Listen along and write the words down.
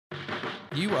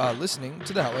You are listening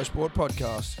to the Hello Sport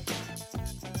Podcast.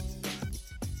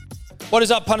 What is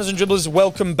up, punters and dribblers?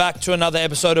 Welcome back to another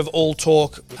episode of All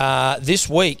Talk. This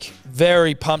week,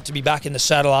 very pumped to be back in the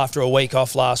saddle after a week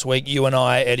off last week. You and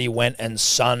I, Eddie, went and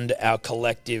sunned our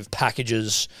collective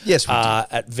packages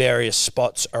at various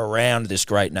spots around this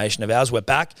great nation of ours. We're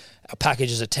back. Our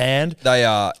packages are tanned. They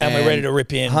are. And we're ready to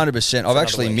rip in. 100%. I've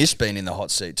actually missed being in the hot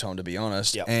seat, Tom, to be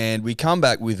honest. Yep. And we come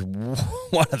back with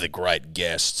one of the great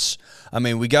guests. I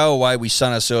mean, we go away, we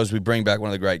sun ourselves, we bring back one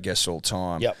of the great guests all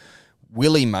time. Yep.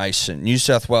 Willie Mason, New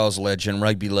South Wales legend,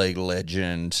 rugby league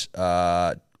legend,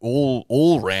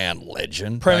 all-round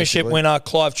legend. Premiership basically. winner,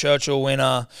 Clive Churchill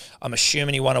winner. I'm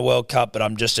assuming he won a World Cup, but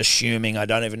I'm just assuming. I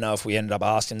don't even know if we ended up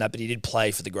asking that, but he did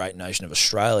play for the great nation of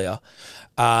Australia.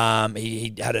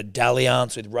 He had a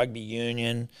dalliance with rugby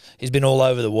union. He's been all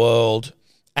over the world,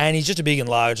 and he's just a big and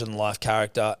larger-than-life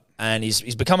character, and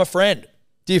he's become a friend.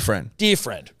 Dear friend.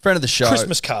 Friend of the show.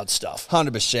 Christmas card stuff.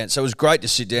 100%. So it was great to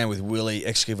sit down with Willie,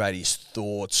 excavate his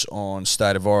thoughts on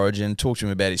State of Origin, talk to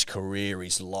him about his career,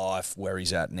 his life, where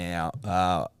he's at now.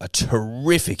 A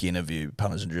terrific interview,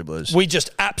 punters and dribblers. We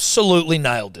just absolutely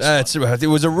nailed this one.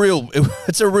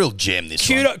 It's a real gem, this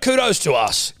one. Kudos to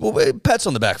us. Well, pats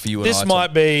on the back for you and I. This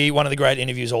might be one of the great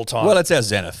interviews all time. Well, it's our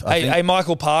zenith. Hey,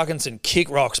 Michael Parkinson, kick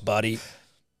rocks, buddy.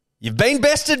 You've been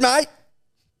bested, mate.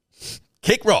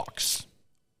 Kick rocks.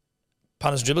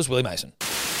 Punters and dribblers, Willie Mason.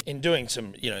 In doing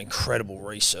some, incredible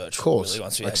research. Of course. Willie,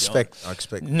 once we I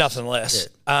expect nothing less.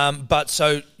 Yeah. But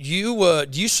so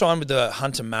you signed with the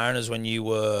Hunter Mariners when you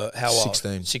were how old?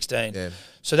 16. Yeah.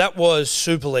 So that was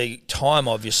Super League time,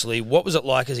 obviously. What was it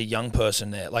like as a young person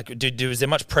there? Like, was there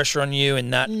much pressure on you in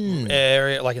that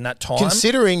area, like in that time?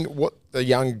 Considering what the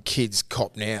young kids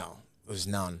cop now, was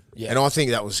none. Yeah. And I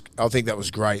think that was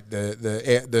great.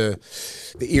 The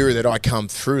era that I come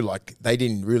through, like they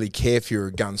didn't really care if you were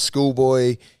a gun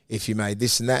schoolboy, if you made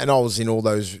this and that. And I was in all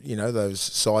those, those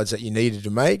sides that you needed to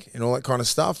make and all that kind of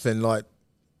stuff. And like,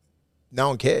 no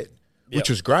one cared, which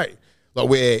was great. Like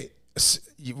we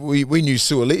knew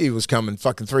Suoliti was coming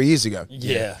fucking 3 years ago.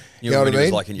 Yeah. You know what I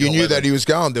mean? You knew that he was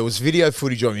going. There was video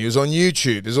footage of him. He was on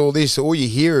YouTube. There's all this. All you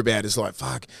hear about is like,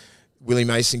 fuck, Willie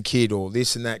Mason kid or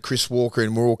this and that, Chris Walker,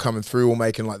 and we're all coming through, all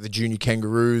making like the junior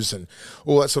Kangaroos and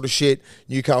all that sort of shit.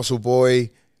 Newcastle boy.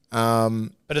 But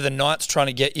are the Knights trying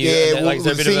to get you? Yeah, well,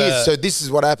 the thing is, so this is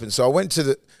what happened. So I went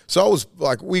to I was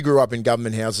like, we grew up in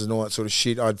government houses and all that sort of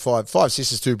shit. I had five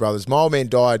sisters, 2 brothers. My old man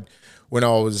died when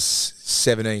I was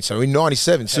 17. So in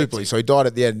 97, Super League. So he died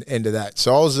at the end of that.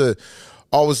 So I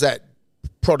was that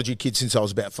prodigy kid since I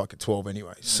was about fucking 12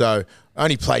 anyway. So I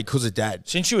only played because of dad.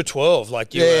 Since you were 12,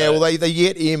 like you well, they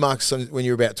get earmarks when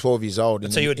you're about 12 years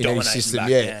old. So you were dominating back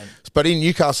then. But in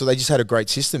Newcastle, they just had a great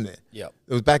system there. Yeah.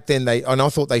 It was back then, and I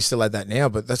thought they still had that now,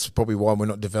 but that's probably why we're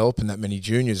not developing that many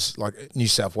juniors, like New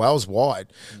South Wales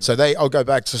wide. So I'll go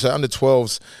back to, under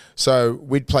 12s, so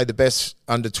we'd play the best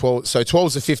under 12, so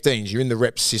 12s to 15s, you're in the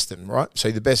rep system, right? So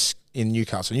the best in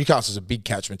Newcastle. Newcastle's a big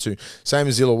catchment too. Same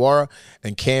as Illawarra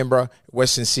and Canberra,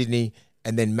 Western Sydney,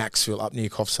 and then Maxville up near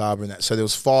Coffs Harbour and that. So there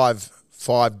was five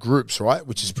groups, right,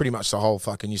 which is pretty much the whole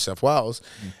fucking New South Wales,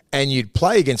 and you'd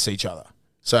play against each other.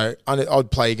 So I'd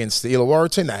play against the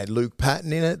Illawarra team. They had Luke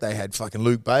Patton in it. They had fucking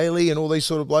Luke Bailey and all these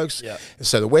sort of blokes. Yeah.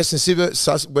 So the Western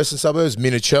Suburbs,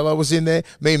 Minicello was in there.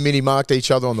 Me and Minnie marked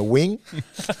each other on the wing.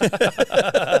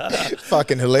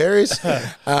 Fucking hilarious.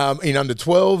 In under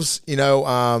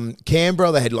 12s,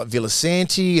 Canberra, they had like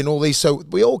Villasanti and all these. So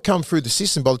we all come through the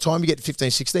system. By the time you get to 15,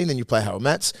 16, then you play Harold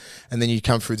Matts, and then you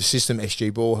come through the system,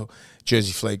 SG Ball,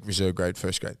 Jersey Flegg, reserve grade,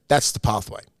 first grade. That's the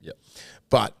pathway. Yep.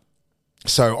 But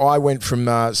so I went from,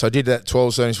 so I did that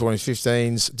 12s, 13s,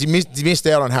 14s, 15s. Missed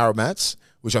out on Harold Matts,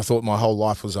 which I thought my whole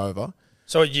life was over.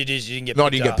 So you didn't get picked? No, I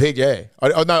didn't get picked, yeah.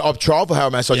 I've tried for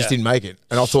Harold Matts, I just didn't make it.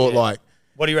 And I thought like,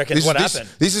 what do you reckon? What happened?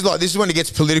 This is when it gets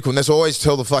political, and that's what I always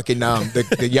tell the fucking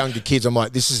the younger kids. I'm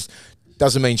like,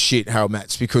 doesn't mean shit, Harold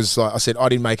Matts, because like I said, I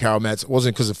didn't make Harold Matts. It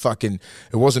wasn't because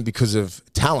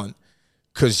of talent,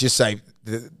 because just say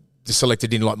the selector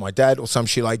didn't like my dad or some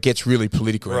shit, like it gets really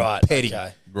political and petty.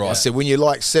 Okay. Right. I said, when you're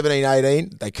like 17,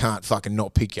 18, they can't fucking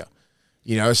not pick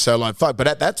you. So like, fuck. But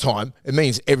at that time, it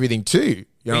means everything to you.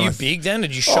 Were you big then?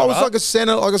 Did you shut up? I was like a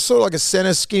center, like a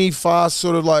center, skinny, fast,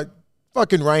 sort of like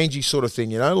fucking rangy sort of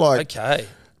thing, like. Okay.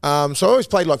 So I always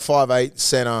played like 5'8",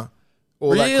 center,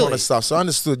 all that kind of stuff. So I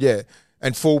understood, yeah.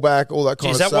 and fullback, all that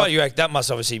kind Is of that stuff. why that must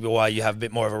obviously be why you have a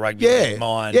bit more of a rugby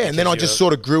mind? Yeah, and then I because just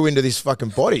sort of grew into this fucking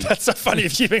body. That's so funny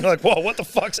if you being like, whoa, what the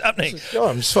fuck's happening?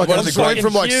 God, I'm just fucking, I'm going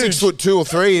from like huge. 6'2" or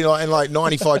 3 and like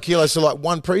 95 kilos to like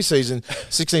one preseason,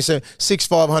 16,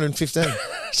 6'5", 115.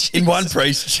 In one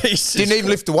preseason. Jesus. Didn't even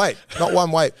lift the weight, not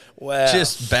one weight. Wow.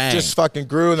 Just bang. Just fucking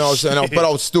grew, but I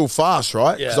was still fast,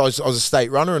 right? Because Yeah. I was a state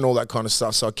runner and all that kind of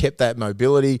stuff. So I kept that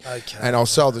mobility, and I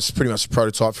sold this pretty much a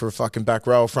prototype for a fucking back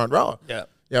row or front rower. Yeah.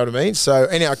 You know what I mean? So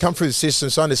anyhow, I come through the system.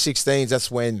 So under 16s,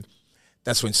 that's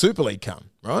when Super League come,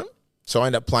 right? So I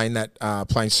ended up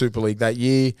playing Super League that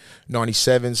year,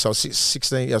 97. So I was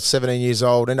 17 years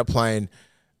old. Ended up playing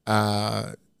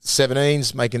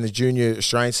 17s, making the junior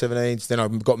Australian 17s. Then I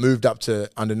got moved up to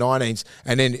under 19s,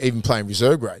 and then even playing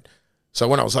reserve grade. So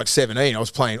when I was like 17, I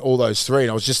was playing all those three,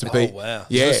 and I was just a beat. Oh, wow.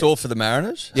 Yeah, Is this all for the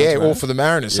Mariners? yeah, all for the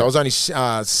Mariners. So I was only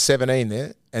 17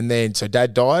 there, and then so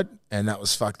Dad died, and that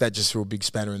was that just threw a big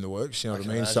spanner in the works. You know what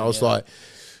I mean? So I was like,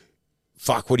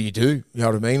 "Fuck, what do you do?" You know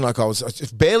what I mean? Like I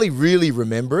just barely really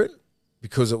remember it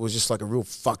because it was just like a real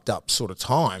fucked up sort of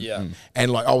time. Yeah.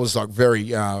 And like I was like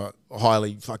very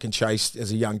highly fucking chased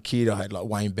as a young kid. I had like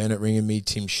Wayne Bennett ringing me,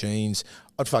 Tim Sheens.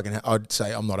 I'd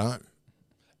say I'm not home.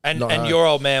 And your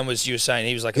old man was, you were saying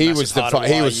he was like a massive part of why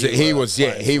you were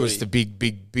he was the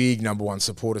big number one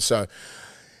supporter. So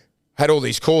had all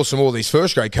these calls from all these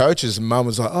first grade coaches, and Mum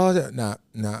was like, "Oh, no,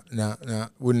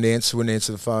 wouldn't answer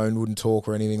the phone, wouldn't talk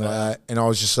or anything like that." And I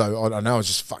was just I don't know, I was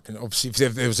just fucking obviously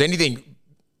if there was anything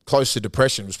close to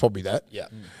depression, it was probably that. Yeah.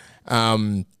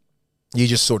 You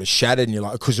just sort of shattered, and you're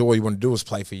like, because all you want to do was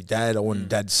play for your dad. I wanted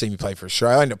Dad to see me play for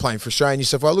Australia. I ended up playing for Australia, and you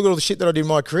said, "Well, look at all the shit that I did in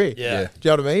my career." Yeah. Do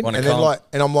you know what I mean? And then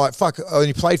and I'm like, "Fuck," I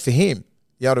only played for him.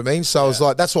 You know what I mean? So I was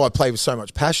like, that's why I played with so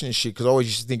much passion and shit, because I always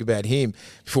used to think about him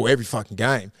before every fucking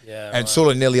game. Yeah, and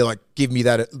sort of nearly like give me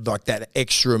that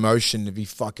extra emotion to be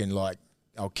fucking like,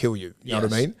 I'll kill you. You know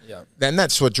what I mean? Yeah. And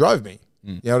that's what drove me.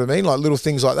 You know what I mean? Like little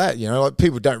things like that. You know, like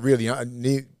people don't really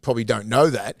probably don't know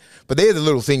that, but they're the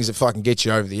little things that fucking get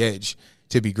you over the edge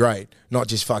to be great, not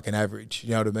just fucking average.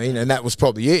 You know what I mean? And that was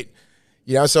probably it.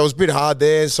 You know, so it was a bit hard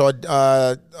there. So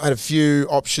I had a few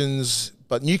options,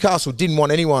 but Newcastle didn't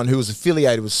want anyone who was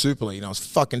affiliated with Super League, and I was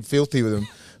fucking filthy with them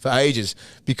for ages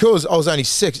because I was only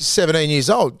 17 years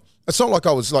old. It's not like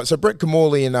I was like, so Brett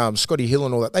Camorley and Scotty Hill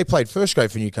and all that, they played first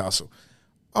grade for Newcastle.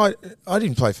 I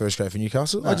didn't play first grade for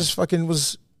Newcastle. No. I just fucking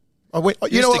was. I went.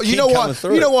 You know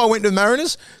why I went to the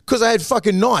Mariners? Because I had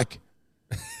fucking Nike.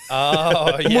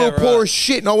 Oh, and we were poor as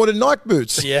shit, and I wanted Nike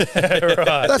boots. Yeah,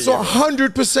 right. That's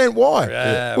 100% why.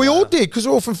 Yeah, we all did, because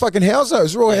we're all from fucking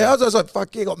Housos. We're all Housos. I was like,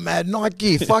 fuck yeah, got mad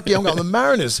Nike gear. Fuck yeah, I'm going to the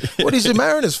Mariners. What is the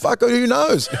Mariners? Fuck, who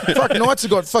knows? Fuck, Knights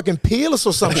have got fucking Peerless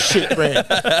or some shit brand.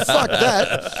 Fuck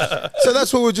that. So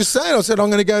that's what we were just saying. I said, I'll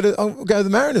go to the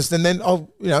Mariners, and then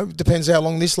depends how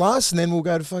long this lasts, and then we'll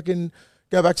go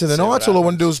back to the Knights. All I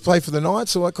want to do is play for the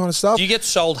Knights, all that kind of stuff. Do you get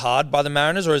sold hard by the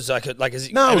Mariners, or is it like is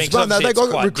it? No, they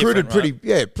got recruited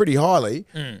pretty highly,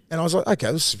 Mm. and I was like, okay,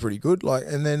 this is pretty good. Like,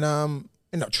 and then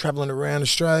ended up traveling around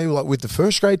Australia like with the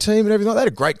first grade team and everything. They had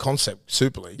a great concept,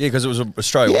 Super League. Yeah, because it was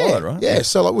Australia-wide, right? Yeah,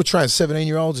 so like we're training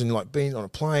 17-year-olds and like being on a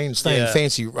plane, staying in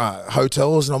fancy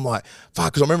hotels, and I'm like, fuck,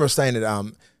 because I remember I was staying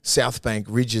at South Bank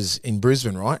Ridges in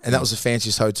Brisbane, right? And that was the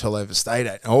fanciest hotel I ever stayed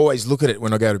at. I always look at it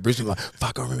when I go to Brisbane, like,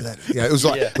 fuck, I remember that. You know, it was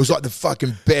like the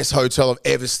fucking best hotel I've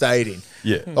ever stayed in.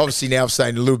 Yeah. Obviously now I've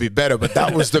stayed a little bit better, but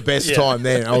that was the best time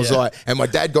then. I was like, and my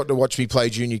dad got to watch me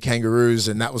play junior Kangaroos,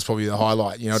 and that was probably the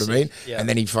highlight, you know what I mean? Yeah. And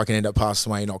then he fucking ended up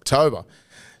passing away in October.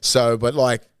 So, but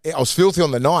like, I was filthy on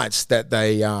the Knights that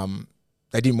they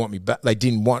didn't want me back. They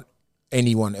didn't want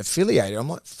anyone affiliated. I'm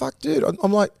like, fuck, dude.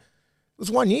 I'm like, it was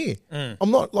 1 year.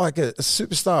 I'm not like a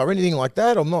superstar or anything like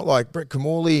that. I'm not like Brett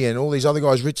Camorley and all these other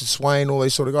guys, Richard Swain, all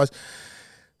these sort of guys.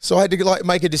 So I had to like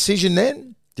make a decision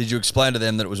then. Did you explain to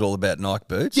them that it was all about Nike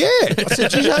boots? Yeah. I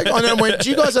said, I went,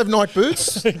 do you guys have Nike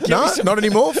boots? No, not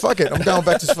anymore. Fuck it. I'm going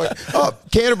back to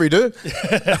Canterbury do.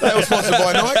 They were sponsored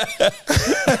by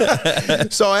Nike.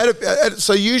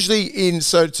 So usually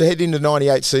to head into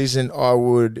 98 season,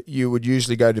 you would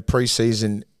usually go to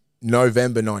pre-season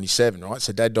November 97, right?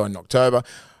 So Dad died in October.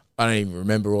 I don't even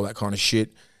remember all that kind of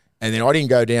shit. And then I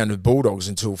didn't go down to the Bulldogs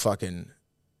until fucking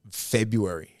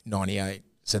February 98.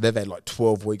 So they've had like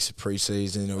 12 weeks of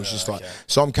preseason. It was just like,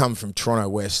 so I'm coming from Toronto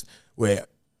West where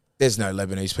there's no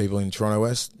Lebanese people in Toronto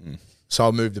West. So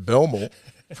I moved to Belmore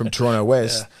from Toronto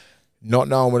West, not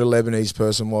knowing what a Lebanese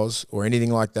person was or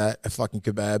anything like that, a fucking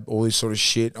kebab, all this sort of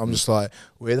shit. I'm just like,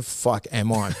 where the fuck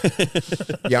am I?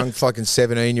 Young fucking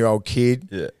 17-year-old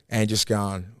kid and just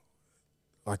going,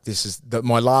 like, this is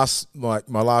my last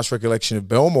recollection of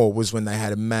Belmore was when they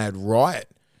had a mad riot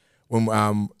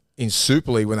when in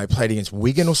Super League when they played against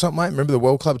Wigan or something, mate. Remember the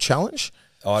World Club Challenge?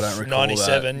 Oh, I don't recall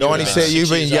 97. that. 97, you've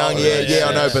been young, yeah,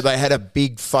 I know, but they had a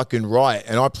big fucking riot,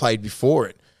 and I played before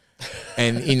it.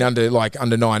 And in under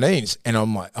 19s, and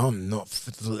I'm like, I'm not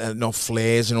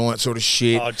flares and all that sort of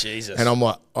shit. Oh, Jesus. And I'm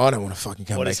like, I don't want to fucking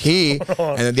come back here.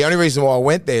 And then the only reason why I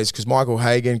went there is because Michael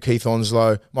Hagan, Keith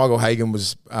Onslow. Michael Hagan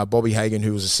was Bobby Hagan,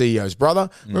 who was the CEO's brother.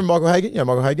 Remember Michael Hagan? Yeah,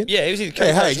 Michael Hagan. Yeah, he was the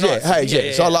Hags,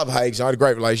 Hags. So I love Hags. I had a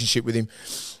great relationship with him.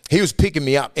 He was picking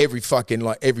me up every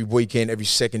weekend, every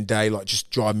second day, like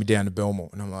just driving me down to Belmore.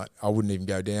 And I'm like, I wouldn't even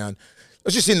go down. I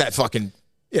was just in that fucking,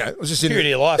 it was just in period of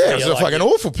your life. Yeah, it was a fucking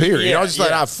awful period. Yeah, I was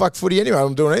just like, fuck footy anyway.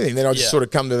 I'm doing anything. Then I just sort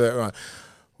of come to the,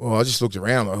 I just looked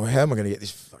around like, how am I going to get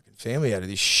this fucking family out of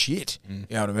this shit? You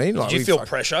know what I mean? Like, Did you feel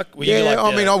pressure? Were you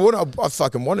I would. I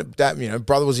fucking wanted that.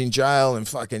 Brother was in jail and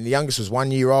fucking the youngest was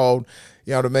 1 year old.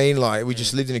 You know what I mean? Like, we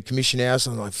just lived in a commission house.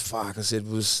 And I'm like, fuck. I said, it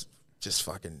was just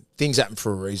fucking, things happen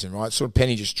for a reason, right? Sort of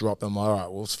penny just dropped. I'm like, all right,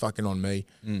 well, it's fucking on me.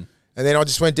 And then I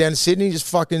just went down to Sydney,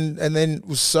 and then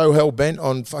was so hell bent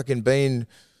on fucking being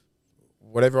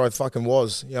whatever I fucking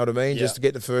was, you know what I mean? Just to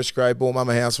get to first grade, bought mum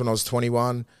a house when I was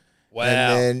 21. Wow.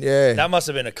 And then, that must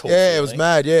have been a cool feeling. feeling. It was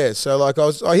mad, yeah. So, like,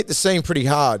 I hit the scene pretty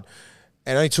hard,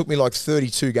 and it only took me,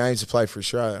 32 games to play for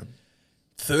Australia.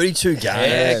 32 games?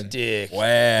 Hectic. Wow.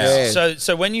 Yeah.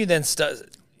 So when you then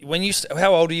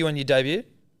how old are you when you debuted?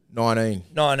 19.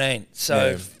 19.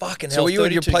 So, fucking hell, So were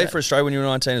you play games. for Australia when you were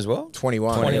 19 as well?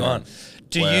 21. 21.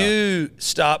 Do you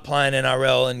start playing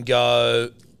NRL and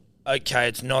go, okay,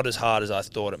 it's not as hard as I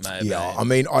thought it may have been? I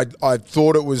mean, I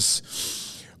thought it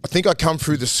was. I think I come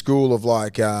through the school of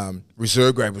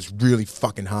reserve grade was really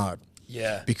fucking hard.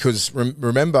 Yeah. Because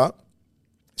remember,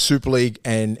 Super League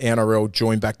and NRL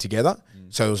joined back together.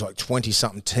 So there was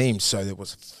 20-something teams. So there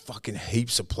was fucking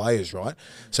heaps of players, right?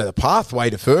 So the pathway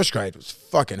to first grade was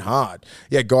fucking hard.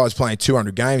 You had guys playing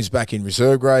 200 games back in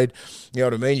reserve grade. You know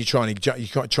what I mean? You're trying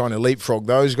to leapfrog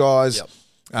those guys. Yep.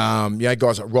 You had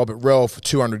guys like Robert Ralph,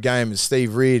 200 gamers,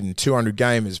 Steve Reid, and 200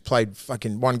 gamers, played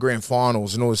fucking won grand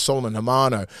finals, and all this Solomon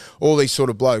Hamano, all these sort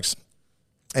of blokes.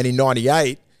 And in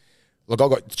 98, I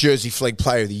got Jersey Flag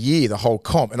Player of the Year, the whole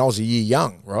comp, and I was a year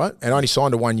young, right? And I only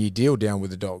signed a 1 year deal down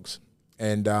with the Dogs.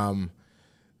 And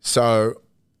so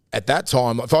at that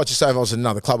time, if I just say if I was at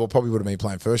another club, I probably would have been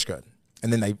playing first grade.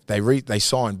 And then they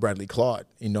signed Bradley Clyde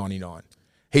in 99.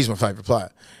 He's my favourite player.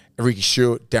 Ricky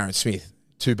Stewart, Darren Smith,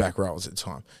 2 back rows at the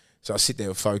time. So I sit there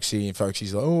with Folksy, and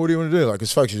Folksy's like, oh, what do you want to do?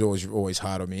 Because Folksy's always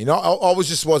hard on me. And I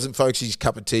wasn't Folksy's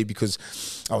cup of tea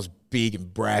because I was big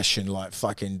and brash and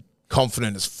fucking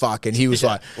confident as fuck, and he was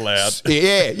loud. just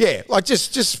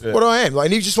what I am.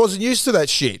 And he just wasn't used to that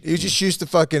shit. He was just used to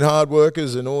fucking hard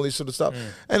workers and all this sort of stuff.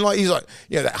 And he's like,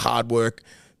 that hard work,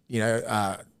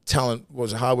 talent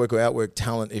was hard work or outwork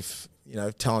talent. If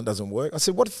talent doesn't work, I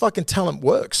said, what if fucking talent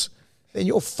works? Then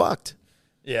you're fucked.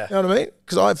 Yeah, you know what I mean?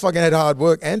 Because I fucking had hard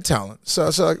work and talent, so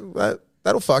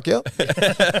that'll fuck you up.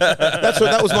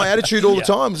 That was my attitude all the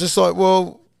time. It was just like,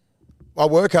 well, I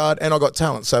work hard and I got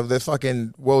talent, so the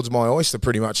fucking world's my oyster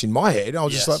pretty much in my head. I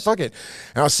was just like, fuck it.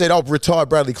 And I said, I'll retire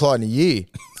Bradley Clyde in a year.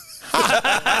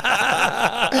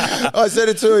 I said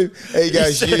it to him. And he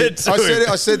goes,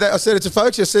 I said it to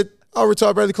folks. I said, I'll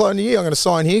retire Bradley Clyde in a year. I'm going to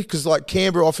sign here because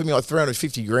Canberra offered me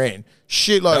 350 grand.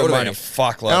 Shitload of money. A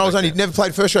fuckload. And I was never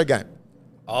played first grade game.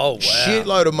 Oh, wow.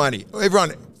 Shitload of money.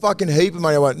 Everyone, fucking heap of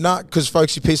money. I went, nah, because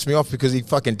folks, he pissed me off because he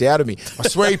fucking doubted me. I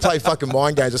swear he played fucking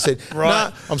mind games. I said,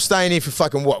 nah, I'm staying here for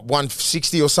fucking,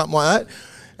 160 or something like that.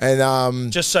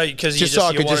 And just so I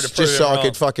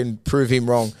could fucking prove him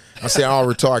wrong. I said, I'll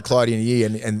retire Clyde in a year.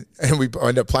 And we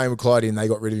ended up playing with Clyde and they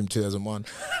got rid of him in 2001.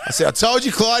 I said, I told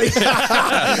you, Clyde.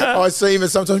 I see him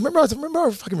sometimes. Remember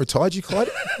I fucking retired you, Clyde?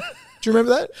 Do you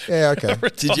remember that? Yeah, okay.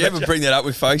 Did you ever bring that up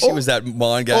with folks? Was that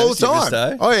mind game? All the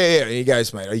time. Oh yeah. He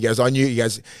goes, mate. He goes, I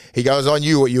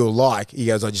knew what you were like. He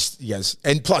goes,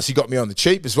 and plus he got me on the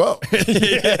cheap as well. He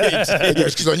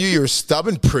goes, because I knew you were a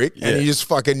stubborn prick, and you just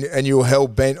and you were hell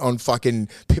bent on fucking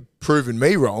proving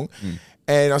me wrong.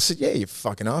 And I said, yeah, you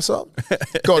fucking arsehole.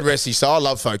 God rest his soul. I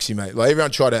love Folksy, mate.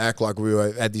 Everyone tried to act like we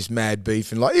had this mad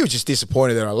beef, and he was just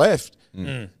disappointed that I left. You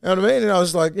know what I mean? And I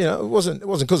was like, it wasn't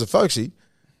because of Folksy.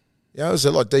 It was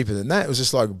a lot deeper than that. It was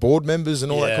just board members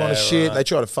and all that kind of shit. Right. They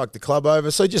try to fuck the club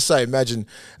over. So just say, imagine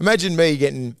me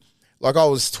getting, I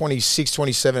was 26,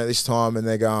 27 at this time, and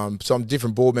they're going, some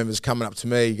different board members coming up to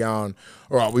me going,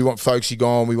 all right, we want Folksy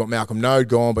gone, we want Malcolm Node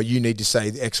gone, but you need to say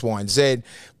X, Y, and Z.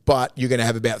 But you're going to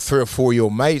have about 3 or 4 of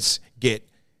your mates get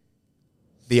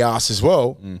the arse as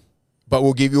well. But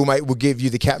we'll give you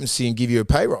the captaincy and give you a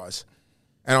pay rise.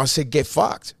 And I said, get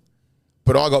fucked.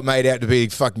 but I got made out to be a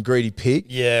fucking greedy pig.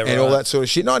 Yeah, and all right. that sort of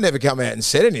shit. And I never come out and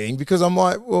said anything because I'm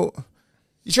like, well,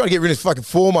 you try to get rid of fucking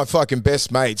 4 of my fucking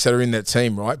best mates that are in that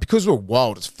team, right? Because we're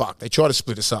wild as fuck. They try to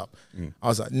split us up. I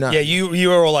was like, no. Yeah, you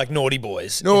were all like naughty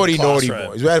boys. Naughty in the boys.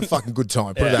 classroom. We had a fucking good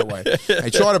time, put it that way. They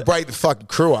tried to break the fucking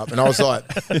crew up, and I was like,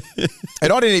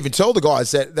 and I didn't even tell the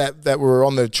guys that were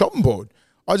on the chopping board.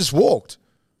 I just walked.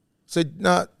 Said,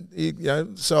 no,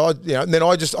 so and then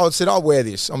I said, I'll wear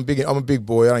this. I'm a big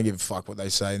boy. I don't give a fuck what they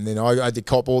say. And then I had to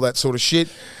cop all that sort of shit.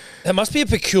 It must be a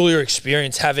peculiar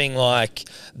experience having like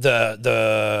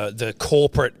the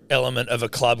corporate element of a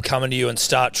club coming to you and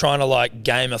start trying to like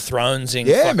Game of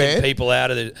Thronesing fucking people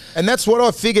out of the. And that's what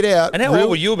I figured out. And how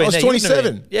old were you? I was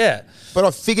 27. Yeah. But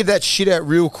I figured that shit out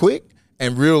real quick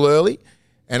and real early.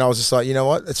 And I was just like, you know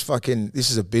what? This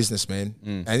is a business, man.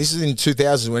 And this is in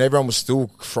 2000s when everyone was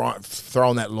still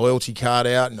throwing that loyalty card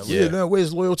out. And no,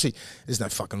 where's loyalty? There's no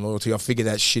fucking loyalty. I figured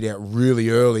that shit out really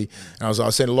early. And I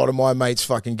seen a lot of my mates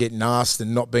fucking getting asked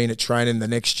and not being at training the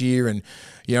next year. And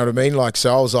you know what I mean? Like,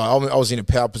 so I was like, I was in a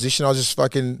power position. I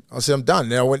said, I'm done.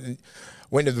 Then I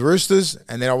went to the Roosters,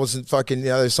 and then I wasn't fucking,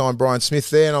 they signed Brian Smith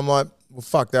there. And I'm like, well,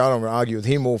 fuck that. I don't want to argue with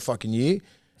him all fucking year.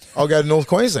 I'll go to North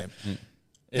Queensland.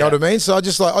 You know what I mean? So I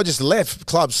just left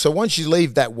clubs. So once you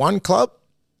leave that one club,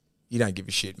 you don't give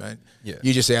a shit, man. Yeah.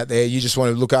 You're just out there. You just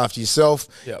want to look after yourself.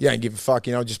 Yep. You don't give a fuck.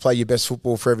 Just play your best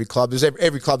football for every club. There's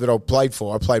every club that I played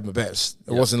for, I played my best.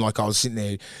 It wasn't like I was sitting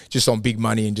there just on big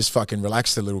money and just fucking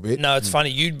relaxed a little bit. No, it's funny.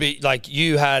 You'd be like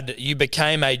you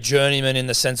became a journeyman in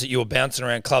the sense that you were bouncing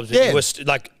around clubs. But you were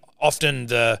like often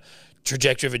the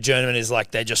trajectory of a journeyman is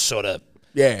like they're just sort of.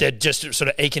 Yeah, they're just sort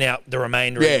of eking out the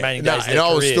remaining days of their and career.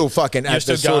 I was still fucking at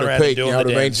the sort of peak, you know what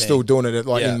I mean? Still doing it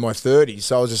in my 30s.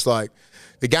 So I was just like,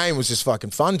 the game was just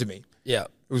fucking fun to me. Yeah.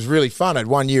 It was really fun. I had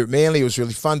 1 year at Manly. It was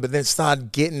really fun. But then it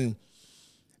started getting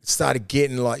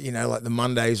like, like the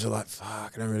Mondays were like,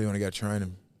 fuck, I don't really want to go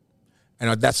training.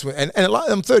 And that's when, and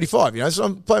I'm 35,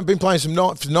 so I've been playing from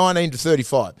 19 to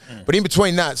 35. But in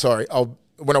between that,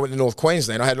 when I went to North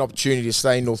Queensland, I had an opportunity to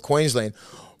stay in North Queensland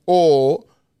or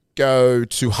go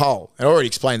to Hull. And I already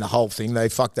explained the Hull thing. They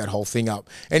fucked that whole thing up.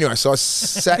 Anyway, so I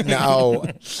sat in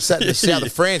the south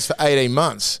of France for 18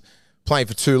 months, playing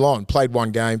for Toulon. Played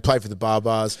one game, played for the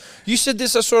Barbars. You said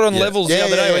this, I saw it on Levels the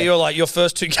other day where you were like, your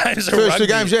first 2 games of rugby. 2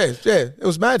 games, yeah. It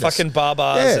was madness. Fucking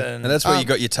Barbars. And that's where you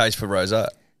got your taste for rosé.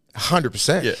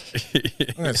 100%. Yeah.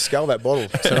 I'm going to scull that bottle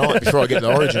tonight before I get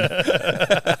to Origin.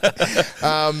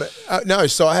 No,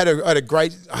 so I had a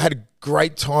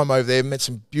great time over there. Met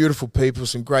some beautiful people,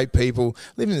 some great people.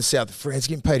 Living in the south of France,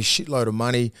 getting paid a shitload of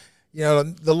money.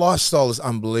 The lifestyle is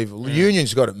unbelievable. The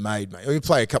Union's got it made, mate. We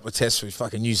play a couple of tests for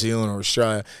fucking New Zealand or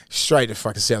Australia, straight to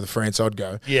fucking south of France I'd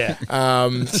go. Yeah.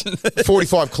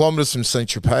 45 kilometres from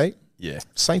Saint-Tropez. Yeah.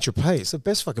 Saint-Tropez, it's the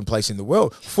best fucking place in the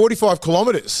world. 45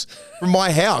 kilometres from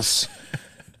my house.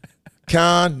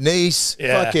 Cannes, Nice,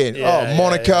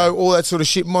 Monaco, all that sort of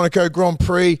shit. Monaco Grand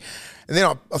Prix. And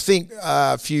then I think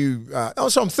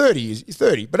so I'm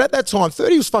 30. But at that time,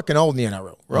 30 was fucking old in the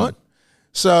NRL, right?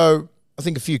 So I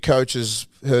think a few coaches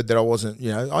heard that I wasn't,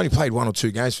 I only played 1 or 2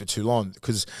 games for too long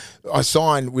because I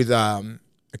signed with a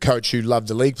coach who loved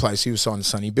the league place. He was signed to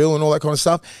Sonny Bill and all that kind of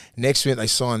stuff. Next minute they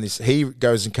signed this. He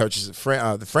goes and coaches at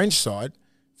the French side.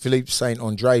 Philippe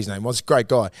Saint-André's name was. A great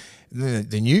guy. And then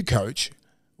the new coach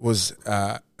was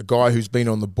a guy who's been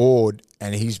on the board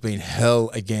and he's been hell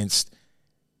against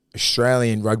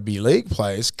Australian rugby league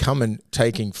players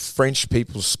taking French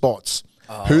people's spots.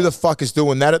 Who the fuck is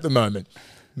doing that at the moment?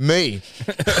 Me.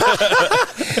 He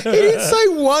didn't say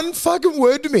one fucking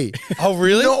word to me. Oh,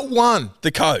 really? Not one.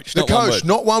 The coach.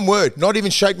 Not one word. Not even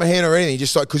shake my hand or anything.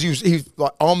 Just like, because he's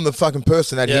like, I'm the fucking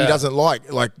person that he doesn't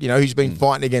like. Like, he's been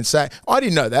fighting against that. I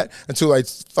didn't know that until a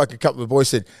couple of boys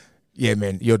said, yeah,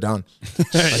 man, you're done.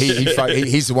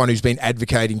 He's the one who's been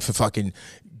advocating for fucking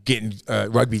getting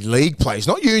rugby league players,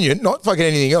 not union, not fucking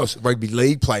anything else. Rugby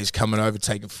league players coming over,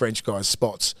 taking French guys'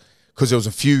 spots because there was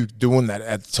a few doing that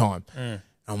at the time.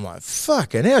 I'm like,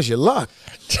 fucking, how's your luck?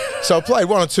 So I played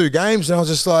 1 or 2 games and I was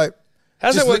just like...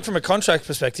 How's that work from a contract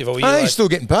perspective? Or were you he's still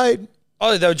getting paid.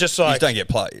 Oh, they were just like... You just don't get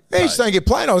paid. Yeah, you just don't get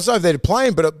played. I was over there to play,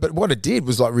 but what it did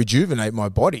was like rejuvenate my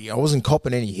body. I wasn't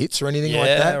copping any hits or anything like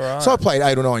that. Right. So I played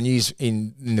 8 or 9 years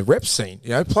in the rep scene,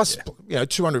 plus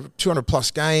 200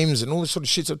 plus games and all this sort of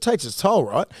shit. So it takes its toll,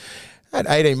 right? I had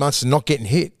 18 months of not getting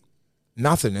hit.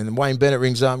 nothing. And then Wayne Bennett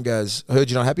rings up and goes, I heard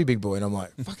you're not happy, big boy. And I'm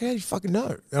like, fuck, how do you fucking know?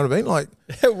 You know what I mean? Like,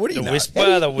 what do you know? Whisper.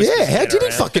 Yeah, how did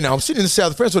he fucking know? I'm sitting in the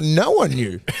south of France, but no one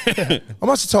knew. I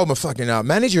must have told my fucking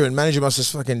manager, and manager must have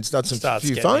fucking done some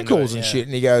few phone calls and shit.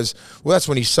 And he goes, well, that's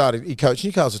when he coached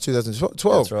Newcastle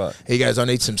 2012. That's right. He goes, I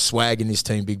need some swag in this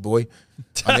team, big boy.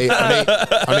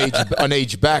 I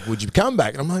need you back. Would you come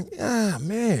back? And I'm like,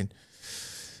 man,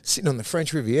 sitting on the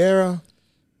French Riviera,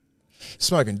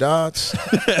 smoking darts,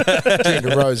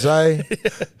 drinking rosé.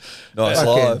 Nice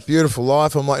life. Beautiful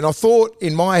life. I'm like, and I thought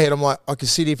in my head, I'm like, I could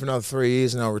sit here for another 3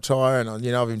 years and I'll retire, and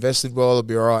I've invested well, I'll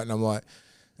be all right. And I'm like,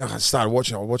 I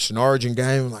watched an Origin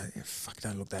game. I'm like, fuck, it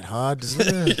don't look that hard, does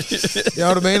it? You know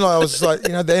what I mean? Like, I was like, the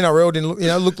NRL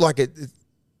didn't look like it.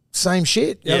 Same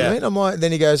shit. You know what I mean? I'm like,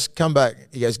 then he goes, come back.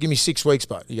 He goes, give me 6 weeks,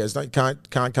 but he goes, no,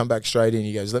 can't come back straight in.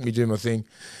 He goes, let me do my thing.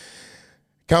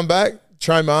 Come back,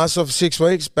 train my ass off for 6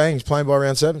 weeks, bang, he's playing by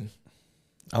round 7.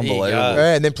 Unbelievable.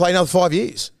 Yeah, and then play another 5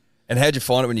 years. And how'd you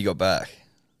find it when you got back?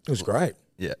 It was great.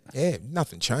 Yeah. Yeah,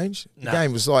 nothing changed. The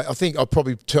game was like, I think I'll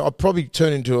probably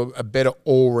turn into a better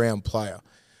all-round player.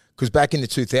 Because back in the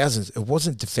 2000s, it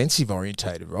wasn't defensive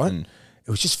orientated, right? It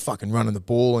was just fucking running the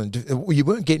ball, and you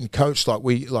weren't getting coached like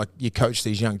you coach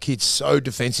these young kids, so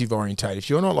defensive orientated. If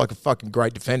you're not like a fucking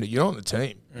great defender, you're not on the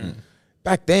team.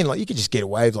 Back then, like, you could just get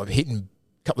away with like hitting a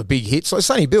couple of big hits. Like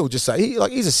Sonny Bill just say he's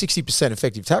a 60%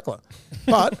 effective tackler,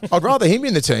 but I'd rather him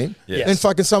in the team than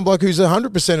fucking some bloke who's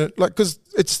 100%. Like, because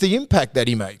it's the impact that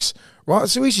he makes, right?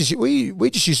 So we just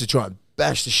used to try and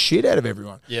bash the shit out of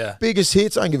everyone. Yeah. Biggest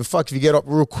hits. I don't give a fuck if you get up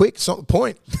real quick. It's not the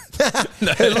point.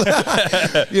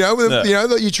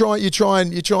 You try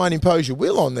and impose your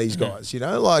will on these guys. You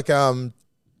know, like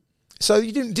so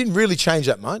you didn't really change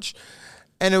that much,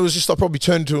 and it was just I probably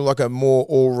turned into like a more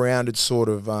all-rounded sort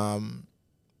of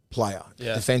player,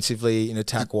 defensively and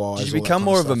attack-wise. Did you become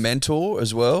more of a mentor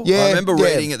as well? Yeah, I remember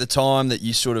reading at the time that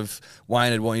you sort of,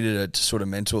 Wayne had wanted you to sort of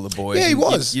mentor the boys. Yeah, he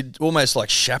was. You'd almost like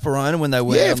chaperone them when they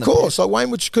were Yeah, of course. Like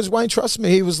Wayne, because Wayne trusted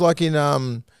me. He was like in,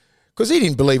 because he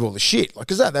didn't believe all the shit. Like,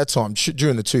 because at that time,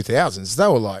 during the 2000s, they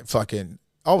were like fucking,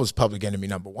 I was public enemy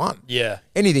number one. Yeah.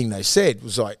 Anything they said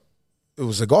was like, it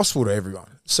was the gospel to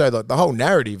everyone. So like the whole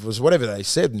narrative was whatever they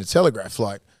said in the Telegraph,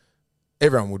 like,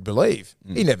 everyone would believe.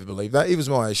 He never believed that. He was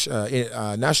my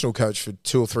national coach for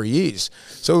 2 or 3 years.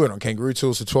 So we went on kangaroo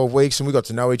tours for 12 weeks and we got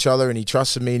to know each other, and he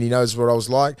trusted me and he knows what I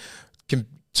was like.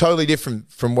 Totally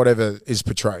different from whatever is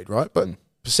portrayed, right? But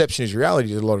perception is reality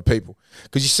to a lot of people.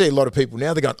 Because you see a lot of people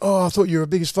now, they're going, oh, I thought you were the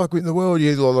biggest fuckwit in the world. You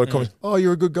hear a lot of comments, oh,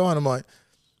 you're a good guy. And I'm like,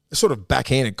 a sort of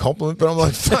backhanded compliment, but I'm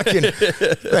like, fucking,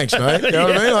 thanks, mate. You know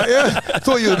what I mean? Like, yeah, I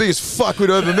thought you were the biggest fuck we'd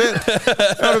ever met. You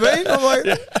know what I mean? I'm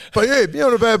like, but yeah, you're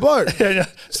not a bad bloke.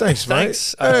 Thanks, mate.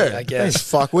 Thanks, I guess.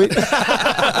 Thanks, fuckwit.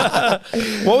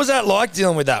 What was that like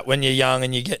dealing with that when you're young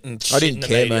and you're getting shit I didn't in the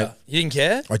care, media? mate. You didn't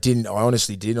care? I didn't. I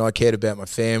honestly didn't. I cared about my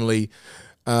family.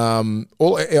 I've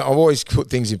always put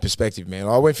things in perspective, man.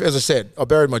 As I said, I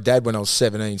buried my dad when I was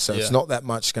 17, so it's not that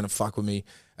much going to fuck with me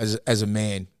as a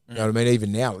man. You know what I mean?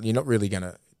 Even now, you're not really going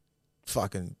to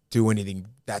fucking do anything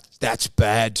that's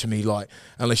bad to me, like,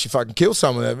 unless you fucking kill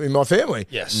someone in my family.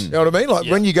 Yes. You know what I mean? Like,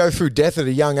 when you go through death at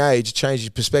a young age, it changes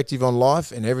your perspective on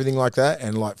life and everything like that.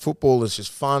 And, like, football is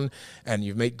just fun, and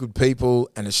you meet good people,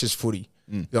 and it's just footy.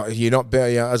 Like, you're not,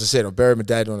 as I said, I buried my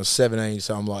dad when I was 17,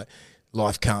 so I'm like,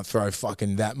 life can't throw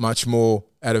fucking that much more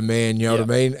at a man, you know what I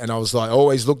mean? And I was like,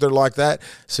 always looked at it like that.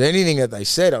 So anything that they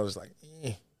said, I was like,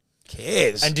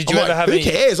 cares? And did you ever have who any...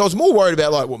 cares? I was more worried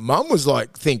about like what mum was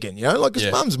like thinking, you know, like,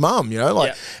 because mum's mum, you know,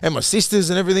 like, and my sisters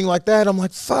and everything like that. I'm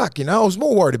like, fuck, you know, I was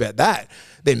more worried about that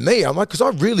than me. I'm like, because I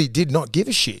really did not give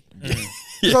a shit.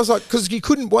 I was like, because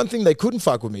one thing they couldn't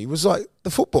fuck with me was like the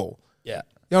football. Yeah.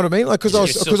 You know what I mean? Like, because I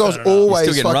was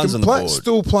always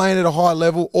still playing at a high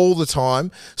level all the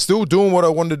time, still doing what I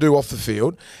wanted to do off the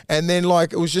field. And then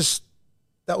like, it was just,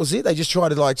 that was it. They just tried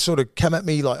to like sort of come at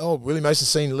me like, oh, Willie Mason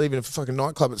seen leaving a fucking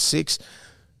nightclub at 6.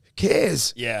 Who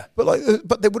cares? Yeah.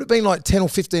 But there would have been like 10 or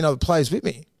 15 other players with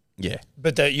me. Yeah.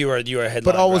 But that you were a headline.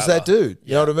 But I was grabber. that dude.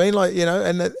 You know what I mean? Like, you know,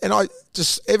 and I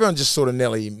just, everyone just sort of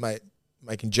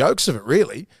making jokes of it,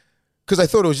 really. Because they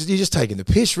thought it was just, you're just taking the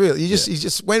piss, really. You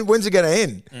just when's it going to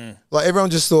end? Like, everyone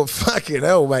just thought, fucking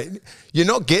hell, mate, you're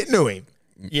not getting to him.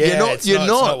 Yeah, you're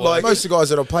not. Like, most of the guys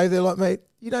that I play, they're like, mate,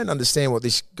 you don't understand what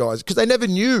this guy's, because they never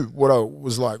knew what I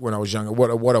was like when I was younger,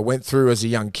 what I went through as a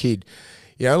young kid.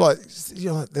 You know, like,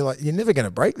 they're like, you're never going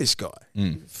to break this guy.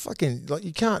 Fucking, like,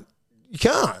 you can't.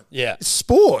 Yeah. It's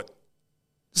sport.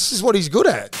 This is what he's good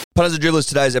at. Punters and Dribblers,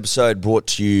 today's episode brought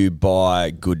to you by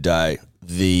Good Day.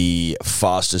 the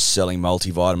fastest selling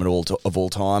multivitamin of all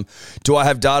time. Do I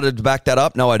have data to back that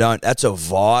up? No, I don't. That's a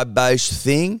vibe-based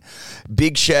thing.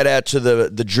 Big shout out to the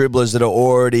dribblers that are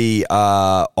already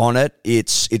on it.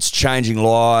 It's changing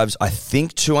lives. I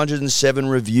think 207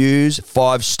 reviews,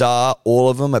 5-star, all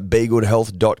of them at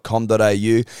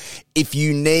begoodhealth.com.au. If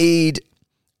you need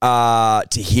to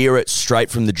hear it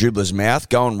straight from the dribbler's mouth,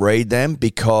 go and read them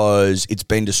because it's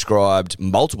been described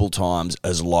multiple times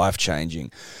as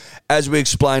life-changing. As we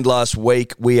explained last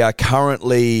week, we are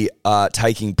currently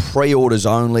taking pre-orders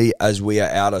only as we are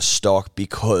out of stock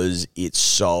because it's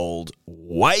sold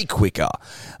way quicker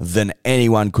than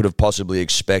anyone could have possibly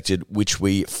expected, which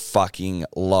we fucking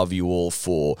love you all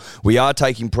for. We are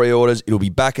taking pre-orders. It'll be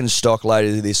back in stock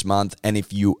later this month, and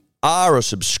if you are a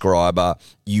subscriber,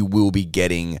 you will be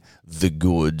getting the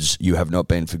goods. You have not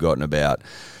been forgotten about.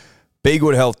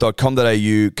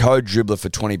 BeGoodHealth.com.au, code Dribbler for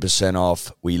 20%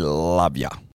 off. We love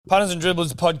ya. Punters and Dribblers,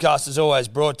 the podcast is always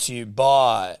brought to you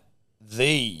by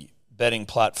the betting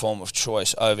platform of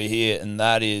choice over here, and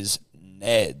that is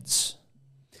Neds.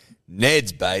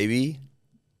 Neds, baby.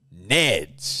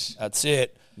 Neds. That's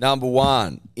it. Number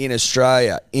one in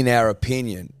Australia, in our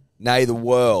opinion. Nay the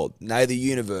world, nay the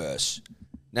universe,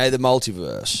 nay the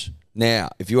multiverse. Now,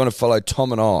 if you want to follow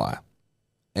Tom and I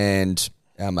and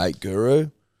our mate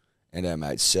Guru and our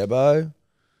mate Sebo,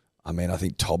 I mean, I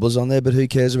think Tobler's on there, but who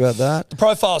cares about that? The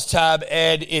Profiles tab,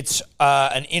 Ed, it's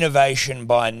an innovation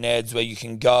by Neds where you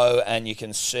can go and you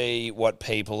can see what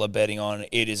people are betting on.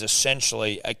 It is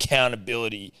essentially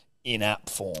accountability in app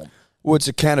form. Well, it's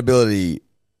accountability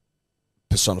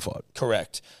personified.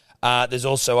 Correct. There's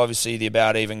also obviously the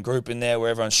About Even group in there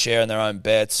where everyone's sharing their own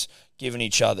bets, giving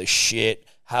each other shit,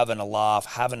 having a laugh,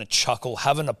 having a chuckle,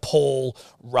 having a Paul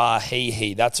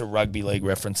Rahihi. That's a rugby league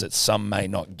reference that some may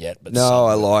not get. But no,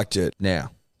 I liked it.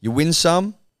 Now, you win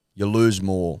some, you lose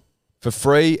more. For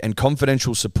free and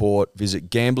confidential support, visit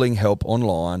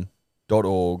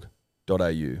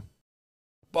gamblinghelponline.org.au.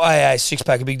 Buy a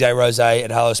six-pack of Big Day Rosé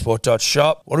at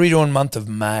hellosport.shop. What are we doing month of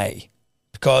May?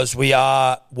 Because we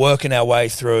are working our way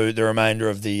through the remainder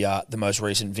of the most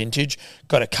recent vintage.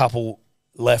 Got a couple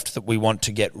left that we want to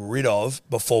get rid of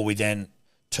before we then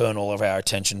turn all of our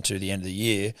attention to the end of the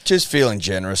year. Just feeling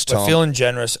generous, Tom. We're feeling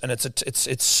generous, and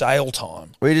it's sale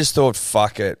time. We just thought,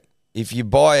 fuck it. If you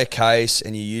buy a case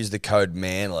and you use the code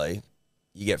Manly,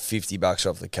 you get $50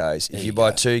 off the case. If you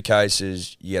buy 2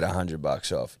 cases, you get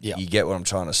 $100 off. Yep. You get what I'm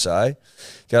trying to say?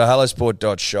 Go to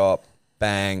hellosport.shop.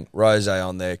 Bang, rosé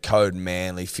on there, code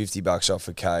Manly, $50 off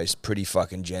a case. Pretty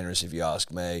fucking generous if you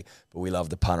ask me. But we love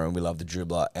the punter and we love the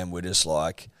dribbler, and we're just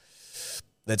like,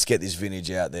 let's get this vintage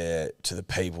out there to the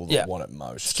people that want it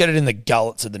most. Let's get it in the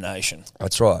gullets of the nation.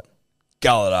 That's right.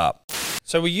 Gull it up.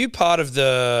 So were you part of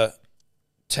the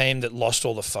team that lost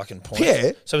all the fucking points?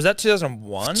 Yeah. So was that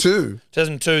 2001?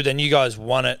 2002, then you guys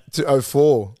won it.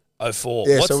 04. 04.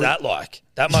 Yeah, What's that like?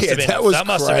 That must have been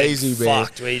crazy, have been man.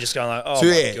 fucked. Where you're just going like, oh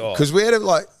my god. Because we had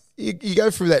you go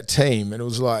through that team and it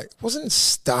was like, it wasn't a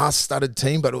star-studded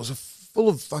team, but it was full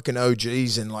of fucking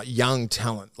OGs and like young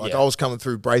talent. Like I was coming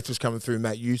through, Braith was coming through,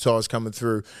 Matt Utah was coming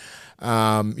through.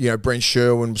 Brent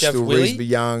Sherwin was still reasonably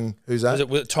young. Who's that?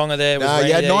 Was it Tonga there? No,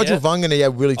 you had Nigel Vungen, you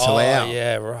had Willie Talau. Oh,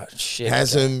 yeah, right. Shit.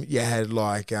 Hasm, you had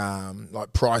like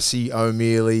Pricey,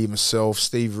 O'Mealy, myself,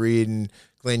 Steve Reardon,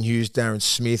 Glenn Hughes, Darren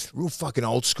Smith, real fucking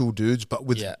old school dudes, but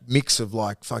with mix of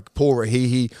like Paul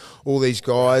Rahihi, all these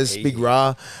guys, Big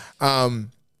Ra.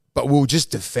 But we were just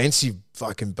defensive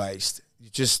fucking based.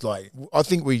 Just like, I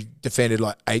think we defended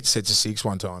like 8 sets of 6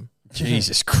 one time.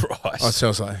 Jesus Christ. I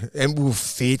was like, and we were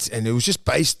fit, and it was just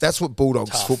based. That's what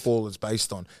Bulldogs football is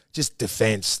based on. Just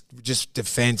defense,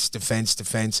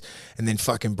 and then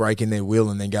fucking breaking their will,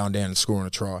 and then going down and scoring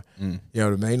a try. You know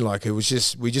what I mean? Like it was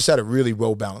just, we just had a really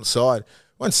well balanced side.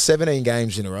 Won 17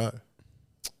 games in a row.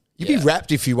 You'd be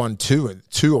wrapped if you won two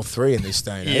or three in this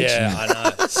day and age. Yeah,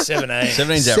 I know. 17.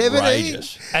 17's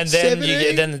outrageous. And then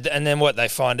you get, and then what? They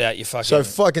find out you fucking. So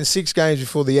fucking 6 games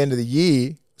before the end of the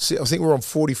year. I think we're on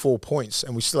 44 points,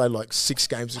 and we still had like 6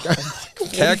 games to go.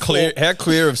 How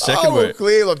clear of second we're were?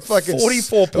 clear, like fucking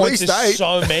 44 points is 8.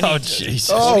 so many. Oh,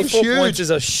 Jesus. 44 huge. points is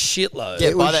a shitload.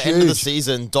 Yeah, by the end of the huge.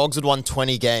 season, Dogs had won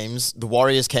 20 games. The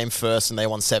Warriors came first, and they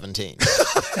won 17.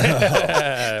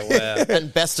 Wow.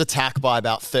 And best attack by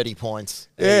about 30 points.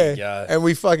 There you go. And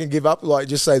we fucking give up, like,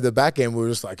 just say the back end, we were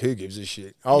just like, who gives a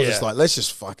shit? I was just like, let's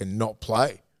just fucking not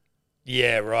play.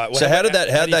 Yeah, right. Well, So how did you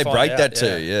they find break out? that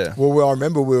to? Yeah. Well, I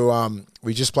remember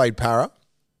we just played Para,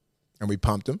 and we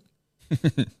pumped them,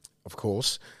 of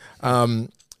course. And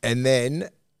then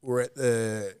we're at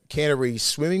the Canterbury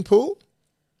swimming pool,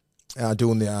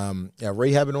 doing the our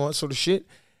rehab and all that sort of shit.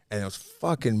 and it was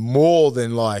fucking more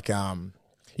than like when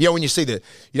you don't see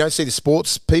the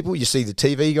sports people, you see the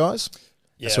TV guys.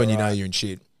 That's when you know you're in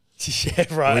shit. Yeah,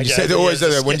 right. When you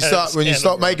say, when you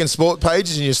start making sport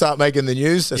pages and you start making the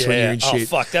news, that's when you're in shit.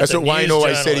 Fuck, that's what Wayne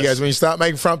always said. He goes, when you start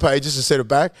making front pages instead of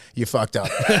back, you're fucked up.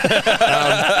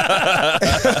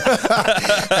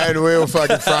 And we were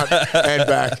fucking front and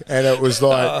back, and it was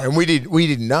like, and we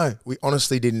didn't know. We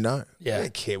honestly didn't know. Yeah, I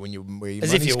didn't care where your as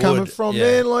money's coming from,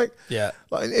 man. Like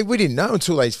we didn't know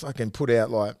until they fucking put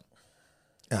out like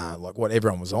what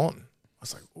everyone was on. I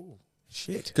was like, oh.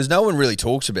 Shit. Because no one really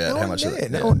talks about how much.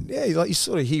 Like you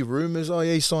sort of hear rumors. Oh,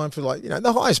 yeah, he signed for like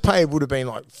the highest paid would have been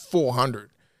like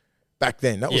 400 back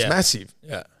then. That was massive.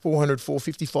 Yeah, 400,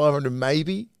 450, 500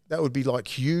 maybe. That would be like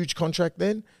huge contract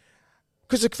then.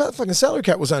 Because the fucking salary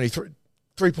cap was only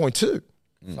 3.2.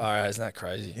 Far out, isn't that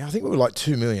crazy? Yeah, I think we were like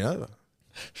 2 million over.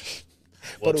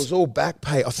 But it was all back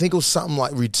pay. I think it was something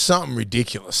like something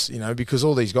ridiculous, because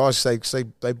all these guys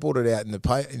they brought it out in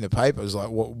the papers like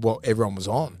what everyone was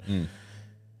on.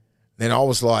 Then I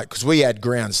was like, because we had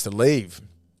grounds to leave,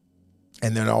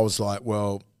 and then I was like,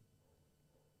 well,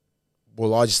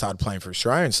 I just started playing for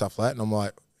Australia and stuff like that, and I'm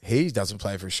like, he doesn't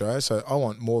play for Australia, so I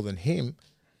want more than him.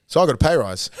 So I got a pay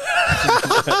rise,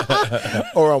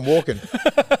 or I'm walking. So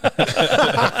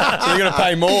you're going to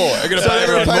pay more. You're going to pay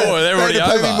everyone more. They're already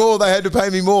over. They had to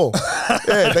pay me more.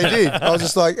 Yeah, they did. I was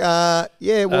just like,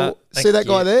 see that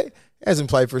guy there? He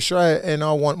hasn't played for Australia, and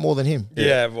I want more than him.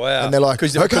 Yeah, wow. And they're like,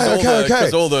 okay.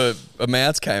 Because all the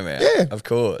amounts came out. Yeah. Of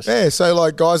course. Yeah, so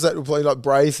like guys that would play like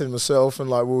Braith and myself and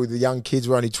like the young kids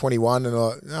were only 21 and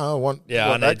like, no, I want.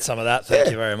 Yeah, I need some of that. Thank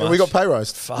you very much. And we got pay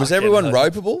rise. Was everyone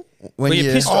ropeable? Were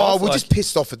you pissed off? We're just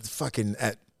pissed off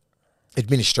at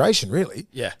administration, really.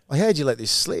 Yeah. Like, how'd you let this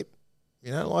slip?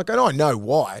 And I know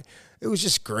why. It was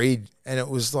just greed, and it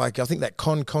was like, I think that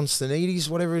Constantinides,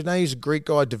 whatever his name is, a Greek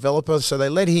guy developer, so they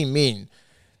let him in.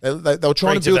 They were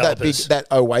trying to build that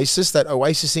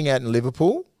Oasis thing out in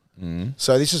Liverpool.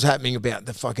 So this was happening about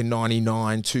the fucking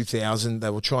 99, 2000.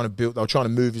 They were trying to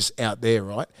move us out there,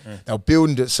 right? They were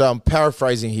building it, so I'm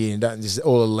paraphrasing here, and this is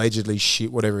all allegedly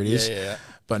shit, whatever it is. Yeah.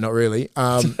 But not really.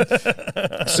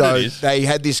 So they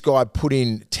had this guy put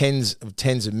in tens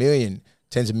of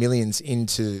millions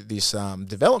into this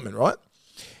development, right?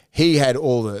 He had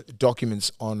all the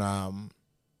documents on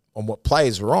what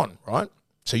players were on, right?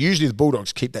 So usually the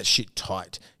Bulldogs keep that shit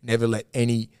tight, never let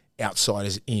any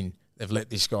outsiders in. They've let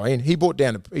this guy in. He brought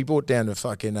down the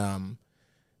fucking the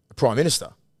Prime Minister.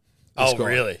 Oh,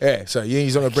 really? Yeah. So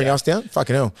he's not going to bring us down?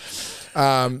 Fucking hell.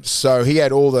 So he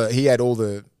had all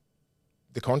the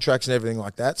contracts and everything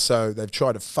like that. So they've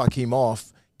tried to fuck him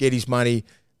off, get his money.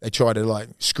 They try to like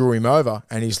screw him over,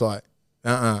 and he's like,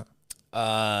 okay.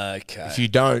 If you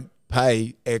don't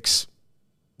pay X,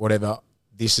 whatever,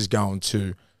 this is going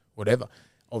to whatever.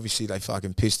 Obviously, they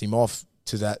fucking pissed him off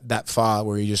to that far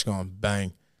where he just gone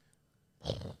bang.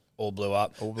 All blew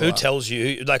up. Who tells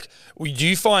you? Like, do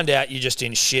you find out you're just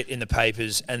in shit in the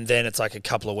papers, and then it's like a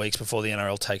couple of weeks before the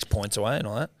NRL takes points away and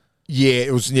all that? Yeah,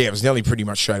 it was nearly pretty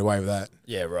much straight away with that.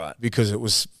 Yeah, right. Because it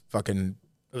was fucking.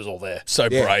 It was all there. So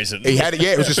brazen. He had it.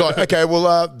 Yeah, it was just like, okay,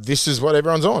 well, this is what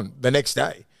everyone's on the next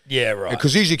day. Yeah, right.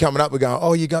 Because usually coming up, we're going,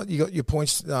 oh, you got your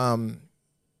points.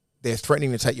 They're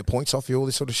threatening to take your points off you, all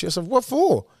this sort of shit. So what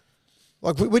for?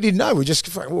 Like, we didn't know. We just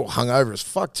hung over as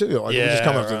fuck too. Like, we just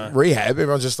come up to rehab.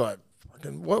 Everyone's just like,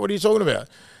 what are you talking about?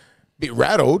 Bit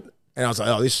rattled. And I was like,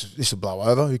 oh, this will blow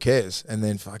over. Who cares? And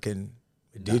then fucking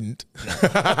it didn't.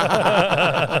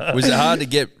 Was it hard to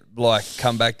get,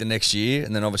 come back the next year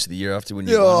and then obviously the year after when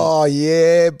you won? Oh,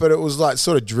 yeah, but it was like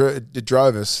sort of it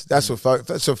drove us. That's what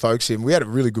folks in. We had a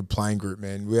really good playing group,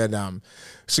 man. We had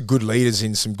some good leaders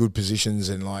in some good positions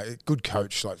and like good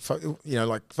coach. Like,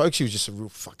 Folksy was just a real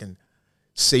fucking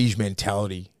siege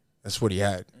mentality. That's what he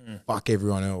had. Fuck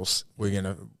everyone else. We'll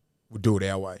do it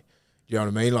our way. You know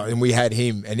what I mean? Like, and we had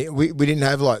him, and we didn't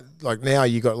have like now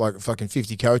you got like fucking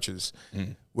 50 coaches,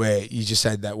 where you just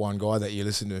had that one guy that you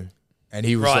listen to, and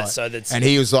he was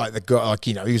he was like the guy, like,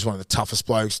 he was one of the toughest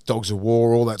blokes, dogs of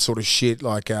war, all that sort of shit,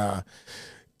 like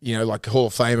like Hall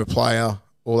of Famer player,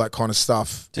 all that kind of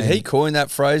stuff. Did he coin that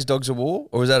phrase, dogs of war,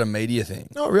 or was that a media thing?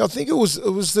 No, I think it was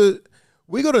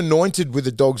we got anointed with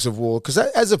the dogs of war because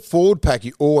as a forward pack,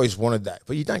 you always wanted that,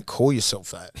 but you don't call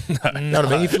yourself that. You know what I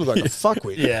mean? You feel like a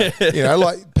fuckwit. Yeah.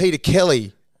 Like Peter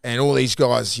Kelly and all these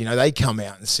guys, they come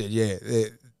out and said, yeah,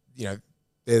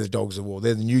 they're the dogs of war.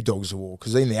 They're the new dogs of war.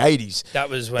 Because in the 80s, that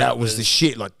was the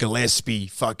shit. Like Gillespie,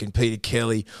 fucking Peter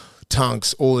Kelly,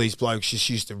 Tunks, all these blokes just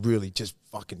used to really just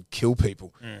fucking kill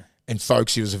people. And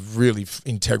Folksy was a really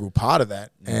integral part of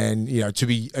that. And, to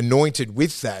be anointed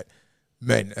with that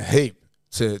meant a heap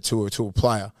to a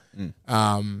player.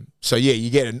 So yeah, you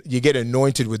get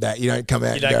anointed with that. You don't come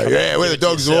out and go, yeah, we're the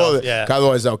dogs of war. Yeah.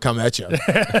 Otherwise they'll come at you.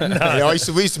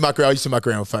 We used to muck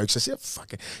around with folks. I said,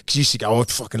 fucking, because you used to go, I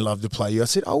would fucking love to play you. I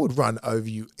said, I would run over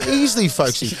you easily,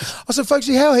 folksy. I said,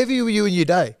 folksy, how heavy were you in your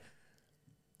day?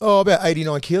 Oh, about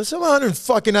 89 kilos. I'm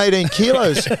 118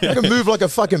 kilos. I can move like a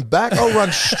fucking back. I'll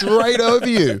run straight over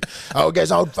you. Oh, it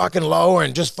goes, I'll fucking lower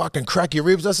and just fucking crack your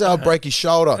ribs. I say, I'll break your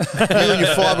shoulder. You and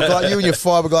your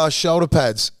fiberglass shoulder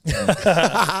pads.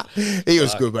 He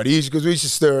was good, buddy. Because we used to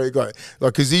stir it, like,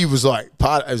 because he was like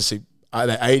part of the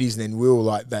 80s, and then we were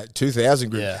like that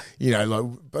 2000 group. Yeah. You know,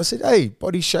 like, I said, hey,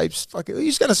 body shapes, fucking,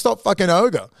 he's going to stop fucking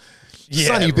Ogre. Yeah,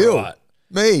 Sonny Bill. right.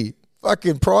 Me.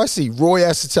 Fucking pricey, Roy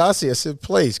Asatasi. I said,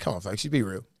 please, come on, folks, you be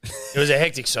real. It was a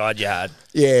hectic side you had.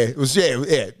 Yeah, it was. Yeah.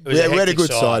 We had a good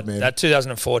side, man. That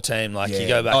 2014, like you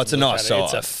go back. It's a nice side.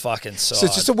 It's a fucking side. So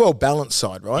it's just a well balanced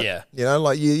side, right? Yeah. You know,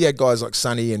 like you had guys like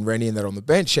Sonny and Rennie and that on the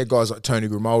bench. You had guys like Tony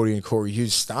Grimaldi and Corey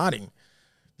Hughes starting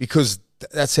because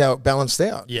that's how it balanced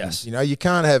out. Yes. You know, you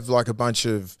can't have like a bunch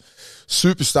of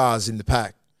superstars in the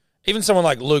pack. Even someone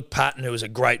like Luke Patton, who was a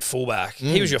great fullback.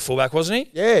 He was your fullback, wasn't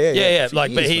he? Yeah.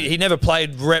 Like, but he never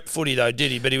played rep footy though, did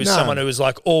he? But he was someone who was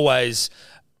like always,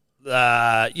 you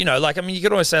know, like, I mean, you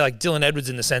could always say like Dylan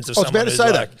Edwards in the sense of someone who's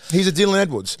like, he's a Dylan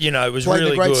Edwards. you know, was Played in a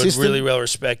really great good, system. really well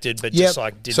respected, but just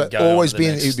like didn't go. Always on to the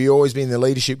be next. he'd be always be in the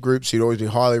leadership groups. He'd always be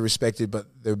highly respected, but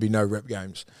there would be no rep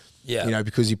games. Yeah. You know,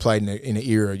 because he played in an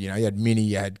era, you know, you had Minnie,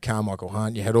 you had Carmichael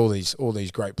Hunt, you had all these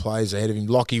great players ahead of him.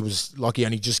 Lockie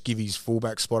only just give his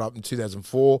fullback spot up in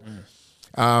 2004.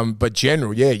 But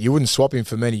general, you wouldn't swap him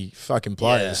for many fucking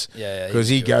players. Yeah, because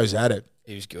he goes at it.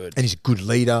 He was good. And he's a good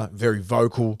leader, very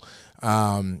vocal.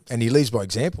 And he leads by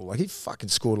example. Like, he fucking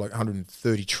scored like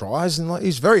 130 tries, and like,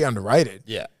 he's very underrated.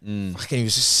 Yeah. Fucking, he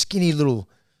was a skinny little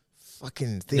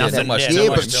fucking thing. Nothing much yeah,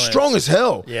 much but to him. strong as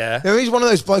hell. Yeah. You know, he's one of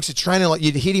those blokes at training, like,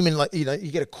 you'd hit him and, like, you know,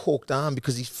 you get a corked arm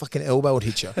because his fucking elbow would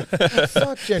hit you.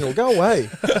 Fuck, General, go away.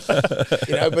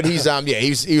 You know, but he's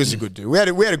he was a good dude. We had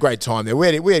a great time there.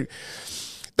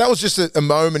 That was just a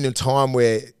moment in time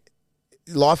where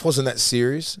life wasn't that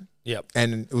serious. Yep.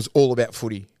 And it was all about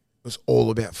footy. It was all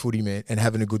about footy, man, and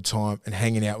having a good time and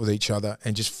hanging out with each other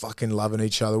and just fucking loving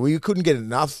each other. We couldn't get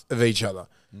enough of each other.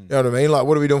 You know what I mean? Like,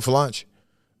 what are we doing for lunch?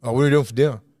 Oh, what are we doing for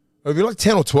dinner? It'd be like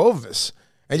 10 or 12 of us.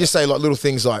 And just say like little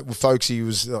things like, well, Folksy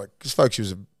was like, because Folksy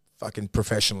was a fucking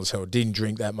professional as hell, didn't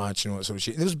drink that much and all that sort of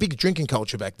shit. And there was a big drinking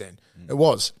culture back then. It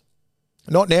was.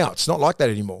 Not now. It's not like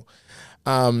that anymore.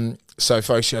 So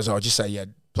Folksy goes, just say,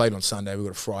 played on Sunday, we've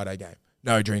got a Friday game.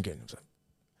 No drinking. I was like,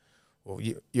 well,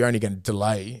 you're only going to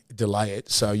delay it,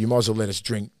 so you might as well let us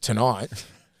drink tonight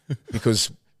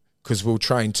because we'll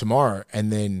train tomorrow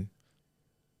and then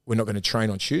we're not going to train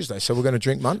on Tuesday, so we're going to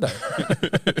drink Monday.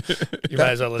 You may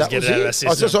as well let's get it out of our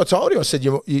system. So I told him, I said,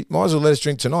 you might as well let us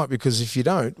drink tonight because if you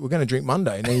don't, we're going to drink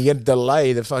Monday. And then you get to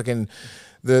delay the fucking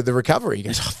the recovery. He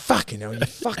goes, oh, fucking hell, you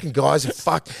fucking guys are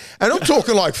fucked. And I'm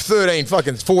talking like 13,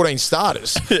 fucking 14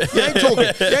 starters. You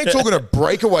ain't talking a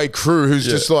breakaway crew who's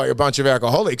just like a bunch of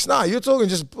alcoholics. No, you're talking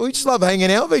we just love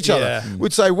hanging out with each other.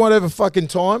 We'd say whatever fucking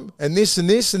time and this, and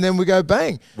then we go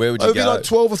bang. Where would you go? It would be like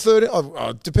 12 or 13.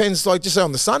 It depends. Like, just say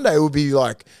on the Sunday, it would be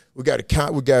like, we'd go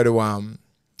to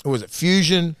what was it,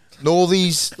 Fusion,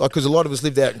 Northies, like, because a lot of us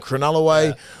lived out in Cronulla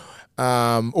way.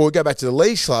 Or we'd go back to the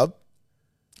Leagues Club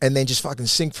and then just fucking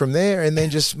sink from there and then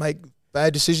just make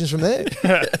bad decisions from there.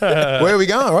 Where are we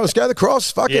going? All right, let's go to the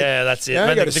Cross. Fuck it. Yeah, that's it. You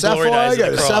know, go to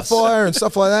Sapphire and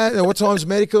stuff like that. And what time's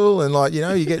medical? And like,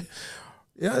 you get,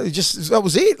 that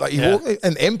was it. Like, you walk,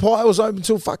 and Empire was open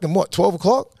until fucking 12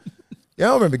 o'clock.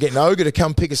 I remember getting Ogre to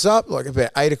come pick us up like about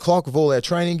 8 o'clock with all our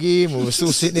training gear, and we were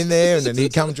still sitting in there, and then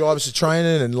he'd come drive us to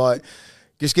training and like,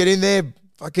 just get in there,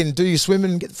 fucking do your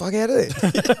swimming and get the fuck out of there.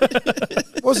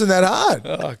 It wasn't that hard.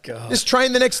 Oh, God. Just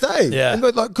train the next day. Yeah.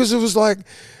 Because it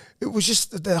was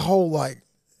just the whole, like,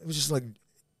 it was just like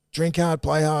drink hard,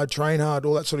 play hard, train hard,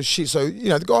 all that sort of shit. So,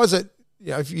 the guys that,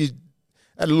 if you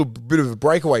had a little bit of a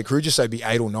breakaway crew, just say be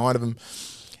 8 or 9 of them,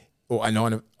 or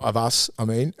 9 of us, I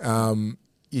mean,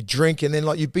 you drink and then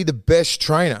like you'd be the best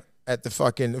trainer at the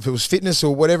fucking, if it was fitness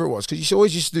or whatever it was, because you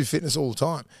always used to do fitness all the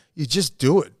time. You just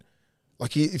do it.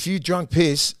 Like, if you drunk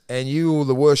piss and you were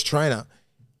the worst trainer,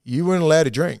 you weren't allowed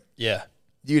to drink. Yeah.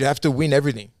 You'd have to win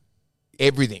everything.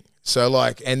 So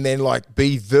like, and then like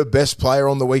be the best player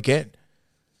on the weekend.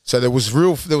 So there was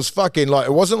fucking like,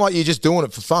 it wasn't like you're just doing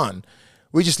it for fun.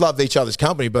 We just loved each other's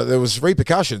company, but there was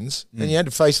repercussions and you had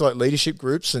to face like leadership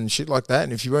groups and shit like that.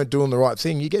 And if you weren't doing the right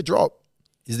thing, you get dropped.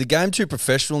 Is the game too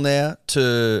professional now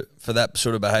for that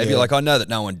sort of behaviour? Yeah. Like, I know that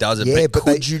no one does it, but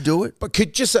could you do it? But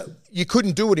you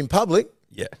couldn't do it in public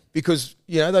Yeah. Because,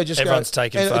 they just Everyone's go,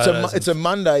 taking and photos it's a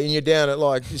Monday and you're down at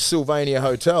like Sylvania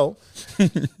Hotel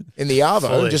in the Arvo,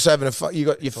 Fully. just having you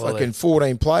got your fucking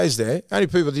 14 players there. Only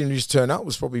people that didn't just turn up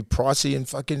was probably Pricey and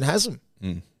fucking Haslam.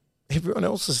 Everyone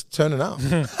else is turning up.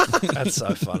 That's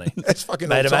so funny. That's fucking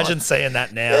Mate, all time. imagine seeing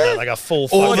that now, like a full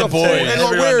All fucking the boys. team. And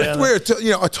like Everyone down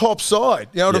we're a top side.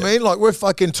 You know what I mean? Like we're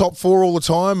fucking top 4 all the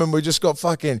time, and we just got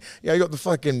fucking you got the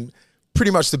fucking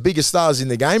pretty much the biggest stars in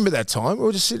the game at that time. We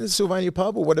were just sitting at Sylvania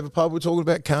pub or whatever pub we're talking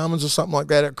about, Carmen's or something like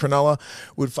that at Cronulla.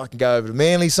 We'd fucking go over to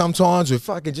Manly sometimes. We'd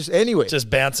fucking just anywhere. just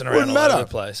bouncing around Wouldn't all over matter. the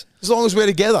place. As long as we're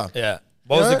together. Yeah.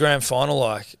 What was know? the grand final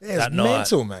like Yeah, it that was night?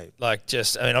 mental, mate. Like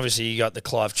obviously you got the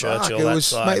Clive Fuck, Churchill. it That's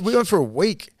was, like, mate, we went for a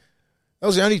week. That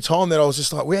was the only time that I was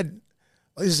just like,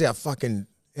 this is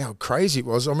how crazy it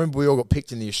was. I remember we all got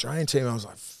picked in the Australian team. I was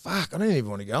like, fuck, I don't even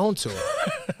want to go onto it.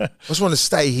 I just want to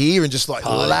stay here and just like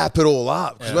lap it all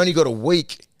up. Because we only got a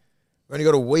week.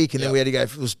 And then we had to go.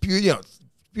 It was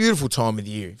beautiful time of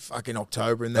the year. Fucking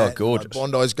October and that. gorgeous.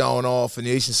 Like Bondi's going off and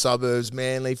the eastern suburbs,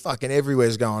 Manly, fucking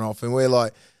everywhere's going off. And we're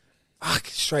like, fuck,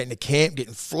 straight into camp,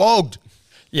 getting flogged.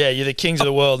 yeah, you're the kings of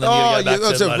the world, and then you got to go back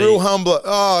that's to a bloody- real humbler.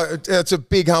 Oh, it's a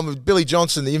big humbler. Billy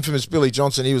Johnson, the infamous Billy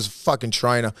Johnson, he was a fucking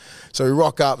trainer. So we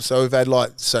rock up. So we've had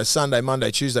Sunday,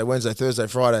 Monday, Tuesday, Wednesday, Thursday,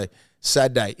 Friday,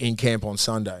 Saturday in camp on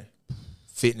Sunday.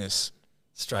 Fitness.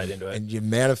 straight into it. And the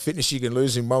amount of fitness you can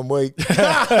lose in 1 week.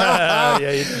 Yeah,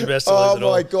 you best to lose Oh it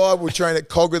all. my God, we're training at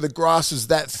Cogger. The grass was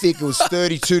that thick. It was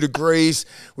 32 degrees.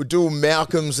 We're doing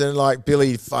Malcolm's and like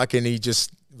Billy fucking, he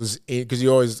just was in, because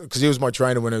he was my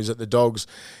trainer when he was at the Dogs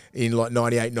in like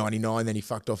 98, 99. Then he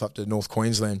fucked off up to North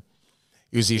Queensland.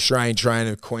 He was the Australian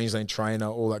trainer, Queensland trainer,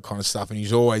 all that kind of stuff. And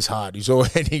he's always hard. He's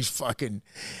fucking,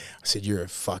 I said, you're a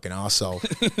fucking arsehole.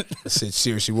 I said,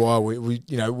 seriously, why?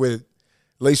 We're, at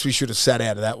least we should have sat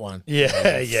out of that one. Yeah,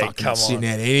 Fucking come sitting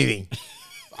on. out of anything.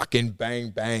 Fucking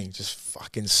bang, bang. Just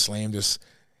fucking slammed us.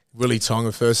 Willie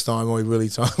Tonga, first time. Willie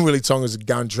Tonga was a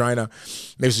gun trainer.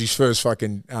 This was his first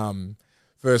fucking,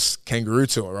 first kangaroo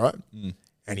tour, right?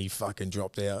 And he fucking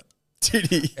dropped out. Did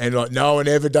he? And like no one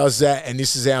ever does that. And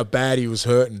this is how bad he was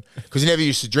hurting because he never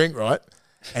used to drink, right?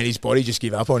 And his body just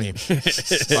gave up on him. It's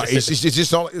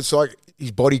just not. It's like his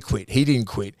body quit. He didn't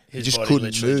quit. He His just body couldn't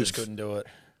literally move. just couldn't do it.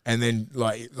 And then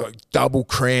like double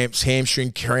cramps,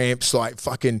 hamstring cramps, like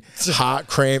fucking heart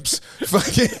cramps,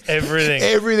 fucking Everything.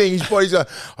 everything. His body's like,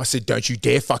 I said, don't you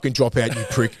dare fucking drop out, you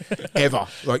prick, ever.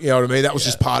 Like, you know what I mean? That was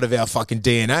just part of our fucking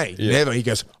DNA. Never. He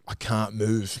goes, I can't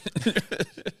move.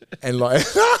 And like,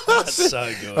 That's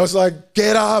so good. I was like,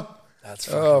 get up. That's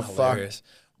fucking hilarious.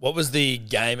 What was the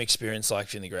game experience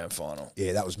like in the grand final?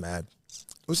 Yeah, that was mad.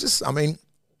 It was just, I mean,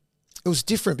 it was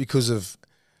different because of,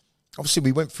 obviously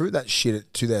we went through that shit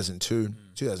at 2002,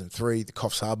 2003, the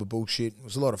Coffs Harbour bullshit. It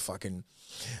was a lot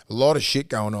of shit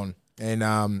going on.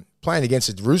 And playing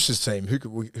against the Roosters team who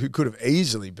could have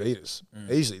easily beat us.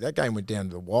 Easily. That game went down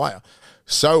to the wire.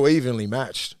 So evenly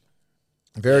matched.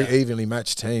 Very evenly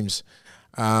matched teams.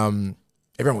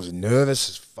 Everyone was nervous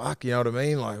as fuck, you know what I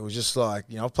mean? Like, it was just like,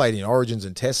 I've played in Origins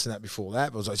and Tests and that before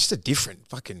that, but it was like just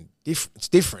it's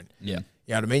different. Yeah.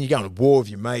 You know what I mean? You're going to war with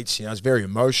your mates, it's very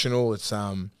emotional. It's,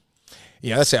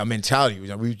 that's our mentality.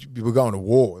 We were going to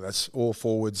war. That's all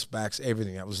forwards, backs,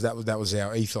 everything. That was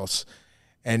our ethos.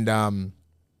 And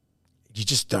you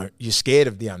just don't, you're scared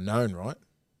of the unknown, right?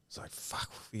 It's like, fuck,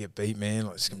 if we get beat, man,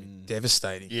 like, it's going to be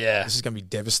devastating. Yeah. This is going to be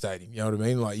devastating. You know what I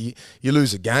mean? Like, you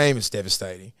lose a game, it's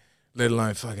devastating, let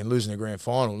alone fucking losing a grand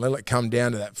final. Let it come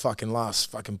down to that fucking last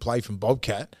fucking play from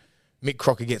Bobcat. Mick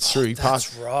Crocker gets through. He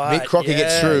passed. right. Mick Crocker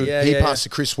gets through. Yeah, He yeah, passed to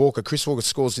Chris Walker. Chris Walker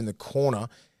scores in the corner.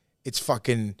 It's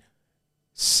fucking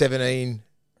 17.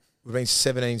 We've been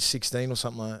 17-16 or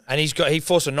something like that. And he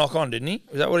forced a knock on, didn't he?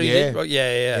 Is that what he Yeah. did?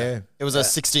 Yeah. It was a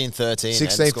 16-13.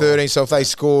 16-13. So if they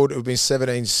scored, it would have been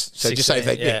 17. So just say if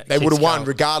 16, they would have kicks won count.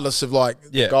 regardless of like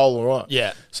Yeah. the goal or what.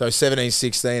 Yeah. So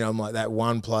 17-16, I'm like that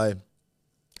one play,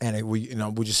 and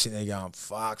we're just sitting there going,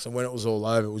 fuck. So when it was all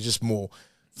over, it was just more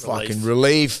fucking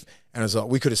relief. And I was like,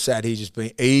 we could have sat here just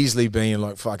easily being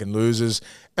like fucking losers.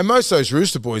 And most of those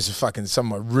Rooster boys are fucking some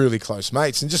of my really close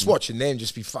mates. And just watching them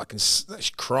just be fucking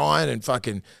crying and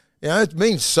fucking, it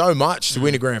means so much to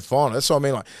win a grand final. That's what I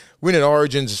mean. Like, winning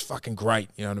Origins is fucking great.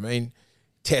 You know what I mean?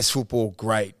 Test football,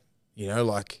 great.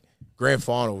 Like grand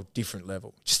final, different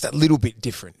level. Just a little bit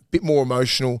different, a bit more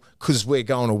emotional because we're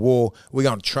going to war. We're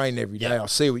going to train every day. I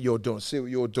see what you're doing. I see what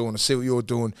you're doing. I see what you're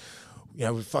doing.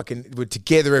 We're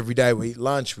together every day. We eat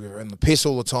lunch. We're on the piss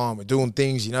all the time. We're doing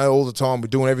things, all the time. We're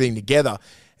doing everything together.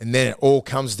 And then it all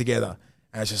comes together.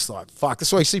 And it's just like, fuck.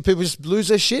 That's why you see people just lose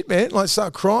their shit, man. Like,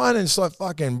 start crying and it's like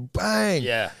fucking bang.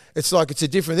 Yeah. It's like, it's a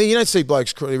different thing. You don't see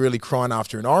blokes really crying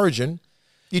after an Origin.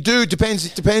 You do. It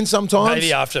depends sometimes.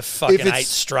 Maybe after fucking it's- 8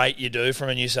 straight you do from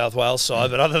a New South Wales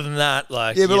side, but other than that,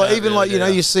 like Yeah, but you like, don't even really like, you know,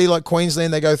 do. you see like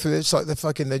Queensland, they go through, it's like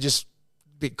they're just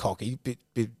a bit cocky,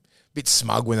 bit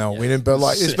smug when they were winning. But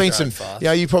like, there's been some, fast. you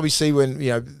know, you probably see when, you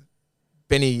know,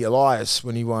 Benny Elias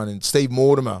when he won and Steve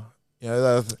Mortimer. You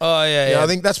know, Oh yeah, you know, yeah. I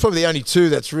think that's probably the only two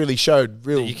that's really showed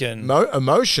real you can-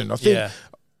 emotion. I think, Yeah.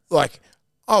 like,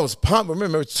 I was pumped. I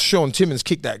remember Sean Timmins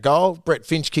kicked that goal. Brett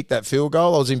Finch kicked that field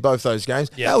goal. I was in both those games.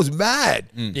 Yeah. That was mad.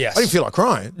 Yes. I didn't feel like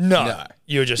crying. no.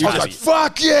 You were just I was happy. like,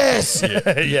 fuck yes.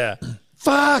 yeah.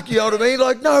 Fuck, you know what I mean?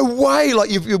 Like, no way. Like,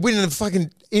 you're winning a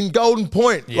fucking in Golden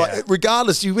Point. Yeah. Like,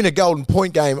 regardless, you win a Golden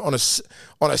Point game on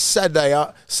a Saturday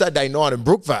night in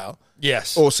Brookvale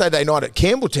Yes. or Saturday night at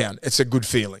Campbelltown. It's a good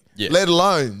feeling. Yeah. Let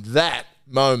alone that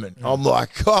moment. I'm like,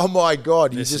 oh my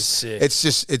God. This is sick.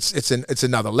 It's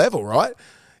another level, right?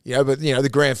 You know, but, you know, the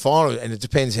grand final, and it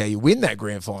depends how you win that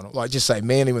grand final. Like, just say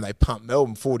Manly when they pump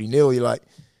Melbourne 40-0, you're like,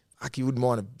 fuck, you wouldn't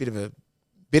mind a bit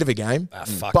of a game.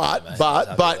 Fuck but that, mate. Happy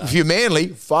with but if you're Manly,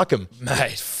 fuck them.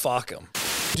 Mate, fuck them.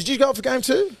 Did you go up for game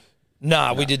 2?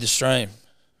 Nah, we did the stream.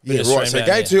 We Yeah, did the right. stream So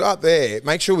down game here. 2 up there.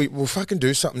 Make sure we'll fucking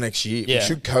do something next year. Yeah. We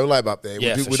should collab up there. Yeah,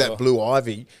 We'll do, for with sure. that Blue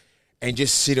Ivy and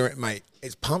just sit around, mate.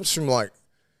 It pumps from like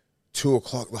 2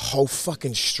 o'clock. The whole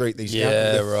fucking street. These Yeah, guys,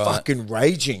 they're right. fucking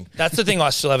raging. That's the thing I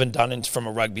still haven't done from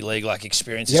a rugby league like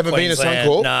experience. You haven't been to Queensland.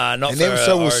 Suncorp? Nah, not and for then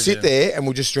so we'll Origin. sit there and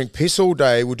we'll just drink piss all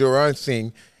day. We'll do our own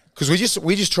thing. Because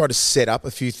we just try to set up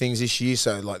a few things this year,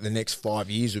 so like the next 5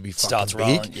 years will be fucking Starts big.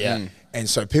 rolling, yeah. And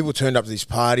so people turned up to this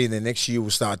party, and then next year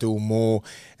we'll start doing more.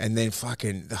 And then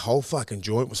fucking the whole fucking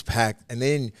joint was packed. And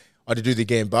then I had to do the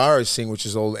Gambaros thing, which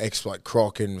is all ex like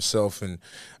Croc and myself and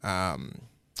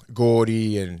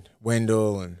Gordy and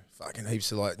Wendell and fucking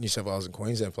heaps of like New South Wales and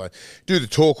Queensland play. Do the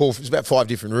talk all. It's about 5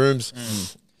 different rooms.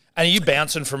 And are you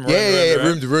bouncing from room, Yeah, room,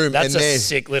 room to room, That's and a then-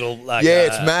 sick little like. Yeah,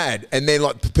 it's mad. And then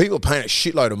like people are paying a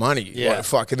shitload of money. Yeah. Like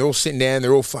fucking they're all sitting down,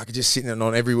 they're all fucking just sitting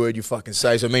on every word you fucking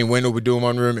say. So me and Wendell would do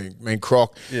one room, and me and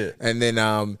Croc. Yeah. And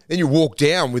then you walk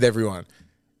down with everyone.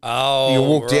 Oh, You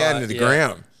walk down right, into the yeah.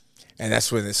 ground. And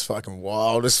that's when it's fucking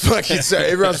wild. It's fucking so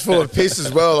everyone's full of piss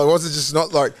as well. It wasn't just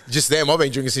not like just them. I've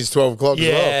been drinking since 12 o'clock as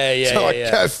well. Yeah, So like,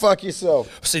 yeah. go fuck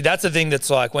yourself. See, that's the thing that's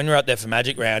like when you're up there for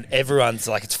Magic Round, everyone's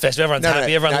like it's festive, everyone's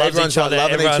happy, everyone loves everyone's each other,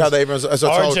 loving each other. Everyone's, as I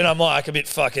told, Origin, I'm like a bit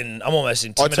fucking. I'm almost I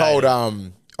intimidated.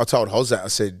 told Hoz that. I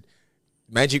said,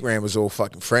 Magic Round was all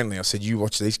fucking friendly. I said, you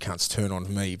watch these cunts turn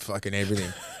on me, fucking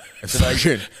everything. It's fucking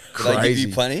Do they crazy. give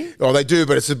you plenty? Oh, they do,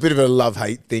 but it's a bit of a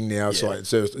love-hate thing now. It's Yeah. like,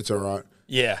 it's all right.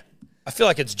 Yeah, I feel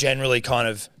like it's generally kind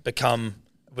of become,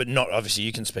 but not obviously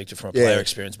you can speak to it from a Yeah. player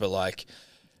experience, but like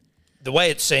the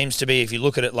way it seems to be, if you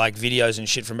look at it like videos and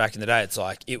shit from back in the day, it's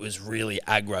like it was really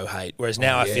aggro hate. Whereas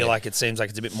now I feel like it seems like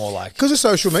it's a bit more like Because of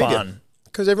social media. fun.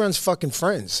 Because everyone's fucking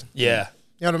friends. Yeah,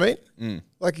 You know what I mean?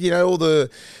 Like, you know,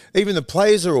 even the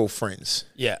players are all friends.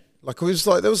 yeah. Like, it was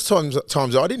like, there was times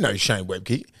I didn't know Shane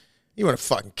Webke. You want to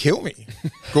fucking kill me.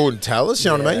 Gordon Tallis,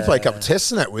 you know what I mean? You play a couple of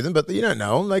tests and that with him, but you don't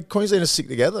know them. Like, Queenslanders stick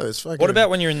together. It's fucking... What about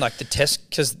when you're in like the test,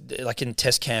 because like in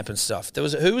test camp and stuff? There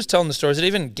was who was telling the story? Is it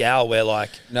even Gal where like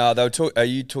No, they were are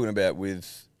you talking about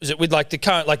with? is it with like the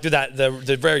current like that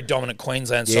the very dominant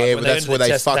Queensland side? Yeah, when but that's went where to the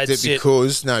they test, fucked they'd it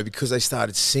sit- because they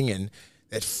started singing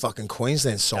that fucking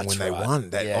Queensland song That's when they right. won.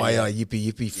 That Yeah, "Aye yeah. Aye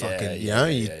Yippee Yippee" fucking, Yeah, you yeah, know,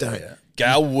 yeah, you yeah, don't. yeah.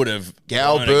 Gal would have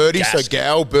Gal blown a Birdie, so gasket.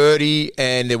 Gal Birdie,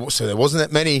 and there wasn't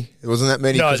that many. There wasn't that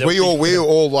many No, because there- we were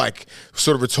all like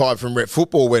sort of retired from rep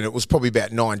football when it was probably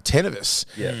about 9-10 of us.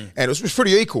 Yeah. And it was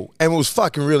pretty equal, and it was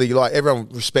fucking really like everyone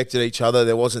respected each other.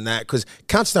 There wasn't that because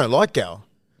cunts don't like Gal.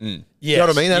 Yes, You know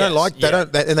what I mean? They don't like yeah.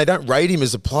 and they don't rate him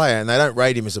as a player, and they don't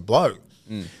rate him as a bloke.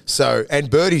 So, and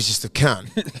Birdie's just a cunt,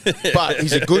 but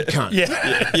he's a good cunt. Yeah.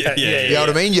 You know what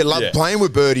I mean? You love playing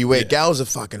with Birdie, where Gal's a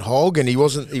fucking hog, and he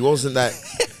wasn't that.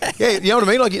 Yeah, you know what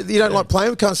I mean? Like you don't like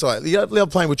playing with cunts like you don't love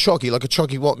playing with Chalky, like a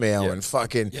Chalky Watmow and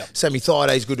fucking Sammy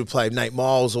Thaida's good to play, Nate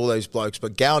Miles, all those blokes.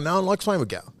 But Gal, no one likes playing with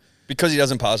Gal Because he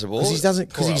doesn't pass the ball.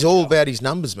 because he's all about his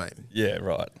numbers, mate. Yeah,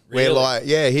 right. Where Really? like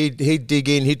he'd dig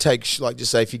in, he'd take like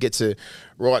just say if you get to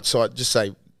right side, just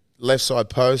say left side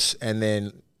post, and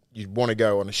then you'd want to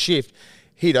go on a shift,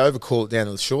 he'd overcall it down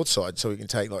to the short side so he can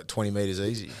take like 20 metres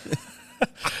easy.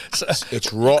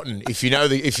 It's rotten. If you know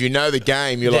the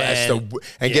game, you're like,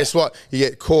 that's guess what? You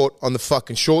get caught on the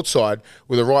fucking short side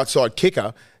with a right side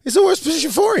kicker. It's the worst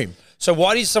position for him So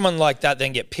why does someone like that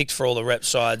then get picked for all the rep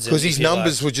sides? because his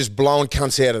numbers were just blowing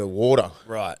cunts out of the water.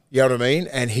 Right. You know what I mean?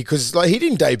 And he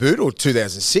didn't debut till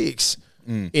 2006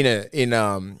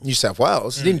 in New South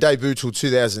Wales. He didn't debut till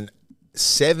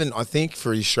 2007, I think,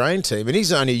 for his Australian team, and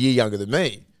he's only a year younger than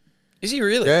me. Is he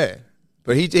really? Yeah.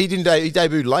 But he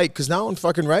debuted late because no one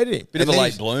fucking rated him. Bit of a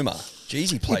late bloomer.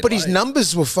 Jeez, he played but late. his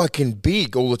numbers were fucking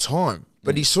big all the time.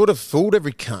 But he sort of fooled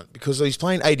every cunt because he's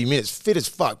playing 80 minutes, fit as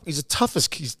fuck. He's tough as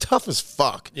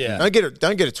fuck. Yeah. Don't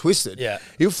get it twisted. Yeah.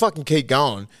 He'll fucking keep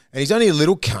going. And he's only a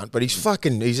little cunt, but he's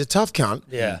a tough cunt.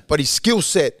 Yeah. But his skill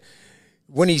set,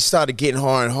 when he started getting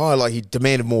higher and higher, like he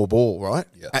demanded more ball, right?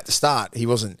 Yeah. At the start, he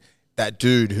wasn't that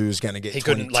dude who was going to get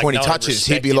 20 no one would touches.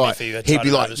 He'd respect be him like, if he had tried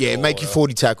to notice ball make or your whatever.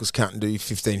 40 tackles, cunt, and do your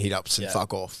 15 hit ups and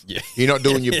fuck off. Yeah. You're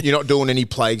not doing any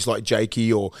plagues like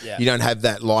Jakey, or Yeah. you don't have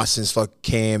that license like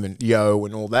Cam and Yo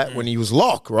and all that when he was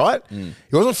lock, right? He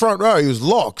wasn't front row, he was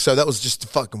lock, so that was just a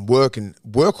fucking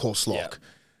workhorse lock.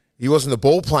 He wasn't the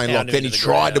ball playing Pound lock. him Then he into the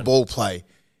tried to ground. ball play.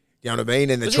 You know what I mean?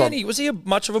 And Was he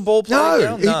much of a ball player?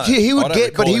 no, Now? he I would don't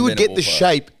get, but recall he him would being a get the ball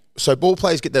player. shape. So ball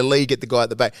players get their lead, get the guy at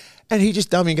the back, and he just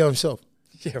dummy and go himself.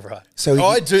 Yeah, right. So he,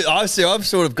 I do. I see. I've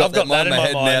sort of got I've got that that in my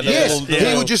head now. mind. the yes, little-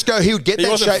 he would just go. He would get He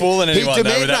that wasn't shape. fooling anyone, he'd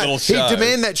though, with that little he'd show.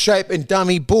 demand that shape and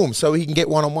dummy, boom, so he can get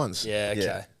one-on-ones. Yeah, okay.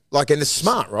 Yeah. Like, and it's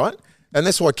smart, right? And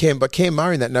that's why Cam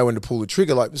Murray and that know when to pull the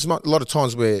trigger. Like, there's a lot of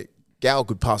times where Gal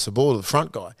could pass the ball to the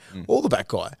front guy or the back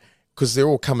guy because they're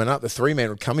all coming up. The three-man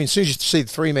would come in. As soon as you see the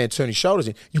three-man turn his shoulders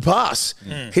in, you pass. He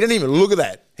didn't even look at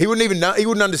that. He wouldn't even know. He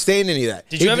wouldn't understand any of that.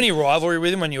 Did you have any rivalry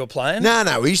with him when you were playing?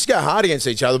 No. We used to go hard against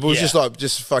each other, but it was Yeah.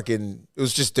 just fucking. It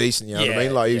was just decent. You know what I Yeah,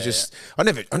 mean? Like, he yeah, was just. I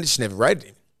just never rated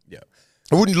him. Yeah.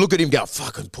 I wouldn't look at him and go,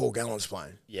 fucking Paul Gallen's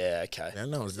playing. Yeah, okay. Yeah,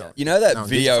 no, it's not. You know that No one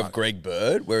video gives a of fuck. Greg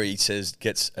Bird where he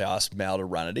gets asked Mal to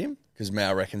run at him because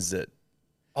Mal reckons that.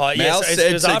 Oh, Mal yes, it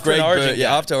said was to after Greg an Origin Bird, game.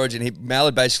 after Origin, Mal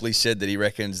had basically said that he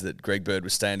reckons that Greg Bird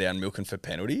was staying down milking for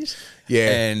penalties. Yeah.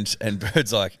 And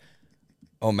Bird's like,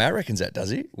 oh, Mal reckons that, does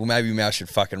he? Well, maybe Mal should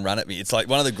fucking run at me. It's like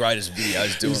one of the greatest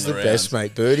videos doing He's the the rounds. best,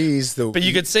 mate. Birdie is the. But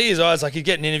you could see his eyes, like he'd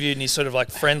get an interview and he's sort of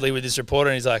like friendly with this reporter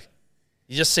and he's like,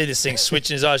 you just see this thing switch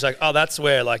in his eyes, like, oh, that's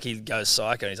where like he goes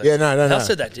psycho. And he's like, Yeah, no. Mel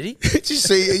said that, did he? Did you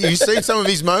see some of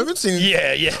his moments in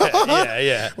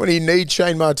Yeah. when he kneed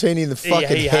Shane Martini in the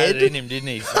fucking he head? had it in him, didn't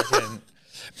he? Fucking.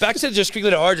 Back to just quickly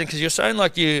to Origin, because you're saying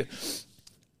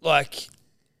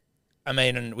I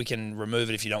mean, and we can remove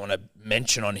it if you don't want to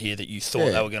mention on here that you thought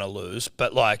Yeah. they were going to lose.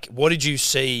 But like, what did you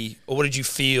see or what did you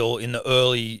feel in the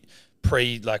early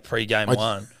pre-game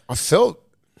one?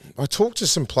 I talked to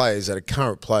some players that are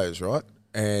current players, right?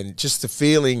 And just the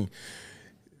feeling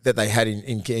that they had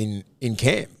in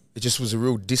camp, it just was a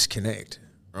real disconnect,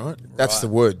 right? That's the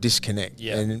word, disconnect.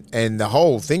 Yeah. And the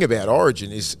whole thing about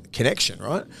Origin is connection,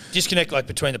 right? Disconnect like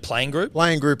between the playing group,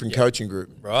 Playing group and coaching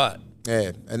group. right?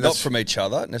 Yeah, and Not that's from each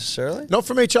other necessarily. not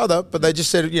from each other, but they just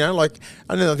said, like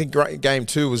I think game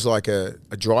 2 was like a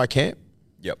dry camp.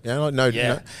 Yep.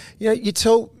 You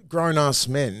tell grown ass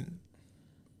men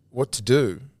what to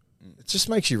do, it just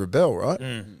makes you rebel, right?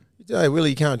 You say, hey, Willie,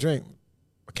 you can't drink.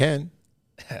 I can.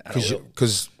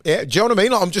 Because do you know what I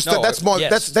mean? Like, I'm just No,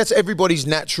 that's everybody's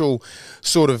natural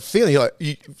sort of feeling.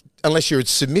 Unless you're a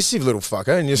submissive little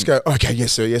fucker and you just go, okay,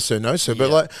 yes sir, no sir.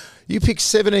 But like, you pick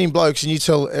 17 blokes and you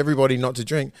tell everybody not to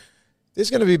drink.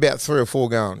 There's going to be about 3 or 4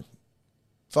 going,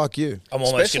 fuck you. I'm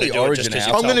almost going Especially to do it just Origin because out.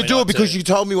 you I'm told going to me do not it because to. you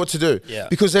told me what to do. Yeah.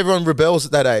 Because everyone rebels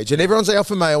at that age, and everyone's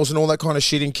alpha males and all that kind of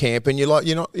shit in camp, and you're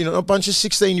not a bunch of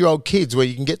 16-year-old kids where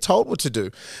you can get told what to do.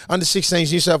 Under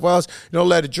 16s, New South Wales, you're not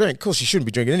allowed to drink. Of course, you shouldn't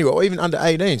be drinking anyway. Or even under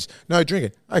 18s, no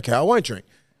drinking. Okay, I won't drink.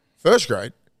 First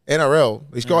grade, NRL,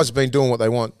 these guys have been doing what they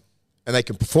want, and they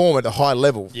can perform at a high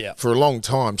level for a long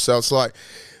time. So it's like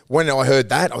when I heard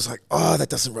that, I was like, oh, that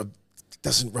doesn't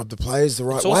rub the players the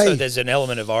right It's way. also there's an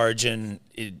element of Origin.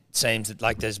 It seems that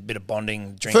like there's a bit of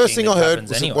bonding, drinking. First thing that I heard happens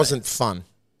was anyway. it wasn't fun.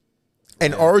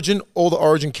 And Origin, all the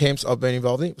Origin camps I've been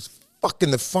involved in, it was fucking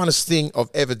the funnest thing I've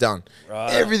ever done.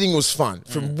 Right. Everything was fun.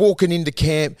 From walking into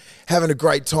camp, having a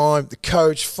great time, the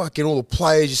coach, fucking all the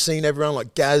players, you've seen everyone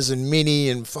like Gaz and Minnie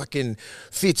and fucking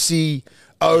Fitzy,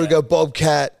 Ogre,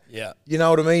 Bobcat. Yeah. You know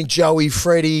what I mean? Joey,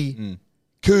 Freddie,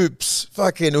 Coops.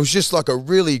 Fucking, it was just like a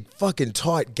really fucking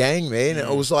tight gang, man.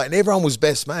 It was like, and everyone was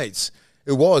best mates.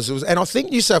 It was, and I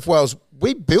think New South Wales,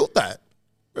 we built that.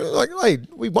 Like, hey,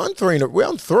 we won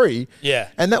 3. Yeah.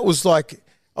 And that was like,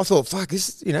 I thought, fuck,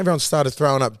 this, everyone started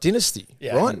throwing up Dynasty,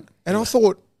 Yeah. right? And I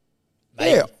thought,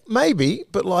 maybe,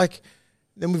 but like,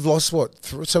 then we've lost what?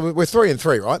 So we're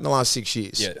 3-3, right? In the last 6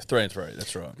 years. Yeah, 3-3.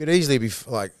 That's right. Could easily be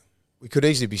like, we could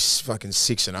easily be fucking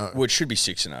 6-0. Well, it should be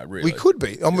 6-0, really. We could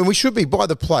be. I mean, we should be by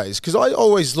the plays. Because I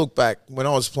always look back when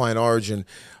I was playing Origin,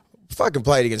 fucking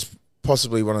played against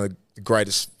possibly one of the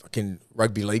greatest fucking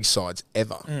rugby league sides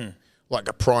ever. Like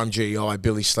a prime GI,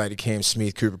 Billy Slater, Cam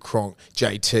Smith, Cooper Cronk,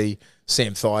 JT,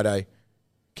 Sam Thaiday,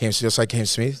 Cam Smith. I'll say Cam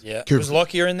Smith. Yeah. Cooper, Was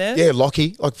Lockyer in there? yeah,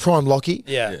 Lockie, like prime Lockie.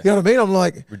 Yeah. You know what I mean? I'm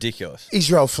like Ridiculous.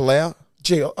 Israel Folau,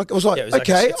 gee, I was like, Yeah, it was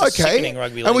okay, it's a sickening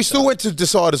rugby and we league still side. went to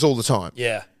deciders all the time.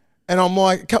 Yeah. And I'm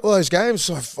like, a couple of those games,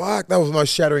 like, fuck, that was the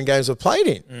most shattering games I've played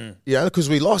in. You know, because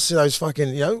we lost those fucking,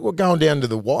 you know, we're going down to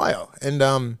the wire. And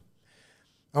I'm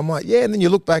like, yeah. And then you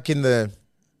look back in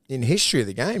history of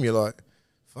the game, you're like,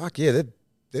 fuck yeah,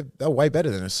 they're way better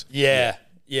than us. Yeah.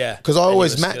 Yeah. Because I And you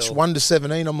always were match still- 1 to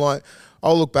 17. I'm like,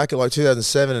 I'll look back at like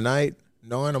 2007 and 8,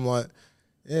 9. I'm like,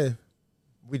 yeah,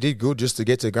 we did good just to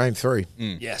get to game 3.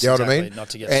 Yes, You know what exactly. I mean? Not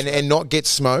to get and not get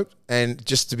smoked, and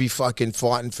just to be fucking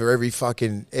fighting for every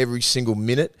single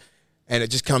minute. And it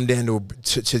just come down to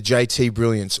JT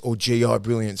brilliance or GI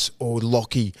brilliance or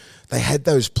Lockie. They had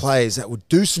those players that would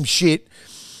do some shit,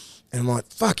 and I'm like,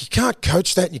 fuck, you can't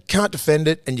coach that, and you can't defend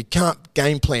it, and you can't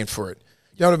game plan for it.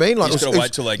 You know what I mean? Like, You just gotta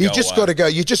wait till they You go just away. got to go.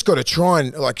 You just got to try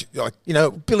and like you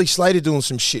know, Billy Slater doing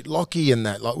some shit, Lockie and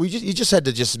that. Like you just had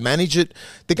to just manage it.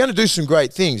 They're going to do some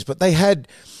great things, but they had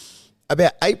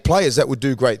about 8 players that would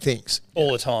do great things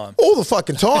all the time. all the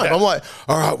fucking time. I'm like,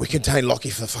 all right, we contained Lockie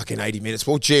for fucking 80 minutes.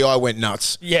 Well, GI went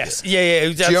nuts. Yes. Yeah.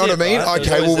 Do you know what I mean?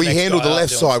 Okay, well, we handled the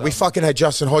left side. We fucking had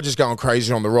Justin Hodges going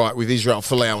crazy on the right with Israel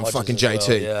Folau and fucking as well,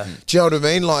 JT. yeah. Do you know what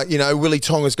I mean? Like, you know, Willie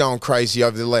Tonga's going crazy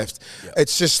over the left.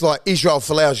 It's just like Israel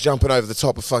Folau's jumping over the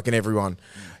top of fucking everyone.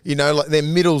 You know, like their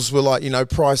middles were like, you know,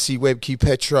 Pricey, Webke,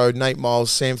 Petro, Nate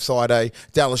Miles, Sam Thaiday,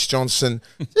 Dallas Johnson.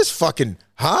 Just fucking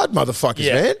hard motherfuckers,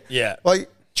 Yeah, man. yeah. Like,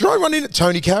 try and run in at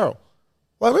Tony Carroll.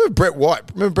 Like, remember Brett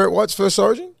White? Remember Brett White's first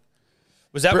origin?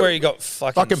 Was that where he got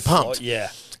fucking pumped? Yeah.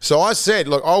 So I said,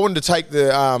 look, I wanted to take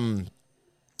the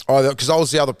because I was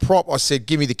the other prop. I said,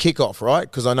 give me the kickoff, right?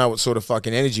 Because I know what sort of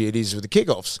fucking energy it is with the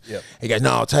kickoffs. Yep. He goes,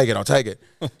 no, I'll take it.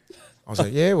 I was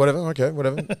like, yeah, whatever, okay,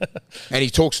 whatever. And he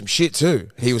talked some shit too.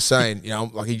 He was saying, you know,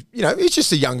 like he's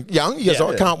just a young. He goes,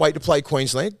 I can't wait to play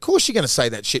Queensland. Of course you're going to say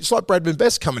that shit. It's like Bradman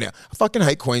Best coming out. I fucking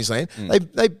hate Queensland.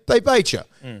 They bait you.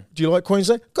 Do you like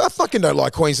Queensland? I fucking don't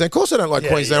like Queensland. Of course I don't like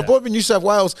Queensland. I brought up in New South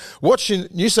Wales, watching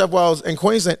New South Wales and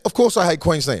Queensland. Of course I hate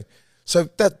Queensland. So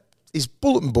that is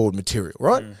bulletin board material,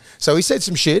 right? So he said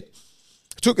some shit,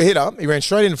 took a hit up. He ran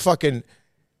straight into fucking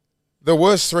the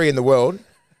worst 3 in the world.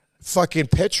 Fucking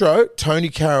Petro, Tony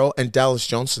Carroll, and Dallas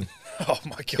Johnson. Oh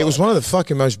my god. It was one of the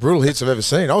fucking most brutal hits I've ever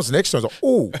seen. I was the next to him. I was like,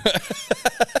 ooh.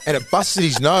 And it busted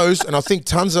his nose, and I think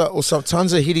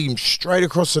Tunza hit him straight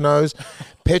across the nose.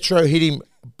 Petro hit him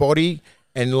body,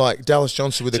 and like Dallas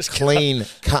Johnson with a clean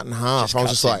cut in half. I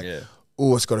was just like,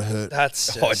 ooh, it's got to hurt.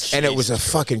 That's And it was a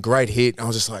fucking great hit. I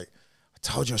was just like, I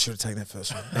told you I should have taken that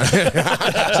first one. So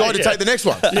I had to take the next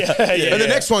one. And the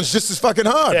next one's just as fucking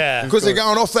hard. Yeah. Because they're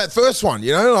going off that first one,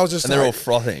 you know? And I was just And they're all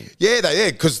frothing. Yeah,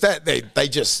 because they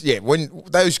just, when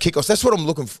those kickoffs, that's what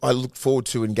I look forward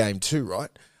to in game 2, right?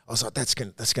 I was like, that's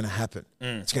gonna happen.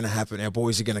 It's gonna happen. Our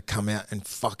boys are gonna come out and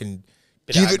fucking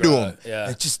give it to aggro, them. yeah.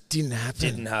 It just didn't happen.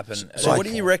 Didn't happen. So what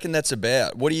do you reckon that's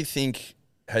about? What do you think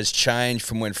has changed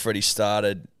from when Freddie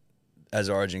started as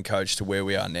Origin coach to where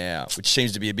we are now, which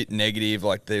seems to be a bit negative,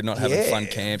 like they're not having fun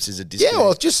camps is a disconnect? Yeah,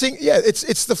 well, just think,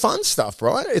 it's the fun stuff,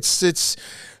 right? It's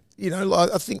you know, like,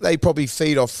 I think they probably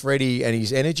feed off Freddie and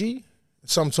his energy.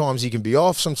 Sometimes he can be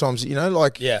off, sometimes, you know,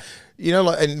 like,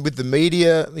 and with the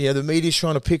media, you know, the media's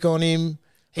trying to pick on him.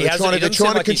 They're trying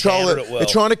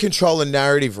to control the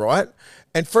narrative, right?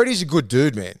 And Freddie's a good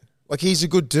dude, man. Like, he's a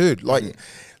good dude. Like,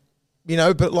 you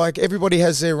know, but like everybody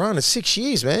has their run. It's 6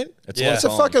 years, man. It's a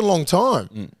fucking long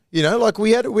time. You know, like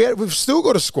we've still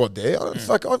got a squad there. I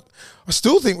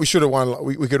still think we should have won.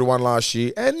 We could have won last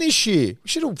year and this year. We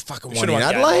should have fucking won in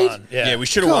Adelaide. Yeah, we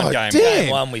should have won game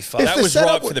damn. 1. We fucked. That was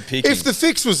ripe for the picking. If the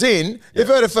fix was in, if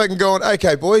I'd have fucking gone,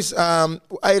 okay, boys,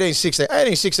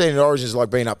 18-16 in Origin is like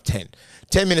being up 10.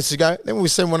 10 minutes ago, then we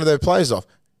send one of their players off.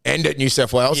 End at New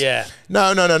South Wales. Yeah.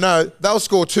 No. They'll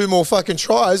score 2 more fucking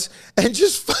tries and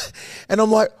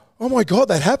I'm like, oh my God,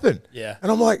 that happened. Yeah.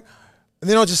 And I'm like, and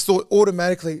then I just thought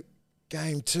automatically,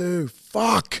 game 2,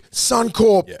 fuck,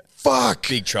 Suncorp, fuck.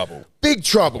 Big trouble. Big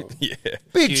trouble. Yeah.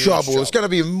 Big Huge trouble. trouble. It's going to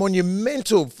be a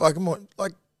monumental fucking,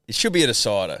 like. It should be a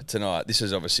decider tonight. This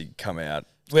has obviously come out.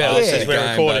 Well, this after is the we're game,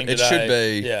 recording but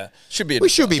today. It should be. Yeah. We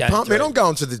should be Game pumped, man. 3. I'm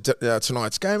going to the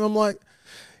tonight's game. I'm like,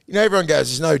 you know, everyone goes,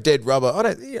 there's no dead rubber. I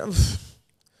don't, you know,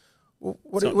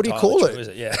 what do you call it? Is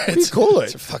it? Yeah. What do you call it?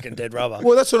 It's a fucking dead rubber.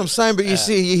 Well, that's what I'm saying. But you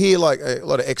hear like a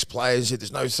lot of ex-players,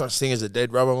 there's no such thing as a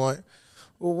dead rubber. I'm like,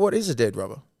 well, what is a dead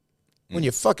rubber? When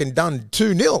you're fucking done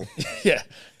 2-0. Yeah.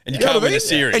 And you know can't what I win mean? a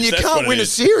series. And you That's can't what it win a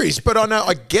is. series. But I know,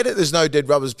 I get it, there's no dead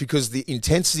rubbers because the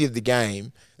intensity of the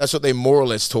game, that's what they're more or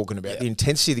less talking about. The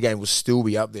intensity of the game will still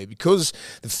be up there because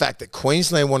the fact that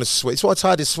Queensland want to sweep. That's why it's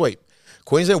hard to sweep.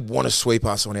 Queensland want to sweep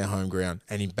us on our home ground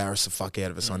and embarrass the fuck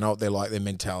out of us. I know what they're like, their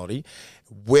mentality.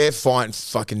 We're fighting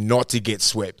fucking not to get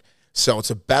swept. So it's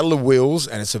a battle of wills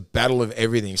and it's a battle of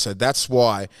everything. So that's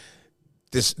why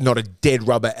there's not a dead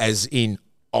rubber as in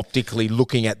optically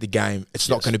looking at the game. It's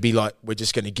not going to be like we're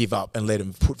just going to give up and let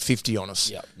them put 50 on us.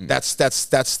 Yep. That's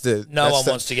the No that's one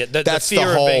the, wants to get that's the fear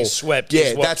the whole, of being swept. Yeah,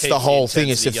 is what that's keeps the whole thing.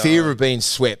 It's the intensity fear going. of being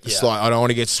swept. It's like I don't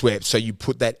want to get swept, so you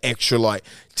put that extra like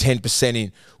 10%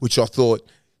 in, which I thought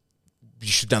you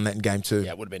should have done that in game 2.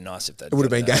 Yeah, it would have been nice if that. It would have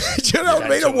been game. Do you know what I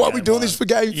mean? Or why are we doing this for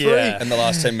game 3? And the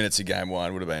last 10 minutes of game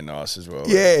 1 would have been nice as well.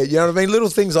 Yeah, you know what I mean? Little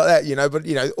things like that, you know. But,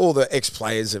 you know, all the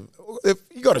ex-players,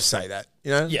 you got to say that, you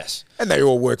know? Yes. And they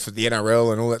all work for the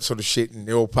NRL and all that sort of shit, and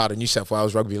they're all part of New South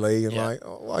Wales Rugby League. And, I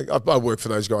work for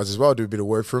those guys as well. I do a bit of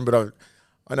work for them, but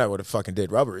I know what a fucking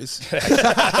dead rubber is.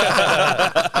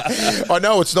 I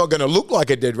know it's not going to look like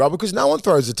a dead rubber because no one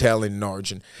throws a towel in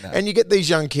Origin. No. And you get these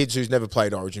young kids who's never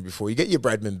played Origin before. You get your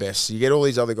Bradman Bests. You get all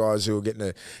these other guys who are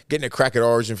getting a crack at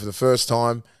Origin for the first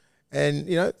time. And,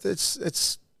 you know,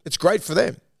 it's great for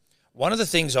them. One of the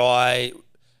things I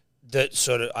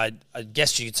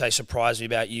guess you could say surprised me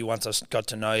about you once I got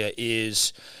to know you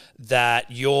is that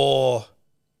you're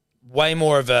way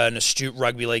more of an astute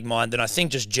rugby league mind than I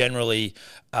think just generally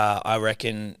I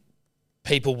reckon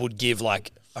people would give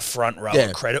like a front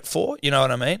rower credit for. You know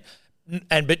what I mean?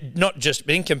 But not just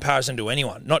in comparison to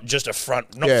anyone, not just for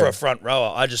a front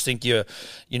rower. I just think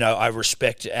I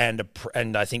respect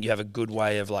and I think you have a good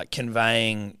way of like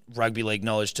conveying rugby league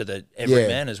knowledge to every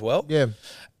man as well. Yeah.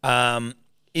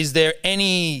 Is there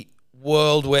any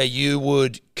world where you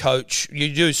would coach?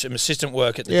 You do some assistant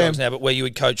work at the Dogs now, but where you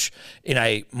would coach in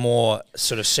a more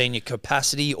sort of senior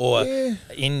capacity or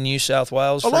in New South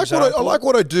Wales? I like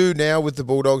what I do now with the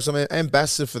Bulldogs. I'm an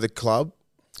ambassador for the club,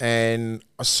 and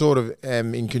I sort of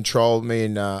am in control, me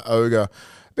and Oga,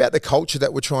 about the culture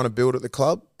that we're trying to build at the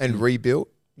club and rebuild.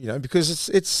 You know, because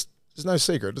it's there's no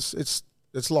secret.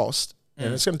 It's lost.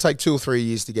 And it's going to take 2 or 3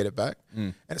 years to get it back.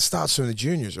 And it starts from the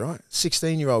juniors, right?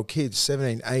 16-year-old kids,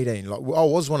 17, 18. Like I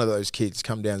was one of those kids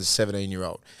come down as a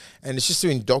 17-year-old. And it's just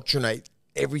to indoctrinate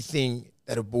everything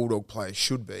that a Bulldog player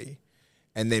should be.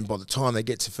 And then by the time they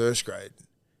get to first grade,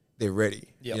 they're ready.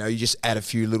 Yep. You know, you just add a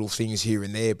few little things here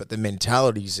and there, but the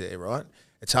mentality's there, right?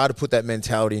 It's hard to put that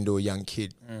mentality into a young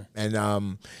kid.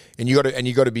 And you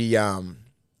got to be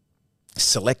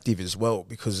selective as well,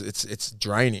 because it's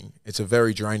draining. It's a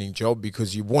very draining job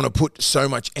because you want to put so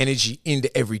much energy into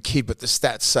every kid, but the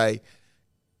stats say,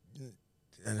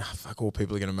 fuck, all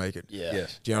people are going to make it. Yeah.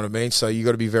 Yes. Do you know what I mean? So you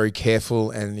got to be very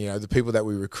careful, and you know the people that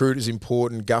we recruit is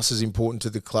important. Gus is important to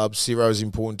the club. Ciro is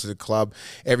important to the club.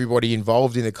 Everybody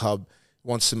involved in the club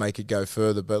wants to make it go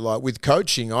further. But like with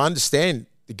coaching, I understand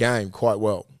the game quite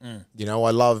well. You know,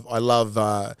 I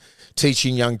love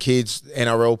teaching young kids,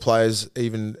 NRL players,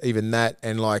 even that,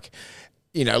 and like,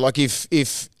 you know, like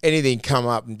if anything come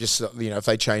up and just, you know, if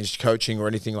they changed coaching or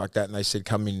anything like that, and they said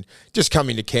come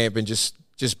into camp and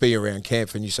just be around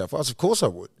camp for New South Wales, of course I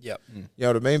would. Yep. You know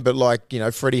what I mean? But like, you know,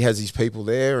 Freddie has his people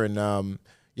there, and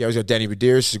you know, he's got Danny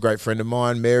Badeiris, who's a great friend of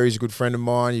mine. Mary's a good friend of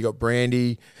mine. You got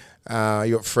Brandy,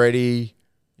 you got Freddie.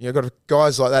 You know, got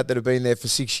guys like that have been there for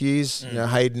 6 years. You know,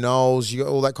 Hayden Knowles. You got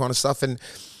all that kind of stuff, and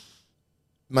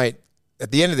mate,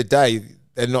 at the end of the day,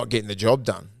 they're not getting the job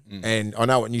done. And I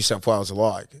know what New South Wales are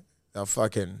like.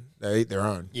 They eat their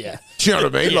own. Yeah. Do you know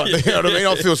what I mean? Like, you know what I mean?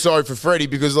 I feel sorry for Freddie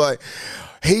because, like,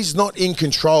 he's not in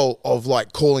control of,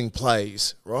 like, calling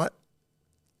plays, right?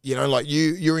 You know, like,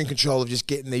 you're in control of just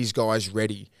getting these guys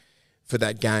ready for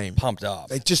that game. Pumped up.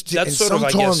 They just, That's and sort of,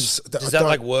 I guess, sometimes does that,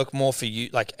 like, work more for you?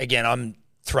 Like, again, I'm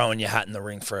throwing your hat in the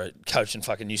ring for a coach in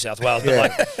fucking New South Wales, but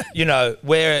like, you know,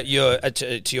 where you're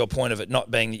to your point of it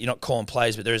not being, you're not calling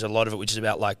plays, but there is a lot of it which is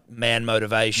about like man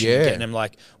motivation, getting them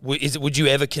like, would you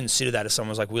ever consider that if someone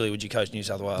was like, Willie, would you coach New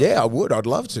South Wales? Yeah, I would. I'd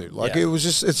love to. Like,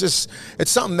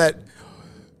 it's something that,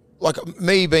 like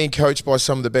me being coached by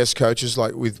some of the best coaches,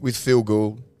 like with Phil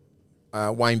Gould,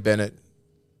 Wayne Bennett,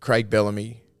 Craig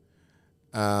Bellamy,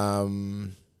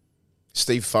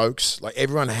 Steve Folkes, like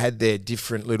everyone had their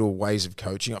different little ways of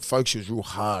coaching. Like Folkes was real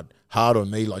hard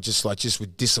on me, just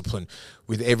with discipline,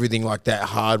 with everything like that,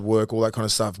 hard work, all that kind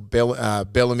of stuff.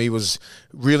 Bellamy was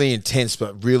really intense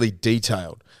but really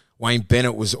detailed. Wayne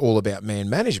Bennett was all about man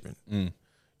management. You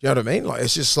know what I mean? Like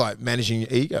it's just like managing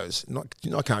your egos.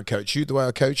 I can't coach you the way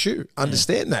I coach you.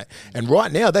 Understand that. And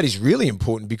right now that is really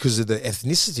important because of the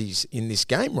ethnicities in this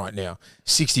game right now.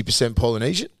 60%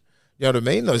 Polynesian. You know what I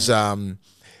mean? Those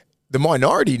the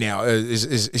minority now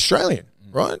is Australian,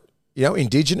 right? You know,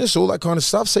 Indigenous, all that kind of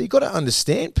stuff. So you got to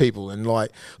understand people, and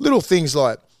like little things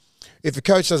like if a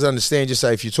coach doesn't understand, just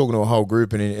say if you're talking to a whole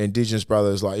group and Indigenous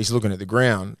brothers, like he's looking at the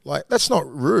ground, like that's not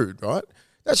rude, right?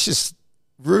 That's just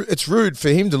rude. It's rude for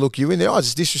him to look you in the eyes.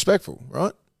 It's disrespectful,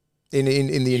 right? in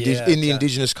the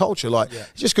indigenous culture. Like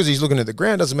just because he's looking at the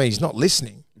ground doesn't mean he's not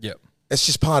listening. Yep. It's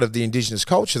just part of the indigenous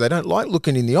culture. They don't like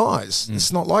looking in the eyes.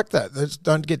 It's not like that. They just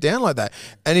don't get down like that.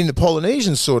 And in the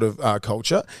Polynesian sort of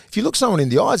culture, if you look someone in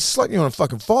the eyes, it's like you want to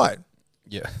fucking fight.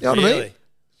 Yeah. You know what I mean?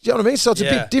 You know what I mean? So it's a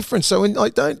bit different. So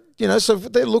so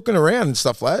if they're looking around and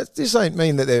stuff like that, this ain't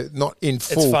mean that they're not in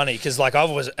full. It's funny because like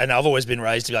I've always been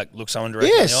raised to be like, look someone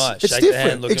directly in the eye, it's shake different. their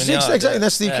hand, look in the eye. Exactly. And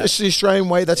that's the Australian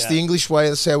way. That's the English way.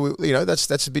 That's how we,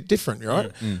 that's a bit different,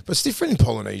 right? But it's different in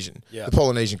Polynesian. Yeah. The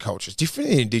Polynesian culture. It's different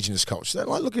in the indigenous culture. They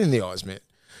don't like looking in the eyes, man.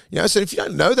 So if you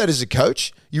don't know that as a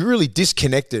coach, you're really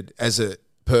disconnected as a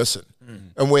person.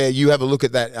 And where you have a look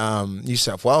at that New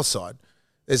South Wales side,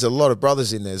 there's a lot of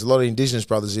brothers in there. There's a lot of indigenous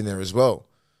brothers in there as well.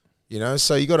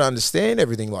 So you got to understand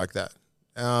everything like that.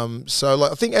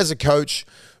 I think as a coach,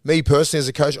 me personally as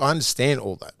a coach, I understand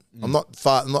all that. I'm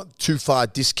not too far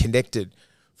disconnected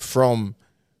from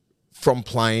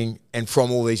playing and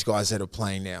from all these guys that are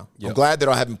playing now. Yep. I'm glad that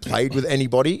I haven't played with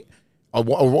anybody. I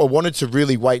wanted to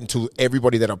really wait until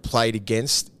everybody that I played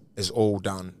against is all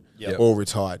done, all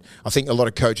retired. I think a lot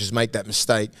of coaches make that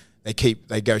mistake.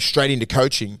 They go straight into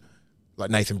coaching. Like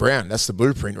Nathan Brown, that's the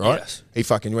blueprint, right? Yes. He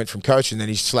fucking went from coach and then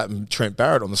he's slapping Trent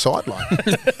Barrett on the sideline.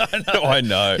 I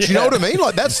know. Do you know what I mean?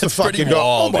 Like that's the fucking guy.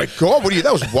 Oh my God,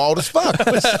 that was wild as fuck. Do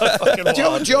you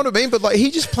know what I mean? But like he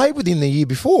just played with him the year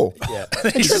before. Yeah.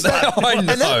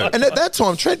 And at that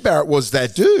time, Trent Barrett was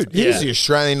that dude. He was the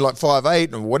Australian like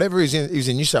 5'8" or whatever. He was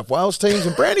in New South Wales teams,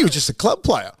 and Brownie was just a club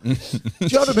player. Do you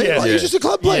know what I mean? He was just a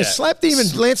club player. Slapped him,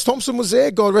 and Lance Thompson was there.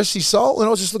 God rest his soul. And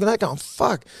I was just looking at that going,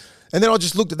 fuck. And then I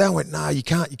just looked at that and went, nah, you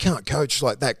can't coach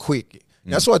like that quick.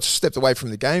 That's why I just stepped away from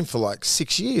the game for like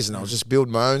 6 years, and I was just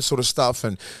building my own sort of stuff.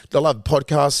 And I love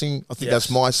podcasting. I think that's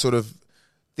my sort of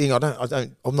thing.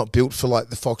 I'm not built for like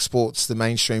the Fox Sports, the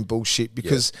mainstream bullshit,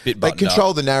 because they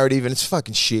control the narrative and it's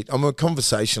fucking shit. I'm a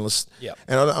conversationalist,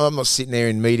 and I'm not sitting there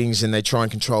in meetings and they try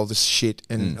and control this shit.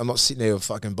 And I'm not sitting there with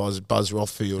fucking Buzz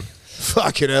Rothfield.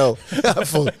 Fucking hell.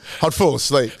 I'd fall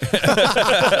asleep.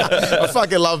 I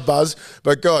fucking love Buzz,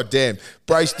 but god damn,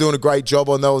 Brace doing a great job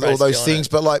on all those things.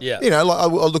 But like, I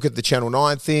look at the Channel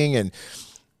 9 thing and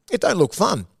it don't look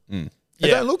fun. It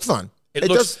don't look fun.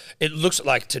 It looks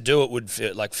like to do it would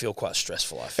feel quite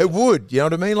stressful, I feel. It would, you know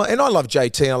what I mean? Like, and I love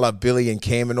JT and I love Billy and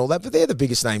Cam and all that, but they're the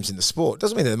biggest names in the sport.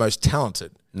 Doesn't mean they're the most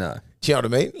talented. No. Do you know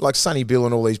what I mean? Like Sonny Bill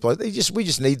and all these guys, we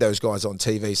just need those guys on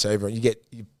TV so everyone, you get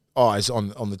eyes on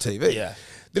the TV. Yeah.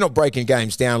 They're not breaking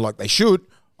games down like they should.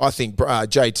 I think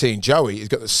JT and Joey has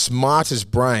got the smartest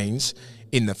brains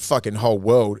in the fucking whole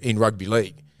world in rugby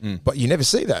league. But you never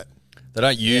see that. They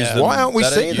don't use them. Why aren't we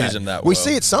seeing that? We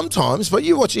see it sometimes, but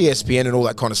you watch ESPN and all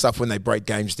that kind of stuff when they break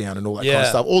games down and all that kind of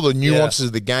stuff, all the nuances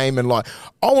of the game. And like,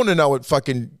 I want to know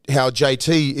how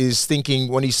JT is thinking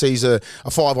when he sees a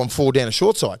 5-on-4 down a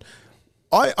short side.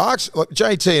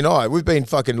 JT and I, we've been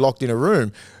fucking locked in a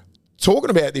room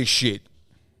talking about this shit.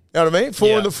 You know what I mean?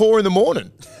 4 in the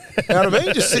morning. You know what I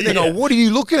mean? Just sitting there going, what are you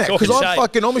looking at? Because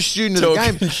I'm a student of the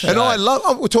game. And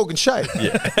we're talking shape.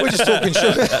 Yeah. We're just talking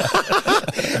shape.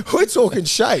 We're talking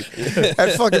shape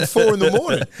at fucking 4 in the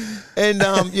morning. And,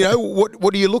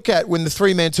 what do you look at when the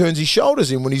 3-man turns his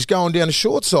shoulders in when he's going down the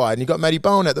short side? And you got Matty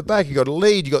Bowen at the back, you got a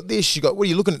lead, you got this, what are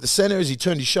you looking at the centre as he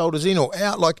turned his shoulders in or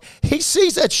out? Like, he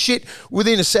sees that shit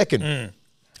within a second.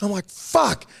 I'm like,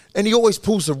 fuck. And he always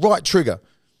pulls the right trigger.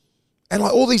 And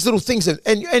like all these little things,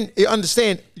 and you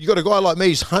understand, you got a guy like me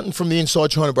who's hunting from the inside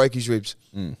trying to break his ribs.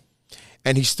 And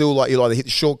he's still like, you'll either hit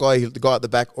the short guy, hit the guy at the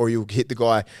back, or you'll hit the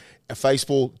guy a face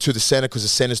ball to the centre because the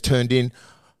centre's turned in.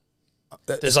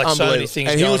 There's like so many things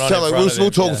and going on in front of him. We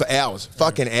were talking for hours,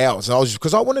 fucking hours. And I was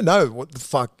because I want to know what the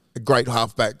fuck a great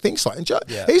halfback thinks like. And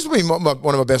he's been one of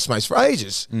my best mates for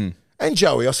ages. And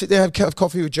Joey, I sit there and have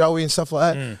coffee with Joey and stuff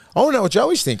like that. I want to know what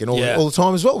Joey's thinking all the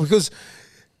time as well because,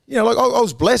 I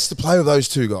was blessed to play with those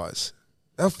two guys.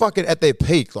 They were fucking at their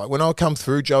peak. Like when I come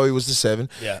through, Joey was the 7,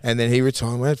 and then he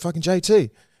retired. We had fucking JT.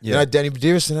 Danny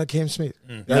Badiris and Cam Smith.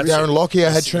 Aaron Lockyer,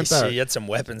 I had Trent Barrett. You had some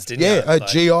weapons, didn't you? Yeah, I had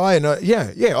GI and I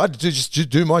had to just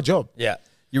do my job. Yeah.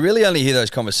 You really only hear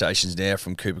those conversations now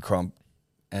from Cooper Cronk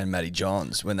and Matty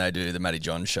Johns when they do the Matty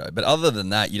Johns show. But other than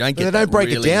that, you don't get They don't break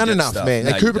really it down enough, stuff. man.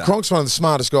 No, and Cooper Cronk's one of the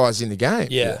smartest guys in the game.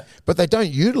 Yeah. But they don't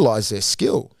utilise their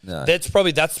skill. No. That's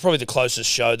probably the closest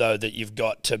show, though, that you've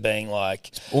got to being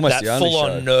like almost that the only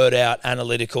full-on nerd-out,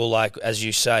 analytical, like, as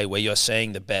you say, where you're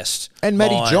seeing the best And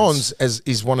Matty minds. Johns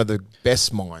is one of the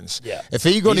best minds. Yeah. If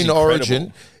he got He's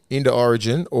into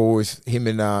Origin, or if him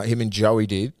and Joey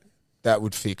did, that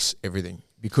would fix everything.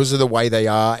 Because of the way they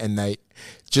are and their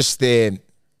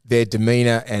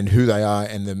demeanour and who they are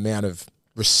and the amount of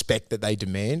respect that they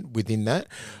demand within that.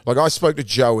 Like I spoke to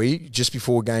Joey just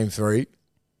before Game 3.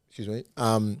 Excuse me.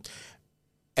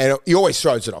 And he always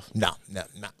throws it off. No.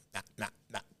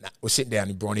 We're sitting down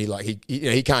in Bronny. Like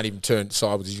he can't even turn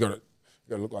sideways. He's got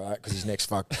to look like that because his neck's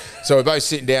fucked. So we're both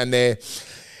sitting down there,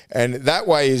 and that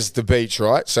way is the beach,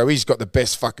 right? So he's got the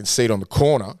best fucking seat on the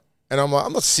corner. And I'm like,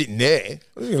 I'm not sitting there.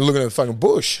 I'm just looking at the fucking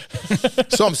bush.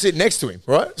 So I'm sitting next to him,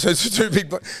 right? So it's two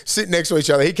big sitting next to each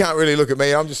other. He can't really look at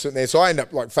me. I'm just sitting there. So I end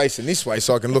up like facing this way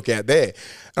so I can look out there.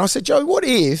 And I said, Joey, what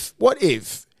if,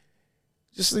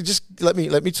 just let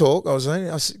me talk. I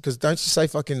said, because don't you say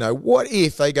fucking no. What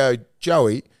if they go,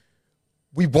 Joey,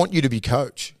 we want you to be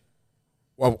coach.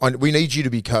 Well, we need you to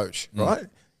be coach, right?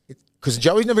 Because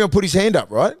Joey's never going to put his hand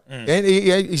up, right? And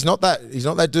he's not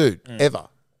that dude, ever.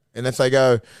 And if they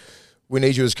go, we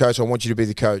need you as coach, I want you to be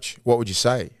the coach, what would you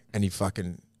say? And he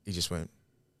just went,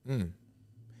 He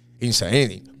didn't say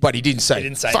anything, but he didn't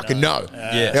say fucking no.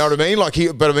 You know what I mean? Like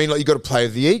you got to play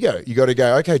with the ego. You got to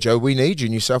go, okay, Joe, we need you.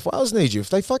 New South Wales need you. If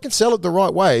they fucking sell it the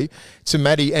right way to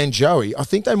Matty and Joey, I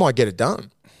think they might get it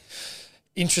done.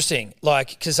 Interesting. Like,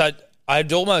 because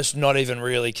I'd almost not even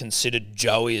really considered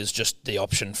Joey as just the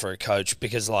option for a coach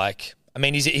because, like, I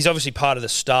mean, he's obviously part of the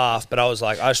staff, but I was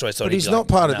like, I just always thought but he's not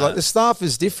part of like the staff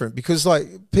is different because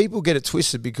like people get it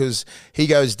twisted because he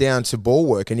goes down to ball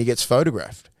work and he gets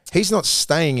photographed. He's not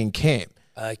staying in camp.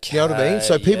 Okay, you know what I mean?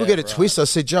 So people get it twisted. I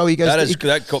said, Joe, he goes...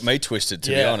 That got me twisted,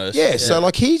 to be honest. Yeah, so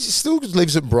like he still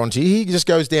lives at Bronte. He just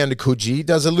goes down to Coogee,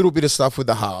 does a little bit of stuff with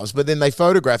the halves, but then they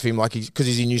photograph him like because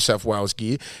he's in New South Wales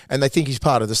gear and they think he's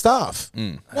part of the staff.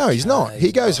 No, he's not.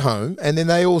 He goes home and then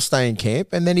they all stay in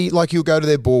camp and then he'll go to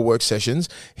their ball work sessions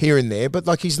here and there, but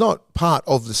like he's not part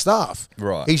of the staff.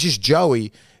 Right. He's just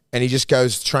Joey and he just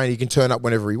goes to train. He can turn up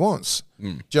whenever he wants. Do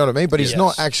you know what I mean? But he's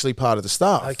not actually part of the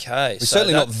staff. Okay. He's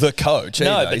certainly not the coach.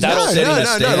 No, either. but He's that's not setting the No.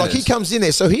 standards. Like he comes in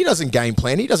there, so he doesn't game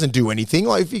plan. He doesn't do anything.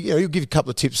 Like he'll give a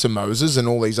couple of tips to Moses and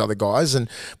all these other guys,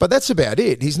 but that's about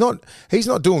it. He's not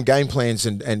doing game plans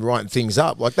and writing things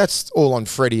up. Like that's all on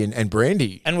Freddie and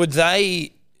Brandy. And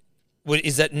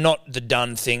is that not the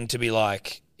done thing to be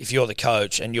like? If you're the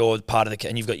coach and you're part of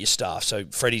and you've got your staff, so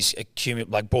Freddie's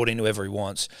brought in whoever he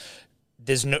wants.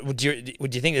 There's no. Would you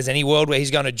think there's any world where he's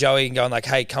going to Joey and going like,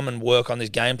 "Hey, come and work on this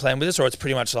game plan with us," or it's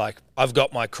pretty much like, "I've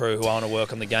got my crew who I want to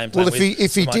work on the game plan." Well, if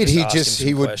he did,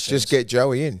 he would questions. just get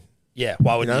Joey in. Yeah,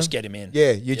 why wouldn't you just get him in?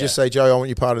 Yeah, just say, Joey, I want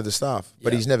you part of the staff.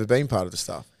 But he's never been part of the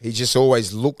staff. He just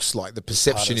always looks like the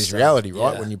perception is reality,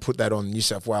 right? When you put that on New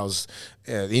South Wales,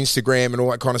 the Instagram and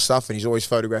all that kind of stuff, and he's always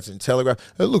photographed in Telegraph,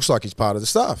 it looks like he's part of the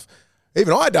staff.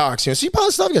 Even I'd ask him, "So you part of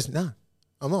the staff?" He goes, "No,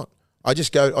 I'm not. I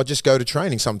just go to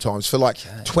training sometimes for like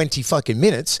 20 fucking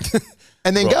minutes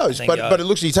and then goes. But it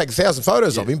looks like you take 1,000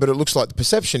 photos of him, but it looks like the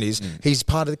perception is he's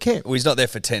part of the camp. Well, he's not there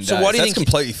for 10 days. So why do you That's think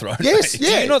completely thrown? Yes,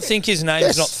 Do you not think his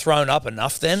name's not thrown up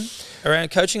enough then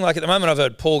around coaching? Like at the moment I've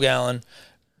heard Paul Gallen,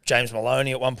 James Maloney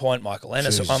at one point, Michael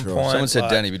Ennis at one point. Someone said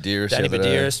Danny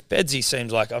Badeiros. Bedsy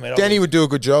seems like, Danny would do a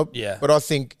good job. Yeah. But I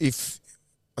think if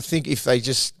they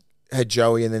just had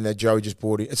Joey and then that Joey just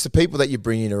brought in, it's the people that you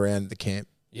bring in around the camp.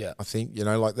 Yeah, I think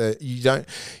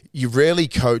you rarely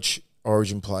coach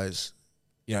Origin players.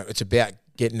 You know, it's about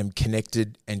getting them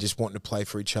connected and just wanting to play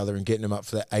for each other and getting them up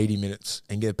for that 80 minutes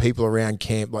and get people around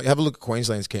camp. Like have a look at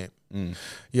Queensland's camp.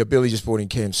 Yeah, Billy just brought in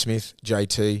Cam Smith,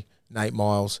 JT, Nate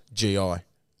Miles, GI,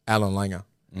 Alan Langer.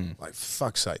 Like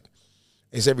fuck's sake,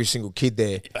 there's every single kid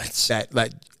there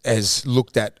that has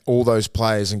looked at all those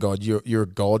players and gone, you're a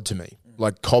god to me.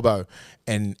 Like Cobbo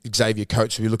and Xavier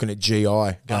Coates will be looking at GI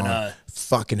going,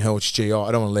 fucking hell, it's GI.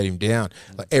 I don't want to let him down.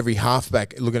 Like every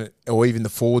halfback looking at, or even the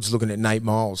forwards looking at Nate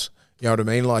Miles. You know what I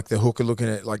mean? Like the hooker looking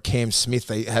at like Cam Smith.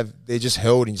 They're just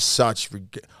held in such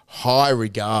high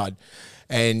regard.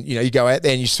 And, you know, you go out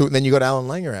there and then you got Alan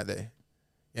Langer out there.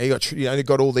 You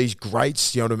got all these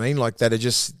greats, you know what I mean? Like that are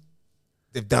just,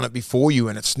 they've done it before you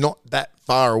and it's not that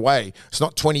far away. It's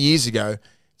not 20 years ago.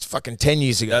 It's fucking 10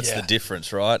 years ago. That's the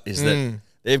difference, right? Is that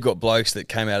they've got blokes that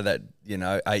came out of that,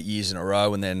 8 years in a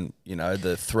row and then,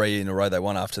 the 3 in a row they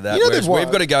won after that. Whereas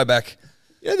we've got to go back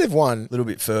they've won a little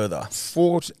bit further.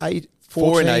 4 and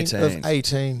 18. Of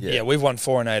 18. Yeah, we've won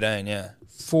 4 and 18, yeah.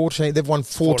 14. They've won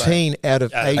 14 out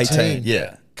of 18.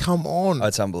 Yeah. Come on.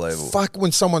 That's unbelievable. Fuck,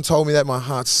 when someone told me that, my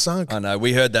heart sunk. I know.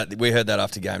 We heard that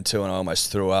after game 2 and I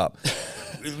almost threw up.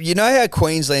 You know how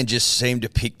Queensland just seem to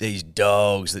pick these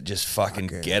dogs that just fucking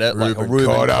get it? Like a Ruben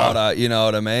Cotter, you know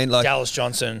what I mean? Like Dallas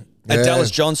Johnson. And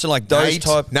Dallas Johnson, like those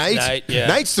type. Nate, yeah.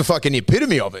 Nate's the fucking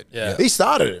epitome of it. Yeah. He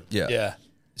started it. Yeah.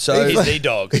 So he's the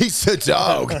dog. He's the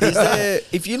dog.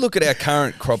 If you look at our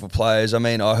current crop of players, I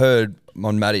mean, I heard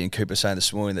on Matty and Cooper saying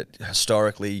this morning that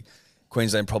historically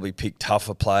Queensland probably picked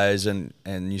tougher players and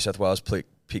New South Wales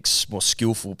picks more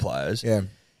skillful players. Yeah.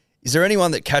 Is there anyone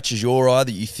that catches your eye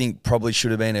that you think probably should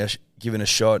have been given a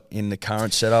shot in the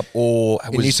current setup? Or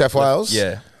in New South Wales?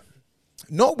 Yeah.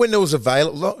 Not when it was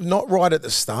available, not right at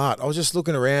the start. I was just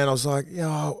looking around. I was like,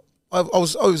 I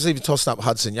was even tossing up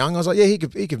Hudson Young. I was like, he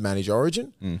could manage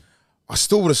Origin. I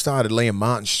still would have started Liam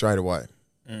Martin straight away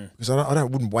because I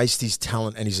wouldn't waste his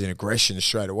talent and his aggression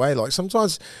straight away. Like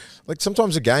sometimes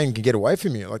a game can get away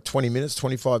from you, like 20 minutes,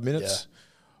 25 minutes. Yeah.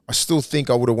 I still think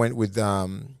I would have went with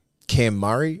Cam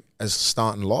Murray as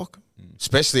starting lock,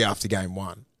 especially after game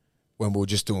one, when we were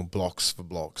just doing blocks for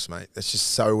blocks, mate. That's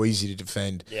just so easy to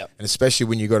defend. Yep. And especially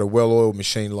when you got a well-oiled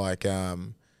machine like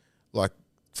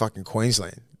fucking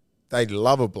Queensland. They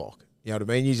love a block. You know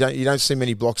what I mean? You don't see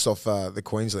many blocks off the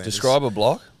Queensland. Describe a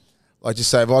block. Like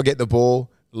just say, if I get the ball,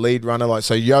 lead runner,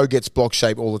 so Yo gets block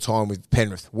shape all the time with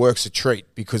Penrith. Works a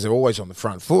treat because they're always on the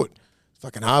front foot. It's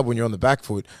fucking hard when you're on the back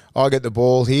foot. I get the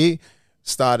ball here,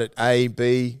 start at A,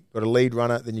 B, got a lead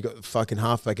runner, then you got the fucking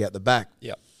halfback out the back.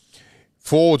 Yep.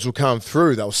 Forwards will come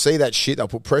through. They'll see that shit. They'll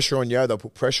put pressure on Yo. They'll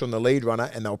put pressure on the lead runner,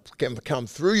 and they'll come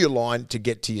through your line to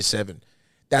get to your 7.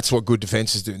 That's what good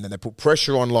defenses do. And then they put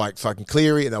pressure on like fucking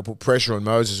Cleary, and they'll put pressure on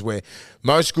Moses, where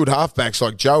most good halfbacks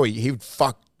like Joey, he would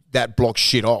fuck that block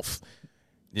shit off.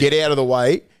 Yeah. Get out of the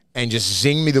way and just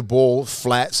zing me the ball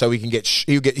flat so he can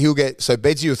he'll get so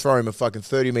Bedsy will throw him a fucking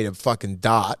 30-meter fucking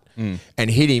dart and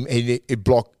hit him, and it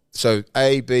block. So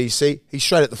A, B, C, he's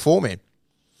straight at the 4-man.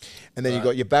 And then you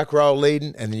got your back row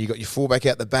leading, and then you got your fullback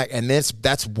out the back, and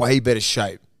that's way better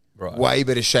shape. Right. Way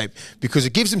better shape because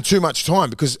it gives them too much time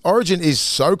because Origin is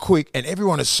so quick and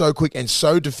everyone is so quick and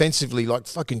so defensively like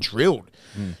fucking drilled.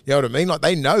 You know what I mean? Like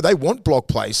they know they want block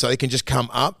plays so they can just come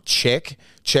up, check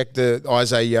the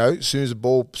Isaiah Yo. As soon as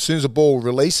the ball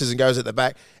releases and goes at the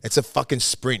back, it's a fucking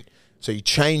sprint. So you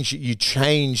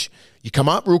come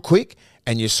up real quick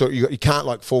and you can't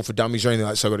like fall for dummies or anything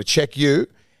like that. So I've got to check you.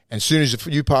 And as soon as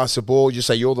you pass the ball, you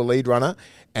say you're the lead runner,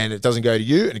 and it doesn't go to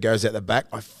you, and it goes out the back,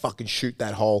 I fucking shoot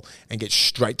that hole and get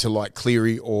straight to like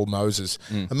Cleary or Moses.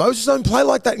 And Moses don't play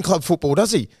like that in club football,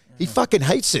 does he? He fucking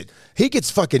hates it. He gets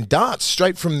fucking darts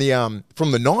straight from the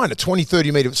 9 at 20,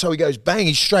 30 metre. So he goes bang,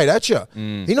 he's straight at you.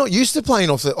 He's not used to playing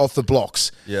off the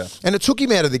blocks. Yeah. And it took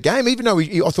him out of the game, even though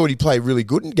I thought he played really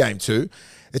good in game 2.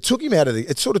 It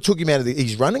sort of took him out of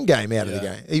his running game out of the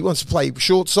game. He wants to play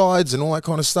short sides and all that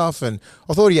kind of stuff. And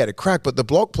I thought he had a crack, but the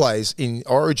block plays in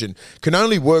Origin can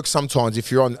only work sometimes if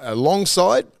you're on a long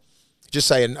side. Just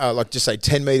say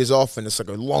 10 metres off, and it's like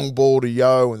a long ball to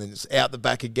Yo, and then it's out the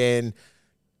back again,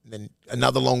 and then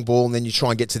another long ball, and then you try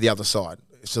and get to the other side.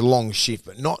 It's a long shift,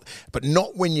 but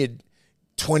not when you're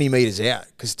 20 metres out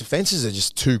because defences are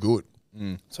just too good.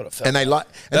 Sort of felt and they like,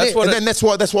 and that's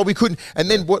why we couldn't.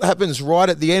 And then what happens right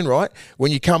at the end, right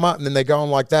when you come up, and then they go on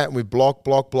like that, and we block,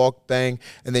 bang,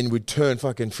 and then we'd turn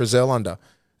fucking Frizzell under.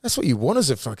 That's what you want as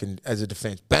a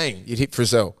defense. Bang, you'd hit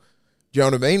Frizzell. Do you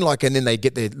know what I mean? Like, and then they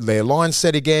get their line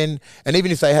set again. And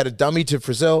even if they had a dummy to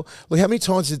Frizzell, look how many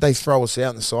times did they throw us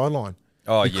out in the sideline?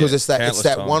 Oh, because it's that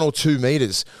times. 1 or 2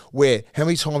 meters where how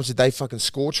many times did they fucking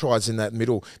score tries in that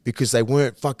middle because they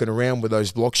weren't fucking around with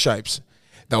those block shapes.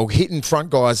 They were hitting front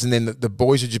guys, and then the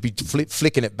boys would just be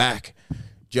flicking it back. Do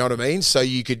you know what I mean? So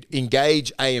you could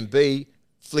engage A and B,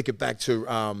 flick it back to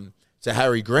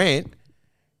Harry Grant,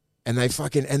 and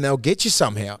they'll get you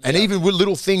somehow. And even with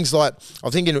little things like, I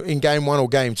think in game 1 or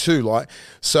game 2, like,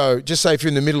 so just say if you're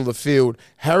in the middle of the field,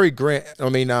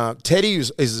 Teddy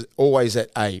is always at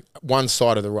one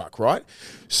side of the ruck, right?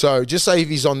 So just say if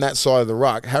he's on that side of the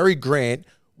ruck, Harry Grant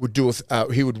would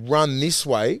he would run this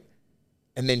way,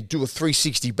 and then do a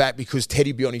 360 back because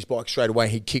Teddy'd be on his bike straight away.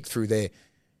 He'd kick through there.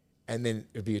 And then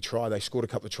it'd be a try. They scored a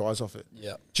couple of tries off it.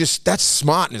 Yeah. Just, that's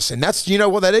smartness. And that's, you know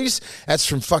what that is? That's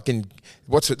from fucking,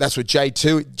 that's what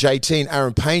JT and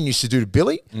Aaron Payne used to do to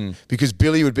Billy because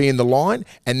Billy would be in the line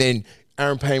and then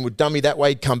Aaron Payne would dummy that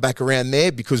way, come back around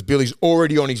there because Billy's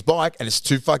already on his bike and it's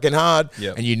too fucking hard.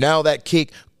 Yep. And you nail that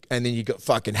kick. And then you got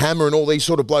fucking Hammer and all these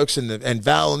sort of blokes and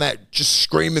Val and that just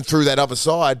screaming through that other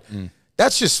side.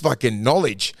 That's just fucking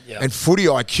knowledge and footy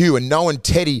IQ and knowing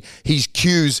Teddy, his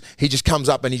cues, he just comes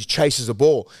up and he chases the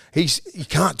ball. He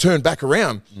can't turn back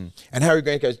around. And Harry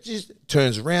Grant goes, just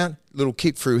turns around, little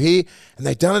kick through here. And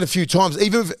they've done it a few times.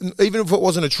 Even if it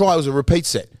wasn't a try, it was a repeat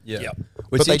set. Yeah.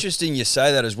 Well, it's interesting you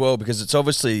say that as well because it's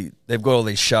obviously they've got all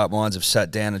these sharp minds have sat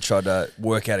down and tried to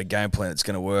work out a game plan that's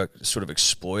going to work, sort of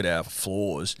exploit our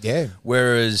flaws. Yeah.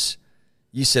 Whereas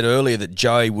you said earlier that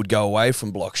Joey would go away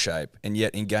from block shape, and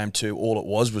yet in game 2, all it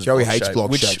was Joey block hates shape,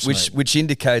 block shapes, which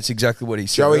indicates exactly what he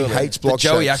said Joey earlier. hates block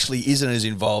Joey shapes. actually isn't as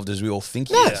involved as we all think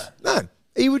he No, is. no.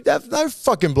 he would have no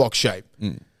fucking block shape.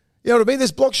 You know what I mean?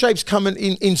 There's block shapes coming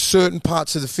in certain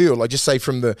parts of the field, like just say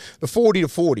from the 40 to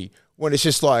 40, when it's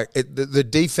just like the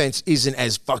defense isn't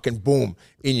as fucking boom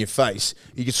in your face.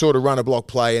 You can sort of run a block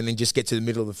play and then just get to the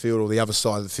middle of the field or the other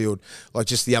side of the field, like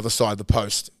just the other side of the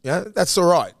post. Yeah, that's all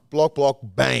right. Block,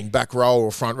 bang, back row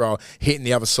or front row, hitting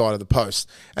the other side of the post.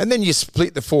 And then you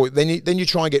split the 4. Then you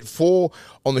try and get 4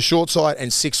 on the short side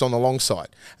and 6 on the long side.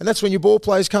 And that's when your ball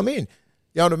players come in.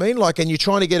 You know what I mean? Like, and you're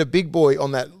trying to get a big boy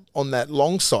on that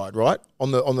long side, right?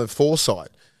 On the 4 side.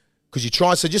 Because you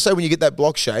try, so just say when you get that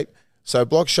block shape, so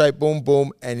block shape, boom,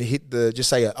 boom, and hit just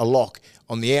say a lock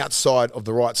on the outside of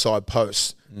the right side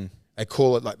post. They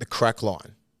call it like the crack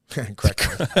line.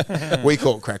 Crack line. We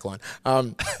call it crack line.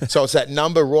 So it's that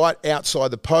number right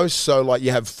outside the post. So like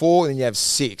you have 4 and then you have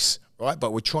 6, right?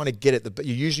 But we're trying to get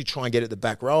you usually try and get at the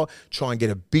back row, try and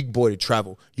get a big boy to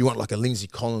travel. You want like a Lindsay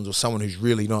Collins or someone who's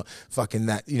really not fucking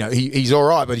that, you know, he's all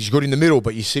right, but he's good in the middle,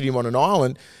 but you sit him on an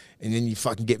island and then you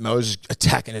fucking get Moses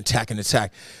attack.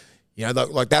 You know,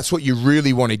 like that's what you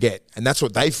really want to get. And that's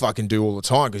what they fucking do all the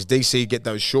time because DC get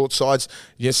those short sides.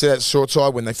 You see that short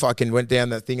side when they fucking went down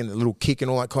that thing and the little kick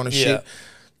and all that kind of shit?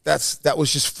 That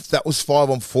was 5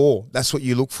 on 4. That's what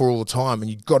you look for all the time and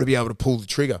you've got to be able to pull the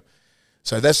trigger.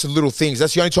 So that's the little things.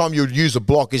 That's the only time you would use a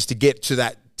block is to get to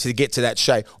that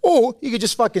shape. Or you could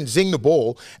just fucking zing the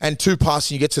ball and 2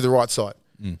 passes and you get to the right side.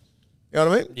 You know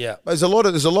what I mean? Yeah. There's a lot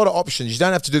of options. You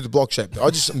don't have to do the block shape.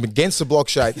 I'm against the block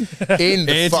shape in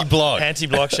the anti-block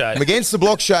shape. I'm against the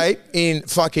block shape in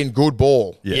fucking good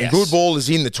ball. Yes. And good ball is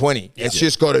in the 20. It's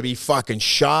just got to be fucking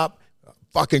sharp,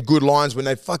 fucking good lines. When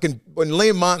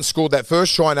Liam Martin scored that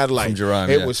first try in Adelaide, from Jerome,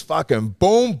 it was fucking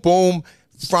boom, boom,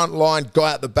 front line,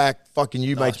 guy out the back, fucking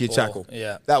you Nice make your ball. tackle.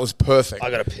 Yeah. That was perfect.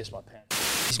 I got to piss my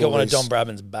pants. He's got one of Don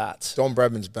Bradman's bats. Don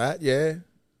Bradman's bat, yeah.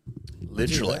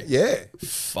 Literally. Yeah.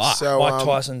 Fuck. So, Mike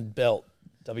Tyson belt.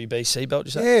 WBC belt,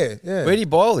 you say? Yeah. Where do you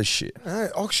buy all this shit?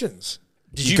 Auctions.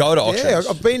 Did you go to auctions? Yeah,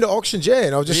 I've been to auctions,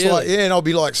 and I'll just Really? and I'll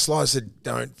be like, Sly said,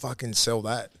 don't fucking sell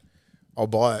that. I'll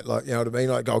buy it. Like, you know what I mean?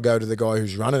 Like, I'll go to the guy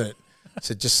who's running it.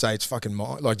 So just say it's fucking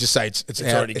mine. Like, just say it's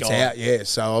out. already It's gone. out, yeah.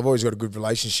 So I've always got a good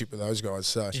relationship with those guys.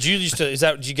 So Did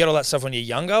you get all that stuff when you're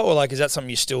younger, or like is that something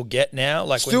you still get now?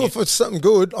 Like still, when if it's something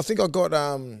good, I think I got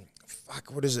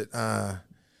what is it?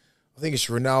 I think it's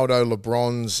Ronaldo,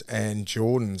 LeBron's, and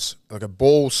Jordan's. Like a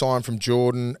ball signed from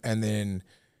Jordan, and then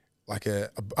like a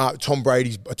Tom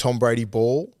Brady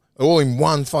ball, all in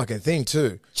one fucking thing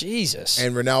too. Jesus.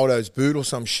 And Ronaldo's boot or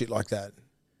some shit like that.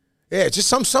 Yeah, just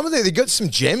some of they got some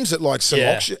gems at like some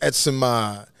auction at some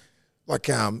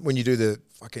when you do the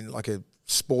fucking like a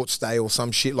sports day or some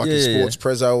shit like a sports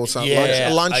prezzo or something like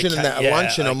a luncheon and that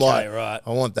luncheon. I'm like, right. I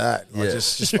want that. Like,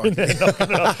 just fucking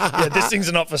this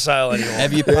thing's not for sale anymore.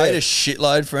 Have you paid a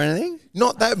shitload for anything?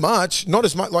 Not that much, not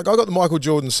as much. Like I got the Michael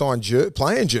Jordan signed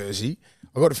playing jersey.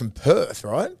 I got it from Perth,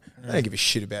 right? They don't give a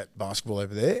shit about basketball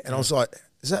over there. And I was like,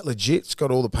 is that legit? It's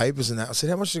got all the papers and that. I said,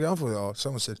 how much is it going for? Oh,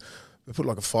 someone said, we put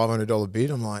like a $500 bid.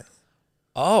 I'm like,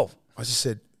 oh. I just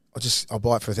said, I'll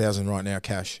buy it for $1,000 right now,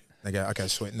 cash. They go, okay,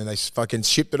 sweet. And then they fucking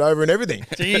shipped it over and everything.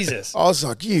 Jesus. I was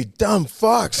like, you dumb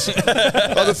fucks.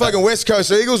 Like the fucking West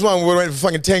Coast Eagles one went for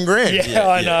fucking 10 grand. Yeah,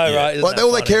 I know, right? Like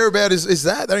all they care about is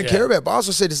that. They don't care about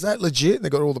basketball. I said, is that legit? And they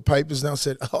got all the papers. And I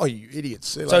said, oh, you idiots.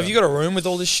 So have you got a room with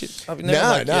all this shit up in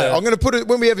there? No. I'm going to put it,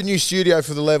 when we have a new studio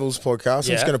for the Levels podcast,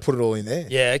 I'm just going to put it all in there.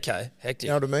 Yeah, okay. Hectic. You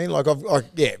know what I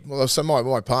mean? So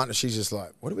my partner, she's just like,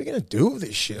 what are we going to do with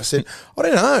this shit? I said, I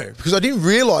don't know. Because I didn't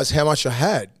realize how much I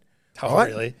had. Oh, right?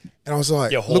 Really? And I was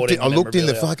like, I looked in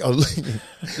the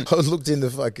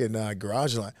fucking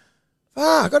garage and like,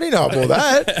 fuck, I didn't know I bought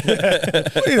that.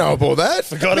 I didn't know I bought that.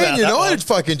 Forgot about Man United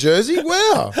fucking jersey.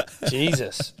 Wow.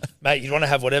 Jesus. Mate, you'd want to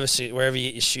have wherever you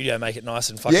get your studio, make it nice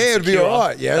and fucking it'd be secure. all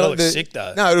right. Yeah, That'll look sick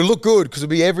though. No, it'll look good because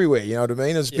it'll be everywhere. You know what I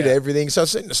mean? There's a bit of everything. So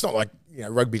it's not like,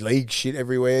 rugby league shit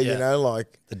everywhere,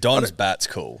 like. The Don's bat's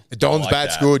cool. The Don's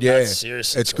bat's good, yeah. That's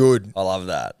seriously it's cool. good. I love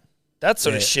that. That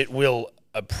sort of shit will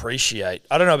appreciate.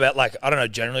 I don't know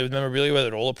generally with memorabilia whether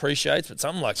it all appreciates, but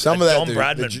something like some of that Don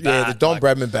Bradman bat. the Don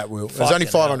Bradman bat will. There's only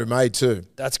 500 made too.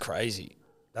 That's crazy.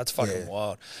 That's fucking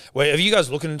wild. Wait, have you guys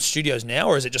looking at studios now,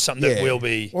 or is it just something that will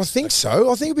be? Well, I think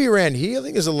so. I think it'll be around here. I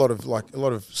think there's a lot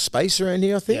of space around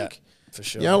here. I think. Yeah, for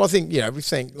sure. I think we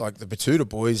think like the Batuta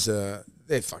boys.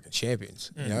 They're fucking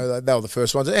champions. They were the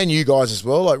first ones, and you guys as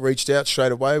well. Like reached out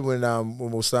straight away when we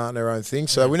were starting our own thing.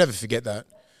 So we never forget that.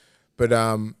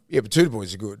 But but Tudor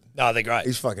boys are good. No, they're great.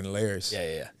 He's fucking hilarious.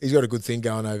 Yeah. He's got a good thing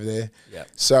going over there. Yeah.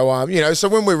 So so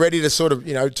when we're ready to sort of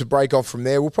to break off from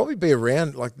there, we'll probably be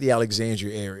around like the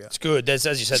Alexandria area. It's good. There's,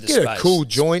 as you said, Just the get space. a cool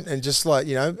joint and just like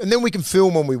and then we can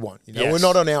film when we want. Yes. We're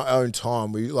not on our own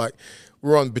time.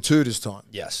 We're on Batuda's time.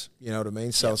 Yes. You know what I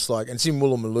mean? So it's like, and it's in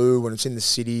Woolloomooloo and it's in the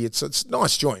city. It's a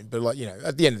nice joint, but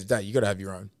at the end of the day, you got to have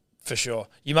your own. For sure.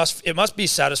 It must be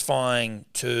satisfying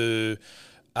to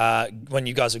when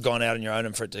you guys have gone out on your own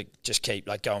and for it to just keep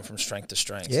like going from strength to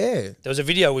strength. Yeah. There was a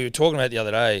video we were talking about the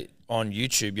other day on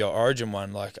YouTube, your Origin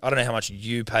one. Like, I don't know how much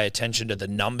you pay attention to the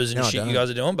numbers and shit you guys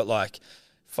are doing, but like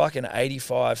fucking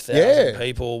 85,000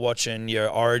 people watching your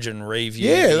Origin review.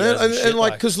 Yeah, and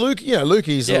like, because Luke,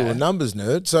 Lukey's a little numbers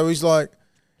nerd, so he's like,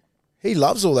 he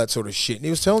loves all that sort of shit. And he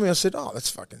was telling me, I said, "Oh,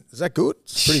 is that good?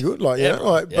 It's pretty good." Like,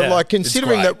 but like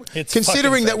considering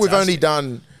that we've only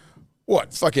done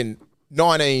what fucking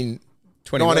 19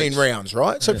 rounds,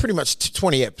 right? So pretty much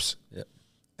 20 eps. Yep.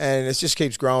 And it just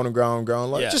keeps growing and growing and growing.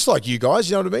 Like just like you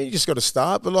guys, you know what I mean? You just got to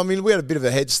start. But I mean, we had a bit of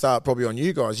a head start probably on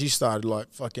you guys. You started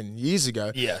like fucking years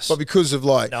ago. Yes. But because of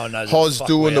like Hoz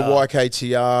doing the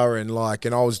YKTR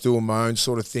and I was doing my own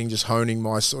sort of thing, just honing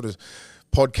my sort of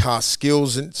podcast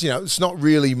skills, and it's not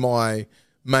really my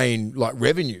main like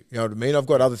revenue. You know what I mean? I've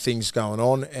got other things going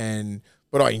on,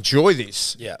 but I enjoy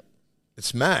this. Yeah.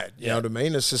 It's mad, you know what I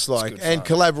mean? It's just like, it's and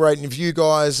collaborating with you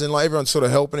guys and like everyone's sort of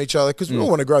helping each other because we all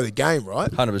want to grow the game, right?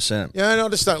 100%. Yeah, and I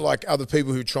just don't like other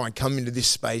people who try and come into this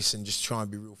space and just try and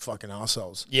be real fucking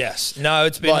assholes. Yes. No,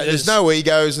 it's been... Like, there's no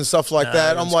egos and stuff like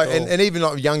that. I'm like, cool. and even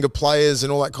like younger players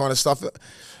and all that kind of stuff.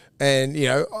 And,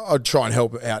 I'd try and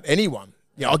help out anyone.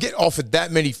 I'll get offered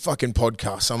that many fucking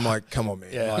podcasts. I'm like, come on, man.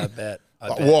 Yeah, like, I bet.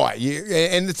 Why?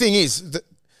 And the thing is...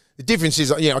 The difference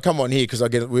is, I come on here because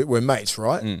we're mates,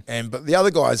 right? But the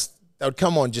other guys, they would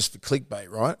come on just for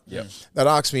clickbait, right? Yeah. They'd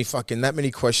ask me fucking that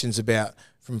many questions about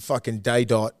from fucking day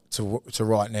dot to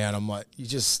right now, and I'm like, you're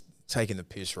just taking the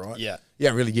piss, right? Yeah. You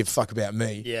don't really give a fuck about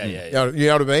me. Yeah. You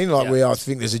know what I mean? Like, where I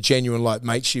think there's a genuine like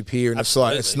mateship here, and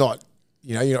Absolutely. it's not.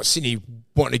 You're not sitting here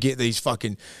wanting to get these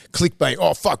fucking clickbait.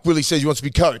 Oh, fuck, Willie says he wants to be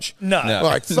coach. No.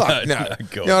 Like, fuck, no.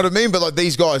 God. You know what I mean? But, like,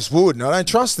 these guys would, and I don't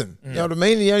trust them. You know what I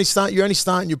mean? You're only starting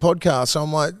your podcast, so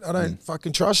I'm like, I don't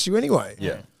fucking trust you anyway.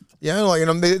 Yeah.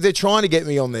 And they're trying to get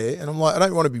me on there, and I'm like, I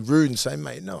don't want to be rude and say,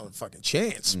 mate, no fucking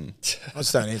chance. I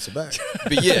just don't answer back.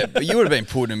 But you would have been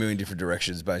pulled in a million different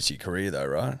directions based on your career, though,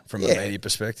 right? From a media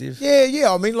perspective.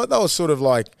 Yeah. I mean, like, that was sort of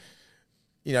like,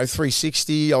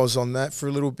 360. I was on that for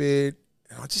a little bit.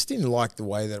 I just didn't like the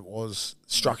way that it was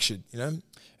structured,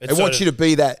 They want you to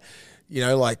be that,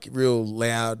 like real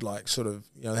loud, like sort of,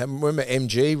 remember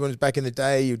MG when it was back in the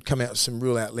day, he'd come out with some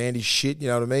real outlandish shit, you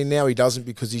know what I mean? Now he doesn't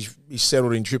because he's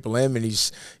settled in Triple M and he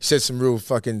said some real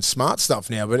fucking smart stuff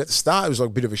now. But at the start, it was like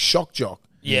a bit of a shock jock.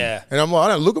 Yeah. And I'm like,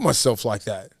 I don't look at myself like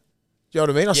that. Do you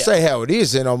know what I mean? I say how it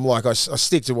is and I'm like, I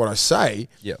stick to what I say.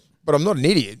 Yeah. But I'm not an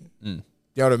idiot.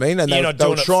 You know what I mean? And you're not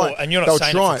doing it for, and you're not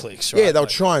saying it for clicks, right? Yeah, they'll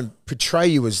try and portray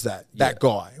you as that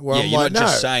guy. Where I'm you're like, not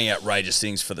just no. saying outrageous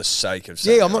things for the sake of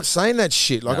saying. Yeah, I'm not saying that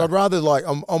shit. Like, I'd rather, like,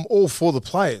 I'm all for the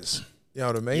players. You know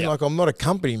what I mean? Yeah. Like, I'm not a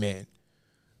company man.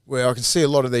 Where I can see a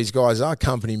lot of these guys are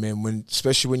company men,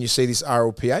 especially when you see this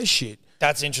RLPA shit.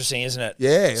 That's interesting, isn't it?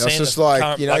 Yeah, it's Seeing just the like,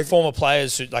 current, like former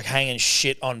players who like hanging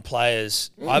shit on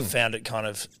players. I've found it kind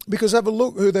of... Because have a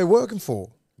look who they're working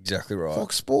for. Exactly right.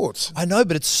 Fox Sports. I know,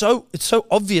 but it's so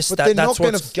obvious But that they're that's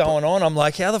not what's going on. I'm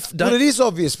like, how the Well, it is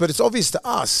obvious, but it's obvious to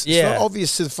us. Yeah. It's not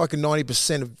obvious to the fucking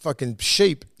 90% of fucking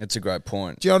sheep. That's a great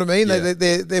point. Do you know what I mean?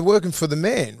 Yeah. They're working for the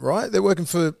man, right? They're working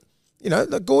for,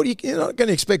 like Gordy. You're not going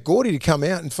to expect Gordy to come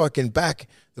out and fucking back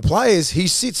the players. He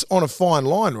sits on a fine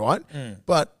line, right?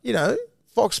 But,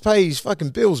 Fox pays his fucking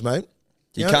bills, mate.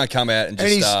 You can't come out and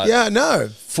just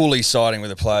start fully siding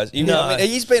with the players.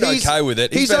 He's been okay with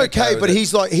it. He's okay, but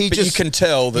he's like, but you can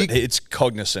tell that it's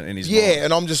cognizant in his mind. Yeah,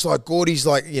 and I'm just like, Gordy's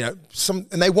like,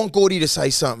 and they want Gordy to say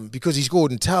something because he's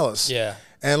Gordon Tallis. Yeah.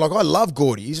 And like, I love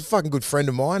Gordy. He's a fucking good friend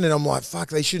of mine. And I'm like, fuck,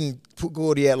 they shouldn't put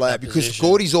Gordy out like that because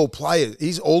Gordy's all players.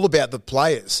 He's all about the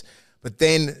players. But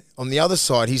then on the other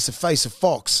side, he's the face of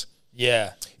Fox.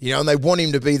 Yeah. And they want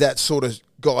him to be that sort of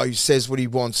guy who says what he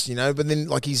wants, but then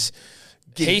like he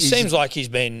seems like he's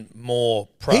been more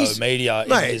pro-media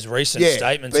in his recent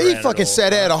statements. But he fucking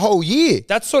sat out a whole year.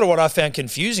 That's sort of what I found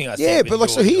confusing, I think. Yeah, but like,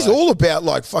 so he's all about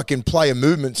like fucking player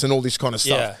movements and all this kind of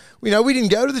stuff. Yeah. We didn't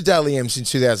go to the Daily M's in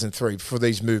 2003 for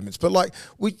these movements, but like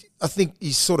I think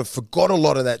he sort of forgot a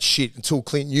lot of that shit until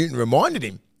Clint Newton reminded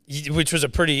him. which was a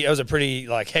pretty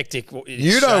like hectic Nudo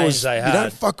exchange they had. You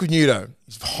don't fuck with Nudo.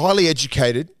 He's highly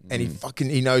educated and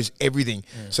he knows everything.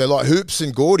 So like Hoops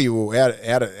and Gordy were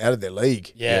out of their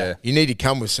league. Yeah. You need to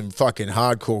come with some fucking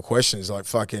hardcore questions, like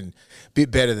fucking bit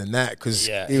better than that, because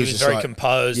he was just very like,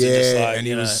 composed. Yeah, and, just like, and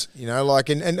he was, like,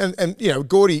 and you know,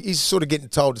 Gordy, he's sort of getting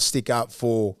told to stick up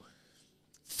for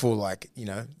like,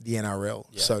 the NRL,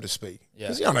 so to speak. Yeah.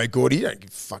 Because I know Gordy, you don't give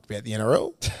a fuck about the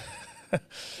NRL.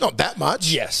 Not that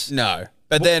much. Yes. No.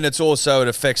 But then it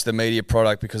affects the media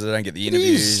product because they don't get the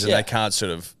interviews and they can't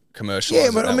sort of commercialise. Yeah,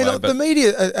 but I mean, the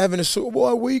media are having a sort of, why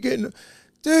are we getting...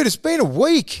 Dude, it's been a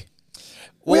week.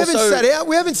 We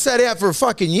haven't sat out for a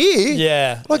fucking year.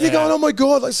 Yeah. Like they're going, oh my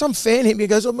God, like some fan hit me and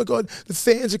goes, oh my God, the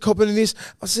fans are copying this.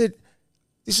 I said,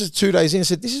 this is 2 days in. I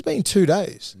said, this has been 2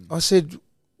 days. I said,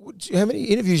 how many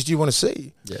interviews do you want to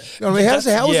see? Yeah. You know what I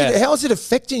mean? How is it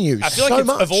affecting you? I feel so like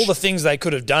much? of all the things they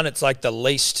could have done, it's like the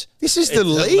least. This is the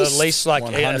least. The least like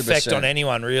 100%. effect on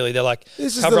anyone, really. They're like,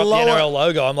 This is cover the up lower- the NRL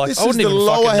logo. I'm like, This I wouldn't is the even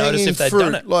lower fucking notice hanging if they'd fruit.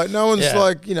 done it. Like no one's Yeah.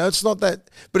 like, it's not that,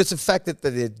 but it's the fact that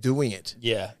they're doing it.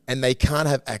 Yeah. And they can't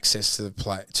have access to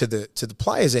the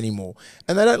players anymore,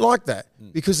 and they don't like that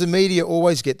because the media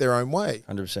always get their own way.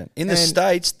 100%. In the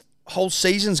States, whole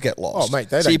seasons get lost. Oh, mate,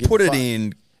 they so don't you give put a it fuck.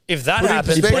 in... If that Put it in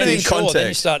happens, perspective. then sure, then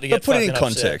you start to get put it in fucking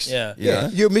upset. context. Yeah. Yeah,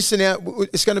 you're missing out.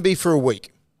 It's going to be for a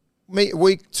week,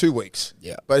 2 weeks.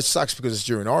 Yeah. But it sucks because it's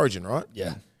during Origin, right?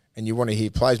 Yeah. And you want to hear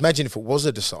players. Imagine if it was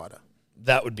a decider.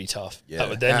 That would be tough.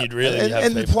 Yeah. Then you'd really have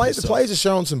and the people players are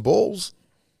showing some balls.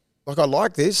 Like, I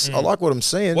like this. I like what I'm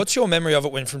seeing. What's your memory of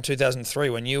it when from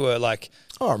 2003 when you were like...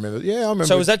 Oh, I remember. Yeah, I remember.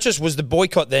 So was the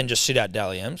boycott then just sit out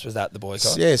Dally M's? Was that the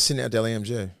boycott? Yeah, sitting out Dally M's,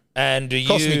 yeah. And do you...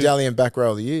 Cost me Dally M back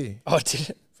row of the year. Oh, did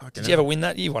it? Did you ever win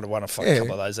that? You won a fucking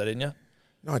couple of those, though, didn't you?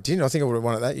 No, I didn't. I think I would have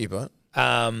won it that year, but...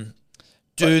 At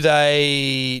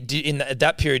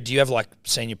that period, do you have like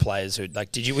senior players who like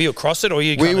were you across it or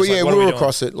you? We were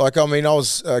across it. Like, I mean, I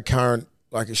was a current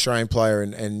like Australian player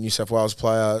and New South Wales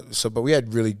player. So, but we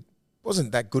had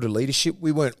wasn't that good a leadership.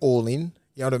 We weren't all in.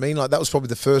 You know what I mean? Like, that was probably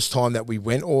the first time that we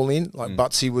went all in. Like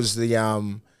Butsy was the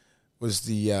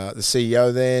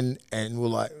CEO then, and we're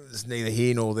like, it's neither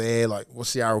here nor there. Like,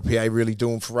 what's the RLPA really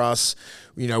doing for us?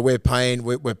 We're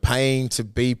paying to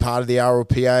be part of the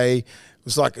RLPA. It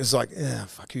was like,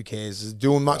 fuck, who cares? Is it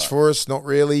doing much for us? Not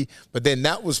really. But then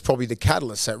that was probably the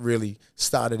catalyst that really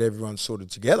started everyone sort of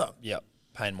together. Yep,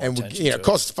 paying more And attention. it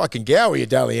cost fucking Gowie a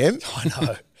Dally M. I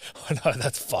know,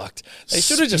 that's fucked. They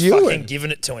should have just Spewing. fucking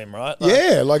given it to him, right? Like,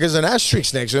 Yeah, like as an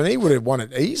asterisk next to it, he would have won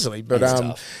it easily. But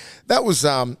tough. that was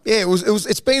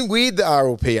it's been weird, the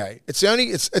RLPA.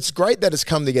 It's great that it's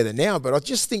come together now, but I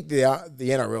just think the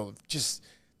NRL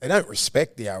they don't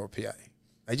respect the RLPA.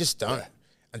 They just don't. Yeah.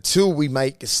 Until we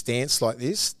make a stance like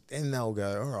this, then they'll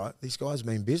go, all right, these guys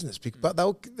mean business. But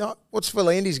what's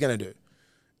Philandi's going to do?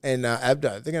 And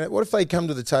Abdo, what if they come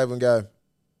to the table and go,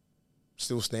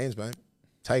 still stands, mate.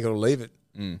 Take it or leave it.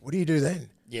 What do you do then?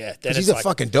 Yeah, because he's a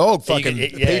fucking dog,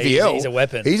 PVL. He's a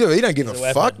weapon. He don't give a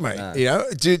fuck, weapon. mate. No.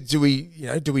 Do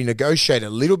we negotiate a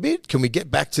little bit? Can we get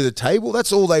back to the table?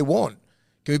 That's all they want.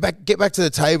 Can we get back to the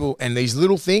table and these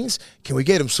little things? Can we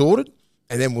get them sorted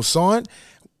and then we'll sign?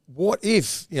 What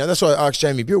if That's why I asked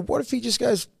Jamie Beale. What if he just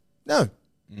goes no?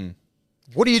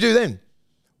 What do you do then?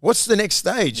 What's the next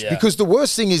stage? Yeah. Because the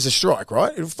worst thing is a strike,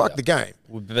 right? It'll fuck the game.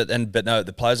 But no,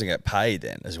 the players will get paid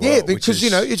then as well. Yeah, because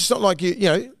it's not like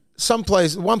some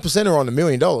players, 1% are on $1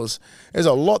 million. There's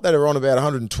a lot that are on about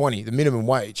 120, the minimum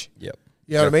wage. Yep.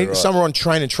 You know what I mean? Right. Some are on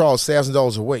train and trials,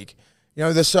 $1,000 a week.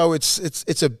 So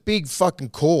it's a big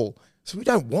fucking call. So we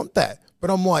don't want that. But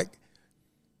I'm like,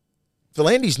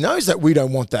 Philandis knows that we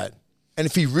don't want that. And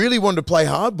if he really wanted to play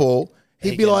hardball,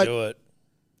 he'd be like, do it.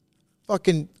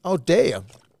 Fucking, I'll dare you.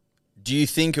 Do you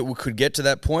think it could get to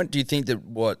that point? Do you think that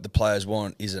what the players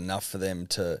want is enough for them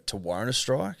to warrant a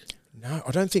strike? No,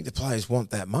 I don't think the players want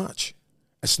that much.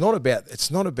 It's not about the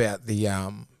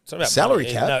salary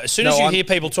money. cap. No, as soon as you hear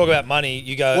people talk about money,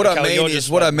 you go. What okay, I mean is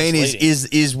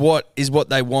what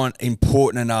they want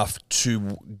important enough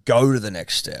to go to the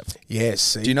next step? Yes.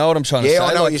 See? Do you know what I'm trying to say? Yeah,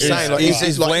 I know what you're saying.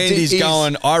 Is Blandy's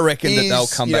going? I reckon that they'll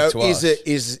come back to us.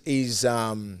 Is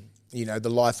the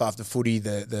life after footy,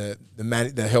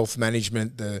 the health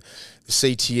management, the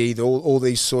CTE, all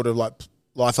these sort of like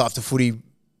life after footy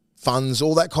funds,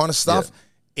 all that kind of stuff.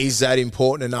 Yeah. Is that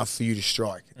important enough for you to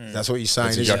strike? That's what you're saying.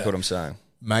 That's exactly what I'm saying.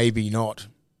 Maybe not.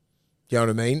 You know what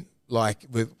I mean? Like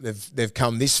they've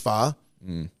come this far.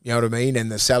 You know what I mean?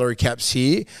 And the salary cap's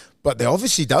here, but that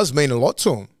obviously does mean a lot to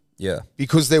them. Yeah,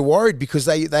 because they're worried because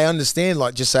they understand.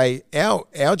 Like, just say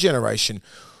our generation,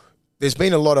 there's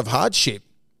been a lot of hardship.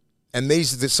 And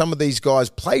some of these guys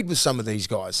played with some of these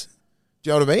guys. Do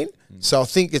you know what I mean? So I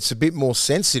think it's a bit more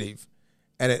sensitive,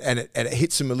 and it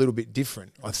hits them a little bit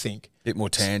different, I think. A bit more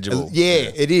tangible.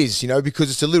 Yeah, it is,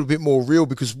 because it's a little bit more real,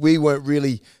 because we weren't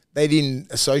really – they didn't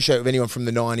associate with anyone from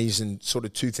the 90s and sort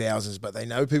of 2000s, but they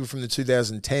know people from the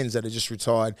 2010s that are just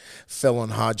retired, fell on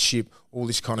hardship, all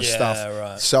this kind of stuff.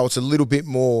 Right. So it's a little bit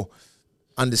more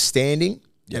understanding,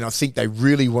 and I think they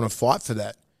really want to fight for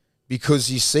that, because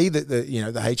you see that the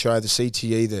HI, the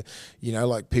CTE,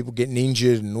 like people getting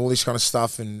injured and all this kind of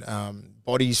stuff, and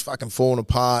bodies fucking falling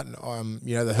apart, and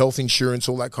the health insurance,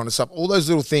 all that kind of stuff, all those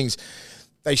little things.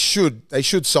 They should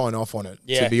sign off on it.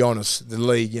 To be honest, the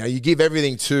league. You give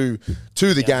everything to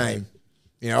the game.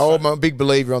 I'm a big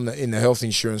believer in the health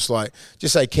insurance. Like,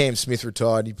 just say Cam Smith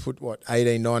retired. He put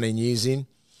 18, 19 years in.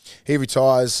 He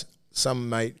retires.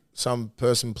 Some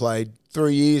person played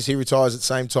 3 years. He retires at the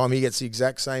same time. He gets the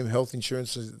exact same health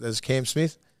insurance as Cam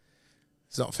Smith.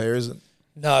 It's not fair, is it?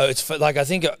 No, it's like, I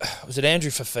think, was it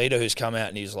Andrew Fafita who's come out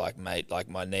and he's like, mate, like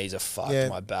my knees are fucked,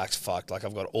 my back's fucked, like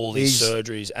I've got all these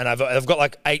surgeries, and I've got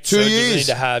like 8 surgeries I need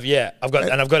to have. Yeah, I've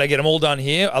got to get them all done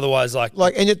here, otherwise and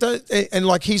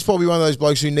he's probably one of those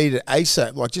blokes who needed it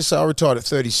ASAP. Like, just say I retired at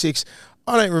 36.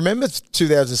 I don't remember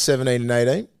 2017 and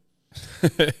 18.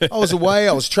 I was away.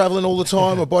 I was traveling all the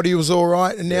time. My body was all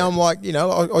right, and now I'm like,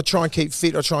 I try and keep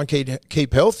fit. I try and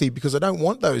keep healthy, because I don't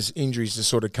want those injuries to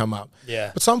sort of come up.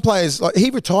 Yeah. But some players, like, he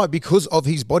retired because of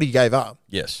his body gave up.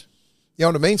 Yes. You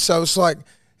know what I mean? So it's like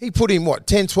he put in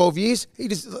 10, 12 years.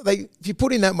 If you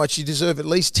put in that much, you deserve at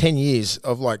least 10 years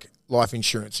of like life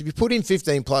insurance. If you put in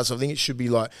 15 plus, I think it should be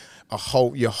like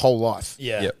your whole life.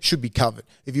 Yeah. Yep. Should be covered.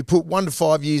 If you put 1 to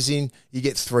 5 years in, you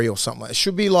get 3 or something like that. It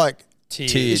should be like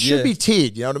tiered. It should be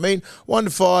tiered, you know what I mean? 1 to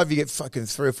 5, you get fucking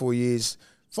 3 or 4 years.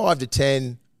 5 to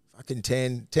 10, fucking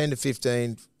 10. 10 to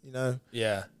 15,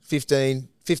 Yeah. 15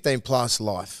 plus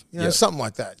life. Something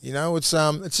like that.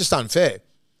 It's just unfair.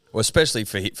 Well, especially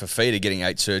for Fafita, getting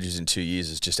 8 surgeries in 2 years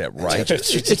is just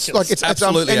outrageous. It's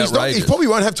absolutely outrageous. He probably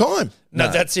won't have time. No,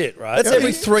 that's it, right? That's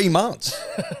every 3 months.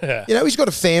 He's got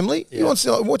a family. He wants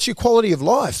to, what's your quality of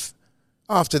life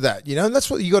after that, and that's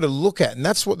what you got to look at, and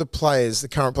that's what the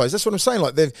current players, that's what I'm saying.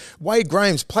 Like, Wade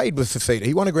Graham's played with Fafita.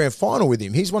 He won a grand final with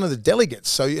him. He's one of the delegates,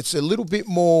 so it's a little bit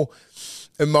more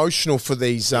emotional for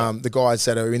these the guys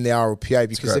that are in the RLPA,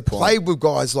 because they played with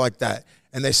guys like that,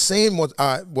 and they're seeing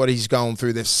what he's going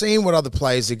through. They're seeing what other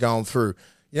players are going through,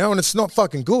 and it's not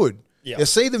fucking good. Yeah. They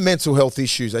see the mental health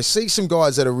issues. They see some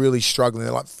guys that are really struggling.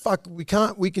 They're like, fuck, we've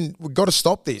got to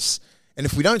stop this. And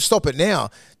if we don't stop it now,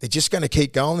 they're just going to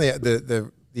keep going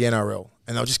the NRL,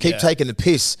 and they'll just keep taking the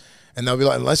piss, and they'll be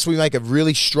like, unless we make a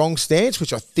really strong stance,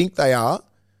 which I think they are,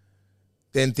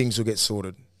 then things will get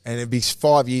sorted. And it'll be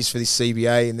 5 years for this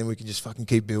CBA, and then we can just fucking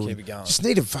keep building. Keep it going. Just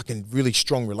need a fucking really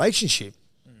strong relationship.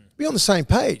 Be on the same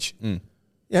page.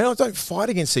 Don't fight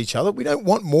against each other. We don't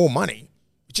want more money.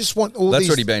 We just want all that's these.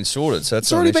 already been sorted. So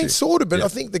it's already been sorted, but I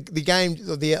think the game,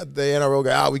 the NRL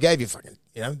go, we gave you fucking,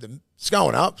 it's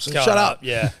going up, so shut up.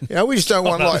 Yeah. We just don't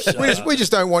want we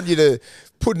just don't want you to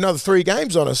put another 3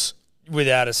 games on us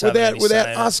without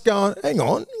us going, hang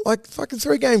on, like fucking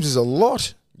 3 games is a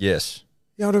lot. Yes.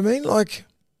 You know what I mean? Like,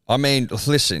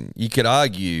 listen, you could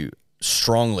argue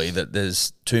strongly that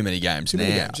there's too many games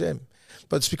now.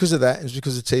 But it's because of that, and it's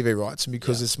because of TV rights, and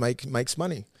because it's makes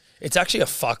money. It's actually a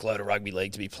fuckload of rugby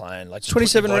league to be playing. Like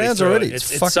 27 rounds already. It's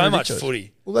so much ridiculous.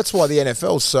 footy. Well, that's why the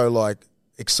NFL's so like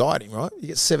exciting, right? You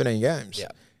get 17 games,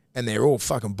 and they're all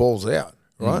fucking balls out,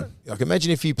 right? Like,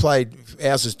 imagine if you played,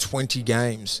 ours is 20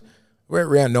 games. We're at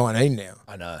round 19 now.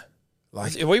 I know.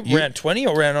 Like, are we round 20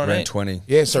 or round 19? Round 20.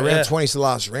 Yeah, so round 20 is the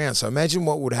last round. So imagine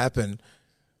what would happen.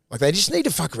 Like, they just need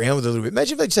to fuck around with it a little bit.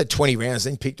 Imagine if they just had 20 rounds,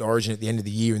 then picked Origin at the end of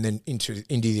the year, and then into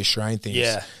the Australian things.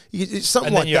 Yeah. It's something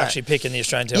and then like you're that. actually picking the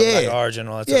Australian team, like Origin,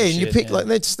 all that sort of and shit. you pick, like,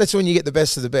 that's when you get the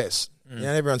best of the best.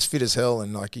 Everyone's fit as hell,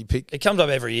 and like you pick. It comes up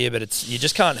every year, but you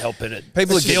just can't help it.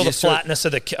 People feel the flatness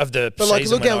of the. But like,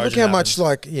 season look how much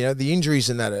like the injuries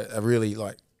and that are really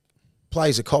like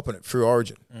players are copping it through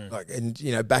Origin, like,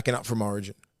 and backing up from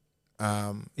Origin.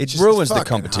 It ruins the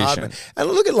competition. Hard, and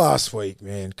look at last week,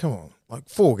 man. Come on, like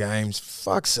 4 games.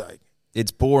 Fuck's sake.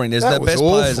 It's boring. There's That the was best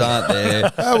awful. players aren't there.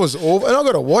 That was awful. And I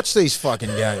got to watch these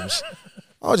fucking games.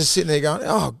 I was just sitting there going,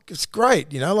 "Oh, it's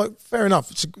great." Like, fair enough.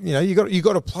 It's you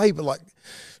got to play, but like,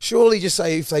 surely just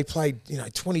say if they played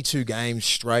 22 games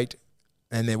straight,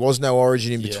 and there was no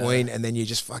Origin in between, and then you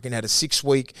just fucking had a 6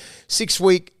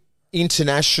 week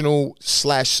international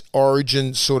 /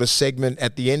 Origin sort of segment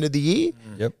at the end of the year.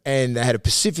 Yep. And they had a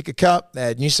Pacifica Cup. They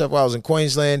had New South Wales and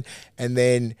Queensland, and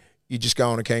then you just go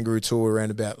on a kangaroo tour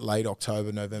around about late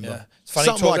October, November. Yeah. It's funny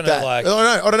Something like talking to, that. like-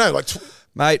 I don't know. Like,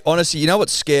 Mate, honestly, you know what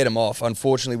scared them off,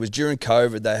 unfortunately, was during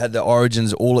COVID, they had the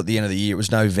Origins all at the end of the year. It was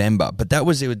November. But it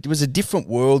was a different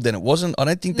world then. It wasn't, I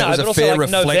don't think that No, was but a also, fair like,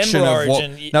 reflection November of what...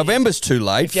 Origin, November's too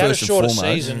late, If you had a first and shorter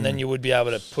foremost. season, then you would be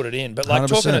able to put it in. But like 100%.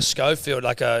 talking to Schofield,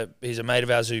 he's a mate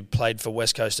of ours who played for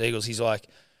West Coast Eagles. He's like,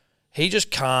 he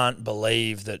just can't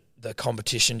believe that the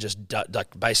competition just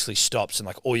basically stops and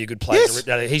like all your good players are ripped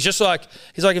out of it. He's like,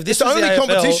 if this it's is the only AFL,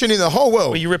 competition in the whole world.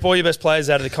 where you rip all your best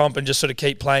players out of the comp and just sort of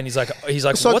keep playing. He's like,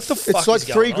 It's what the fuck? It's like is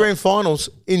 3 going on? grand finals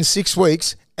in 6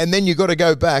 weeks, and then you got to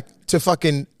go back to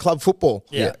fucking club football.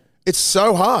 Yeah. It's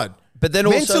so hard. But then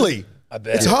also- mentally, I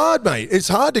bet. it's hard, mate. It's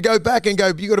hard to go back and go.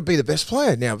 You got to be the best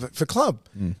player now for club.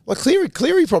 Like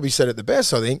Cleary probably said it the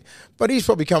best, I think, but he's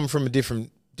probably coming from a different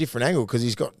angle because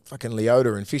he's got fucking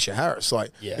Leota and Fisher Harris.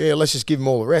 Like, yeah, let's just give them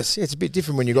all the rest. Yeah, it's a bit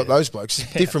different when you got those blokes.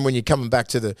 It's different when you're coming back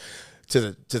to the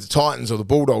Titans or the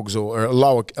Bulldogs or a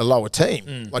lower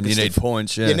team. Like You need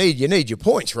points, yeah. You need your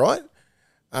points, right?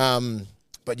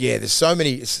 But yeah, there's so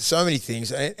many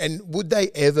things. And would they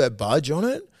ever budge on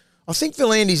it? I think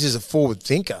V'landys is a forward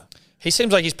thinker. He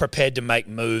seems like he's prepared to make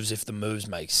moves if the moves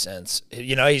make sense.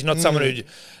 You know, he's not someone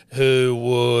who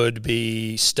would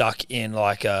be stuck in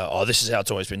like, this is how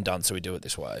it's always been done, so we do it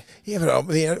this way. Yeah, but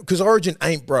because Origin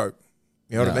ain't broke.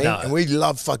 You know what I mean? No. And we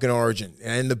love fucking Origin.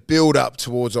 And the build up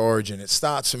towards Origin, it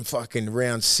starts from fucking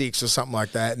round 6 or something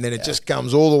like that, and then it just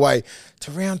comes all the way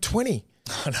to round 20.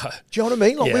 I know. Do you know what I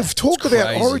mean? Like we've talked about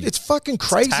crazy. Origin. It's fucking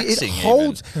crazy. taxing It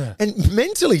holds and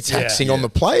mentally taxing on yeah. the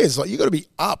players. Like you got to be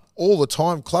up all the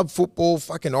time. Club football,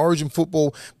 fucking Origin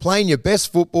football, playing your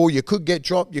best football. You could get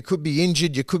dropped. You could be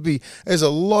injured. There's a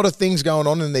lot of things going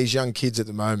on in these young kids at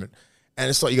the moment. And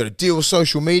it's like you got to deal with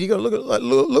social media. You got to look at like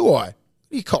Luai.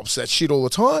 He cops that shit all the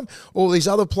time. All these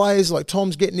other players, like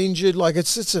Tom's getting injured. Like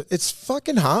it's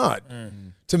fucking hard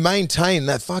to maintain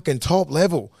that fucking top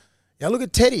level. Now look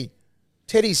at Teddy.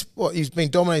 Teddy's, he's been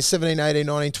dominating 17, 18,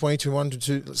 19, 20, 21,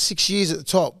 22, 6 years at the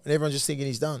top, and everyone's just thinking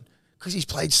he's done because he's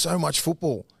played so much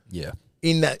football. Yeah.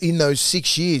 In those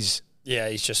 6 years. Yeah,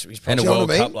 he's And probably... a you know World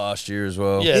what I mean? Cup last year as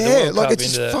well. Yeah, the Yeah, World like Cup it's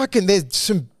just into- fucking, there's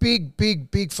some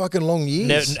big fucking long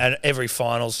years. And every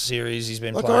finals series he's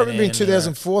been Like playing I remember in in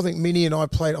 2004, I think Minnie and I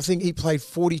played, I think he played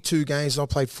 42 games and I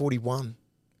played 41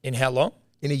 in how long?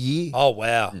 in a year. Oh,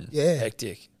 wow. Yeah.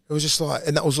 Hectic. It was just like,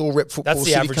 and that was all rep football, That's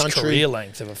the city average country. career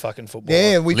length of a fucking footballer.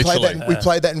 Yeah, and we played that. Literally. We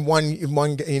played that in one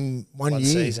one year.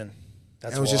 season.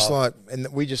 That's And it was just wild. like, and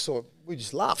we just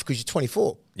laughed because you're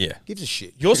 24. Yeah. Gives a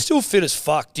shit. You're still fit as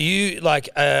fuck. Do you like?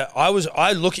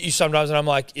 I look at you sometimes and I'm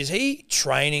like, is he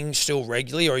training still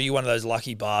regularly, or are you one of those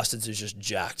lucky bastards who's just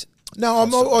jacked? No,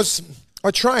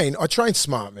 I train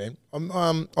smart, man.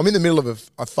 I'm in the middle of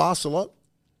I fast a lot.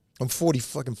 I'm 4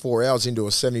 hours into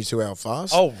a 72-hour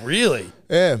fast. Oh, really?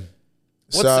 Yeah.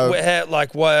 What's So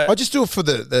what I just do it for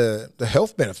the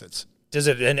health benefits. does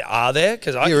it? And are there?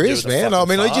 Because There is, man. I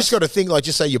mean, I just got to think, like,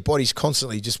 just say your body's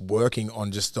constantly just working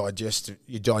on just your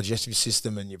digestive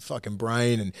system and your fucking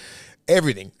brain and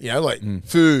everything, you know, like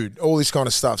food, all this kind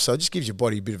of stuff. So it just gives your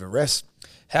body a bit of a rest.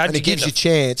 How And it gives you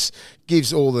chance,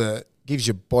 gives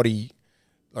your body,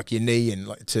 like your knee and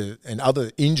and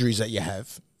other injuries that you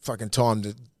have, fucking time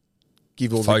to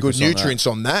give all Focus the on good nutrients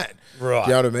on that. Right.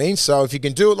 Do you know what I mean? So if you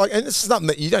can do it, like, and it's something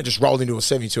that you don't just roll into a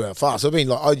 72-hour fast. I mean,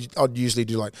 like, I'd usually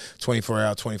do like 24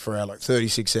 hour, like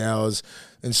 36 hours,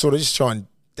 and sort of just try and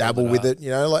dabble with it, you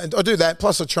know. Like, and I do that.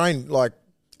 Plus, I train like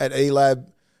at E-Lab,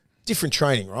 different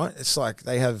training, right? It's like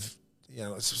they have, you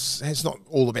know, it's not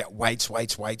all about weights, all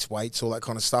that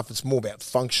kind of stuff. It's more about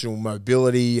functional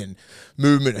mobility and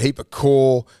movement, a heap of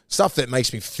core stuff that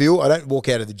makes me feel. I don't walk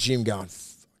out of the gym going,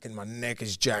 fucking my neck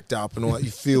is jacked up and all that.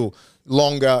 You feel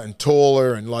longer and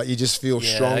taller and like you just feel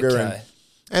stronger. okay.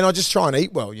 And I just try and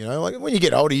eat well, you know. Like when you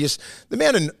get older, the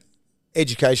amount of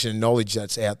education and knowledge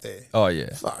that's out there. Oh,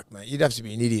 yeah. Fuck, mate. You'd have to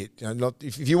be an idiot. You know,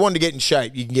 if you wanted to get in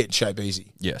shape, you can get in shape easy.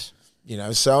 Yes. You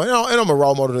know, so and I'm a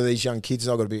role model to these young kids,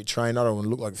 and I've got to be a trainer. I don't want to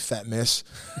look like a fat mess.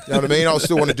 You know what I mean? I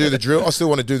still want to do the drill. I still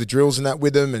want to do the drills and that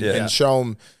with them, and show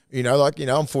them. You know, like, you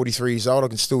know, I'm 43 years old. I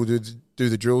can still do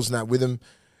the drills and that with them,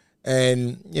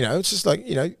 and you know, it's just like,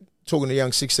 you know, talking to young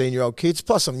 16-year-old kids.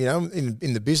 Plus, I'm, you know,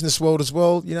 in the business world as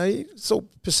well. You know, it's all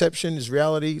perception is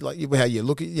reality. Like how you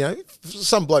look at, you know, if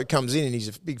some bloke comes in and he's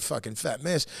a big fucking fat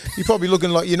mess, you're probably looking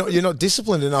like you're not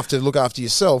disciplined enough to look after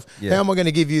yourself. Yeah. How am I going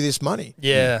to give you this money?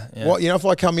 Yeah. What, you know, if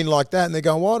I come in like that and they're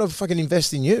going, why do I fucking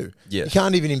invest in you? Yes. You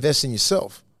can't even invest in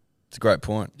yourself. It's a great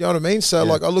point. You know what I mean? So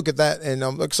like I look at that and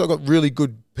like, so I've got really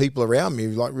good people around me,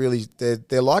 like really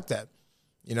they're like that.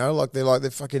 You know, like they're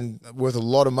fucking worth a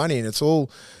lot of money, and it's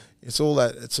all, It's all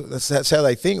that. That's how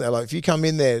they think. They're like, if you come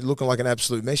in there looking like an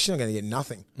absolute mess, you're not going to get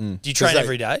nothing. Do you train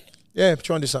every day? Yeah,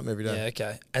 try and do something every day. Yeah,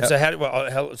 okay. And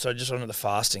so so just on the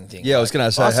fasting thing. Yeah, I was going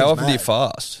to say, Fasting's how often do you mad.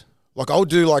 fast? Like I'll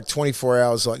do like 24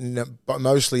 hours, but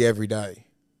mostly every day.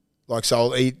 Like so,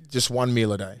 I'll eat just one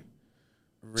meal a day.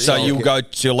 So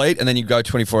you'll eat and then you go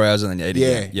 24 hours and then you eat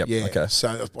again? Yeah, Yep. Okay.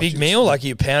 So Big meal, like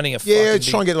you're pounding a Yeah, fucking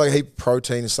try and get like a heap of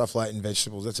protein and stuff like that and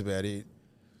vegetables. That's about it.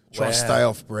 Try and Wow. stay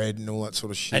off bread and all that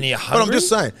sort of shit. And you're But I'm hungry? just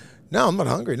saying, no, I'm not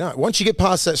hungry. No, once you get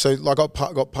past that, so like I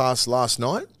got past last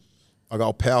night,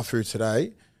 I'll power through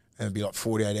today, and it'll be like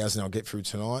 48 hours, and I'll get through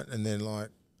tonight, and then like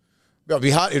it'll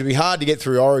be hard to get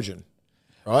through Origin,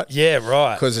 right? Yeah,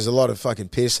 right. Because there's a lot of fucking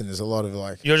piss and there's a lot of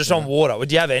like You're just on water.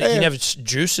 Would you have any? Yeah. You have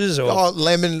juices or?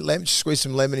 lemon, squeeze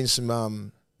some lemon in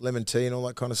some lemon tea and all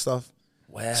that kind of stuff.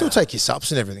 Wow. Still take your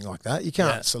sups and everything like that. You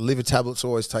can't. Yeah. So liver tablets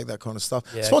always take that kind of stuff.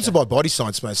 Yeah, Sponsored by Body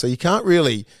Science, mate. So you can't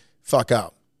really fuck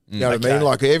up. You know what I Okay. mean?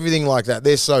 Like everything like that.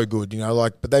 They're so good, you know.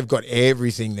 Like, but they've got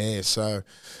everything there. So,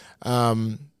 I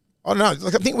don't know.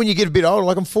 Like I think when you get a bit older,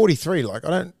 like I'm 43. Like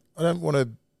I don't want to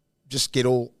just get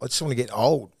all. I just want to get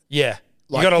old. Yeah.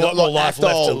 Like, you got a lot more like life act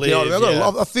left to old, live. you know what I mean?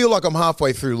 yeah. I feel like I'm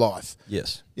halfway through life.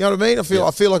 Yes. You know what I mean? I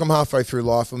feel like I'm halfway through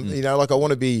life. You know, like I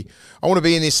want to be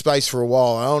in this space for a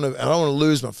while. I don't want to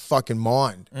lose my fucking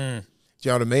mind. Do you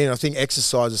know what I mean? I think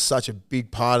exercise is such a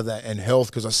big part of that, and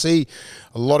health, because I see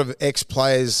a lot of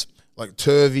ex-players like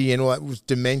Turvey and all that with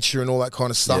dementia and all that kind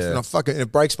of stuff, Yeah. and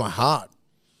it breaks my heart.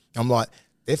 I'm like,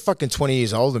 they're fucking 20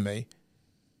 years older than me.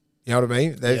 You know what I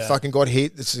mean? They Yeah. fucking got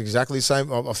hit. This is exactly the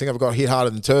same. I think I've got hit harder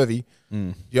than Turvey.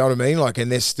 You know what I mean? Like,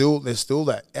 and there's still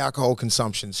that alcohol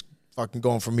consumption's fucking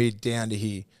gone from here down to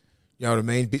here. You know what I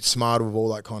mean? Bit smarter with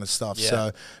all that kind of stuff. Yeah.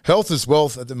 So health is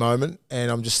wealth at the moment, and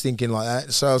I'm just thinking like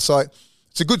that. So it's like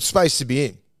it's a good space to be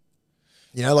in.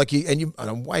 You know, like and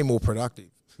I'm way more productive.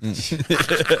 Don't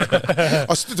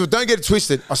get it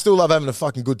twisted. I still love having a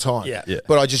fucking good time. Yeah. Yeah.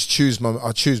 But I choose my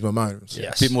moments.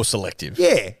 Yes. A bit more selective.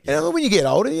 Yeah. And when you get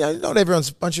older, you know, not everyone's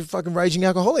a bunch of fucking raging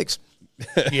alcoholics.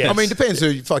 Yes. I mean, depends who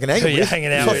you fucking hanging Who with. you're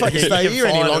hanging out if with. I fucking stay You here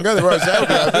any find longer, the Roselle will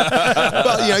be open.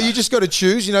 But, you know, you just got to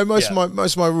choose. You know, most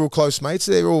of my real close mates,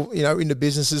 they're all, you know, into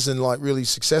businesses and, like, really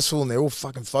successful, and they're all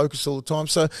fucking focused all the time.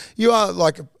 So you are,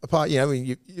 like, a part, you know, I mean,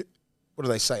 you what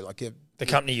do they say? Like, the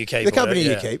company you keep. the company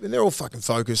yeah. you keep, and they're all fucking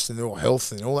focused, and they're all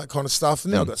health and all that kind of stuff.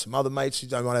 And then I've got some other mates who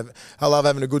don't mind I love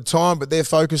having a good time, but they're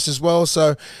focused as well.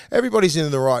 So everybody's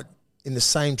in the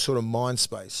same sort of mind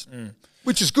space,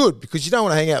 which is good, because you don't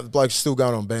want to hang out with blokes still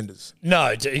going on benders, No,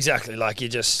 exactly. Like you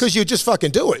just. because you just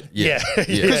fucking do it. Yeah.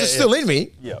 Because it's still in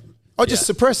me. Yeah. I just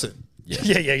suppress it. Yeah,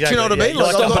 exactly. Do you know what I mean? You're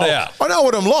Like, the I'm not- Hulk. out. I know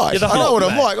what I'm like. You're the I know Hulk, what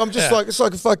I'm mate. like. I'm just Yeah. like, it's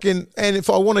like a fucking. And if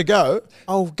I want to go,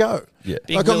 I'll go. Yeah.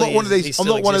 Big Like I'm not Willie one of is- these. he I'm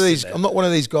still not one of these. existed I'm not one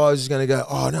of these guys who's going to go.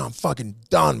 Oh no, I'm fucking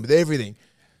done with everything,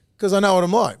 because I know what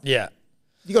I'm like. Yeah.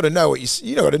 You got to know what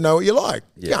you got to know what you like.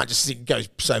 You can't just go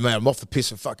say, "Man, I'm off the piss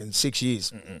for fucking 6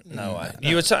 years." No way.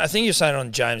 You were I think you were saying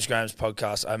on James Graham's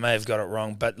podcast, I may have got it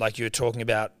wrong, but like you were talking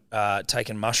about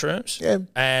taking mushrooms. Yeah.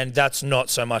 And that's not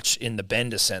so much in the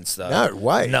bender sense, though. No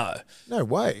way. No. No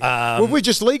way. Well, we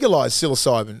just legalised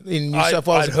psilocybin in New South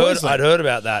Wales and Queensland. I'd heard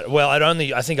about that. Well,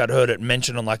 I think I'd heard it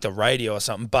mentioned on like the radio or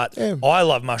something. But Yeah. I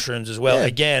love mushrooms as well. Yeah.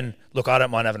 Again, look, I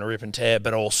don't mind having a rip and tear,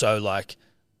 but also like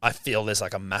I feel there's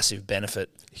like a massive benefit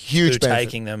Huge to benefit.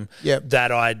 taking them. Yep.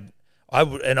 That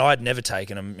I'd never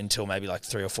taken them until maybe like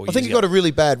 3 or 4 I years think you ago. got a really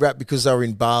bad rap because they were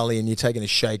in Bali and you're taking a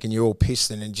shake and you're all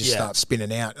pissed and then just Yeah. start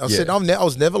spinning out. I said, I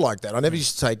was never like that. I never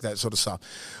used to take that sort of stuff.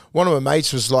 One of my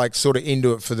mates was like sort of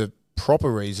into it for the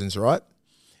proper reasons, right?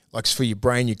 Like for your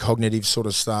brain, your cognitive sort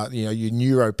of start, you know, your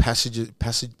neuro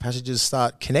passages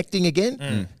start connecting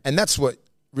again. And that's what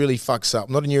really fucks up.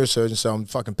 I'm not a neurosurgeon, so I'm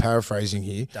fucking paraphrasing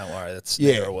here. Don't worry, that's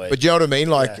Yeah, never a week. but you know what I mean?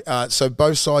 Like, so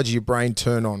both sides of your brain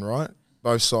turn on, right?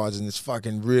 Both sides, and it's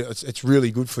fucking real. It's really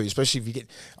good for you, especially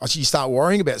if you start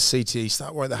worrying about CT, you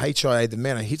start worrying the HIA, the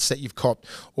amount of hits that you've copped,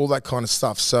 all that kind of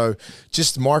stuff. So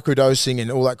just microdosing and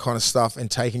all that kind of stuff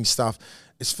and taking stuff,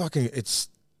 the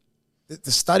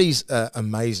studies are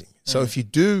amazing. So if you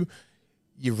do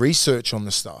your research on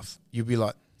the stuff, you'll be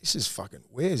like, this is fucking,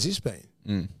 where has this been?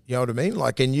 You know what I mean?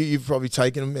 Like, and you've probably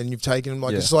taken them, and you've taken them.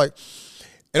 Like, it's like,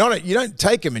 and you don't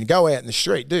take them and go out in the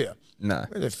street, do you? No.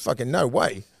 There's fucking no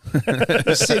way.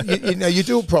 You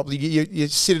do it properly. You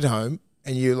sit at home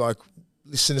and you like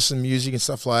listen to some music and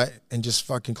stuff like that, and just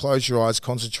fucking close your eyes,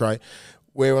 concentrate,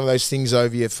 wear one of those things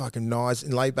over your fucking eyes,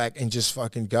 and lay back and just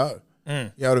fucking go.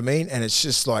 You know what I mean? And it's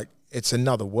just like it's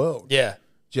another world. yeah.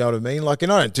 Do you know what I mean? Like,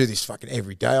 and I don't do this fucking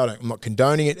every day. I'm not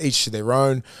condoning it. Each to their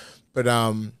own. But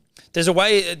There's a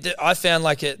way I found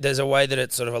there's a way that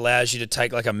it sort of allows you to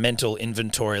take like a mental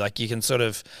inventory. Like you can sort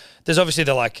of, there's obviously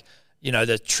the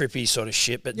the trippy sort of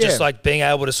shit, but just like being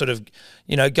able to sort of,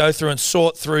 go through and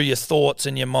sort through your thoughts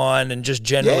and your mind and just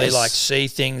generally see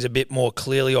things a bit more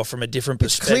clearly or from a different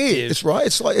perspective. It's clear. It's right.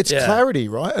 It's like, it's clarity,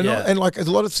 right? And, and like a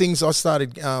lot of things I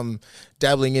started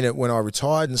dabbling in it when I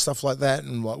retired and stuff like that,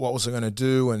 and like what was I going to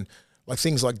do, and like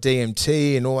things like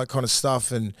DMT and all that kind of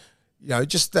stuff, and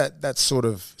just that sort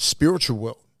of spiritual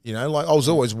world. Like I was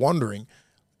always wondering,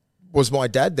 was my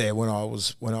dad there when I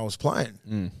was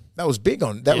playing? That was big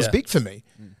was big for me,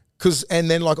 and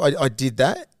then like I did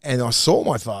that and I saw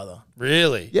my father.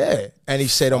 Really? Yeah, and he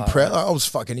said, "I'm proud." I was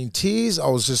fucking in tears. I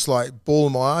was just like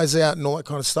bawling my eyes out and all that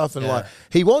kind of stuff. And like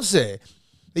he was there.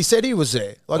 He said he was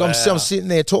there. Like I'm sitting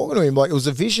there talking to him like it was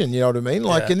a vision. You know what I mean?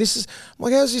 Like, and this is I'm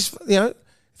like, how's this?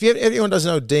 If anyone doesn't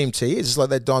know what DMT is, it's like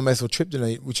that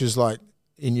dimethyltryptamine, which is like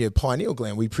in your pineal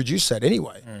gland. We produce that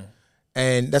anyway,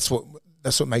 and that's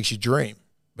what makes you dream.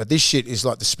 But this shit is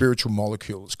like the spiritual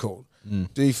molecule, it's called.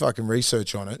 Do you fucking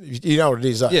research on it? You know what it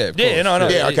is? Yeah, no.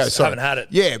 Yeah, okay, so I haven't had it.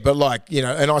 Yeah, but like,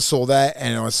 and I saw that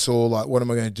and I saw like, what am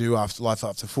I going to do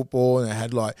after football? And I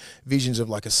had like visions of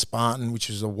like a Spartan, which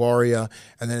is a warrior.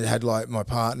 And then it had like my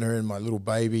partner and my little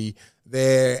baby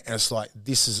there. And it's like,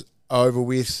 this is over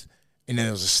with. And then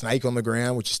there was a snake on the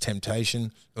ground, which is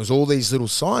temptation. There was all these little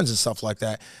signs and stuff like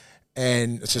that.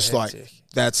 And it's just like,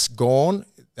 that's gone.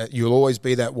 That you'll always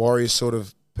be that warrior sort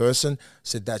of person.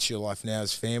 Said that's your life now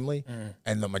as family.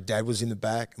 And my dad was in the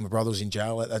back and my brother was in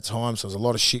jail at that time, so there was a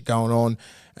lot of shit going on,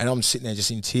 and I'm sitting there just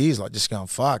in tears, like just going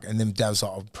fuck. And then dad was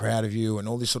like, I'm proud of you and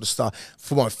all this sort of stuff.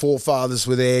 For my forefathers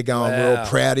were there going, we're all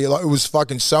proud of you. Like it was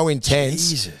fucking so intense.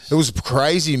 Jesus. It was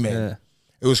crazy, man.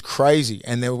 It was crazy.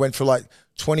 And then we went for like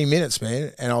 20 minutes,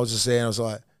 man, and I was just there and I was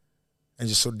like, and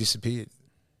just sort of disappeared.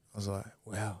 I was like,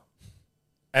 wow.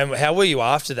 And how were you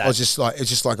after that? I was just like, it's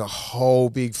just like a whole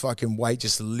big fucking weight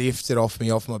just lifted off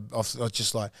me, I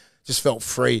just felt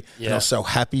free. Yeah. And I was so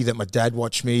happy that my dad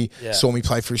watched me, saw me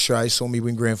play for Australia, saw me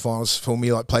win grand finals, saw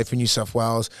me like play for New South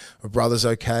Wales. My brother's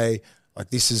okay. Like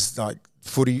this is like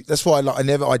footy. That's why I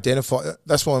never identify.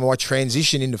 That's why my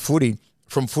transition into footy,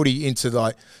 from footy into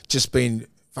like just being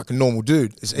fucking normal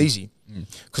dude, is easy.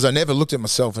 Because I never looked at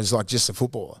myself as like just a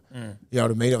footballer. You know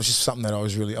what I mean? It was just something that I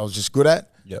was just good at.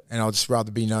 Yep. And I'd just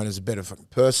rather be known as a better fucking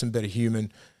person, better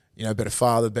human, better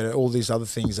father, better all these other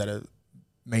things that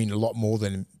mean a lot more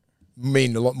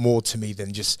to me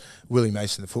than just Willie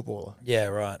Mason, the footballer. Yeah,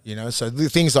 right. So the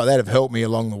things like that have helped me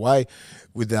along the way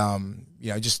with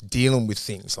just dealing with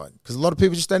things like, because a lot of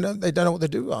people just don't know what they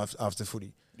do after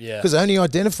footy. Yeah. Because they only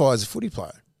identify as a footy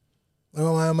player.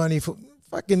 Well, I'm only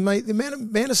fucking mate. The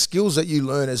amount of skills that you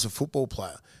learn as a football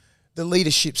player, the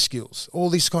leadership skills, all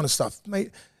this kind of stuff, mate.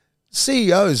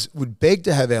 CEOs would beg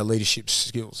to have our leadership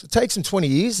skills. It takes them 20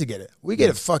 years to get it. We get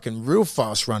a fucking real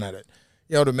fast run at it.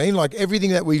 You know what I mean? Like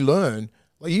everything that we learn,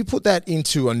 like you put that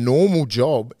into a normal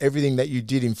job, everything that you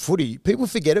did in footy, people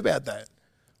forget about that.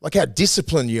 Like how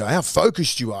disciplined you are, how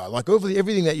focused you are, like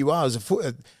everything that you are as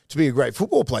to be a great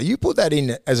football player. You put that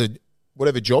in as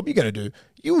whatever job you're going to do,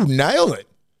 you will nail it.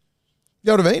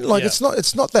 You know what I mean? Like it's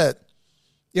not that.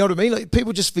 You know what I mean? Like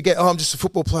people just forget, I'm just a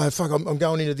football player. Fuck, I'm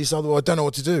going into this other. I don't know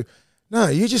what to do. No,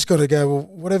 you just got to go, well,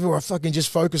 whatever I fucking just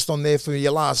focused on there for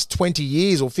your last 20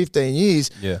 years or 15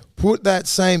 years, put that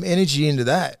same energy into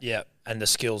that. Yeah, and the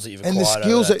skills that you've acquired. And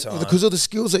the skills because of the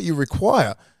skills that you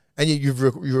require and you've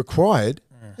required,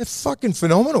 they're fucking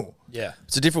phenomenal. Yeah.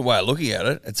 It's a different way of looking at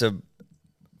it. It's a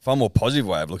far more positive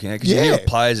way of looking at it, because you hear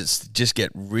players that just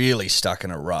get really stuck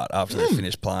in a rut after they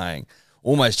finish playing,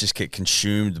 almost just get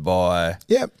consumed by...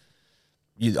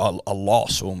 a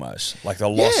loss almost, like the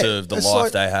loss of the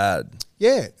life they had.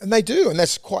 Yeah, and they do, and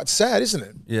that's quite sad, isn't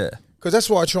it? Yeah. Because that's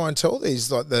why I try and tell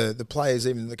these, like the players,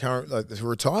 even the current, like the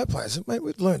retired players, mate,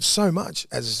 we've learned so much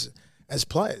as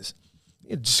players.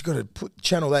 You just got to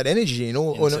channel that energy in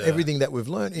everything that we've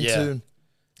learned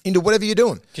into whatever you're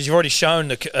doing. Because you've already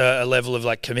shown a level of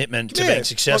like commitment to being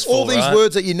successful. Like all these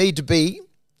words that you need to be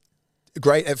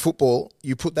great at football,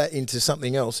 you put that into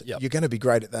something else, you're going to be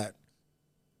great at that.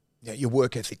 Yeah, your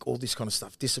work ethic, all this kind of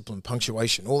stuff, discipline,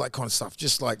 punctuation, all that kind of stuff.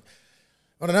 Just like,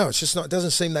 I don't know, it's just not. It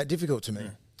doesn't seem that difficult to me.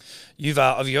 You've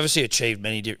obviously achieved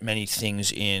many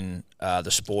things in the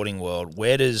sporting world.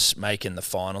 Where does making the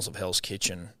finals of Hell's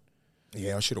Kitchen?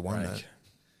 Yeah, I should have won that.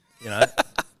 You know,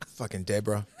 fucking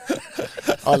Deborah.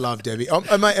 I love Debbie,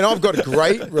 mate, and I've got a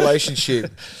great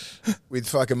relationship with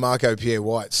fucking Marco Pierre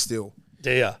White still.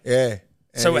 Do you? Yeah.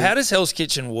 So how does Hell's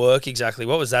Kitchen work exactly?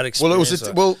 What was that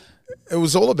experience? Well, it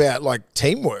was all about like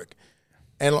teamwork,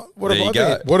 And like, what There have you I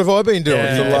go. been? What have I been doing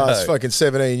for the Yeah. last fucking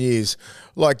 17 years?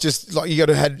 Like, just like you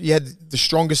had the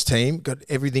strongest team, got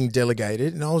everything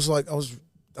delegated, and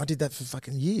I did that for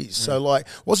fucking years. So like,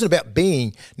 it wasn't about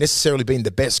necessarily being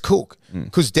the best cook,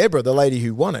 because Deborah, the lady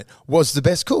who won it, was the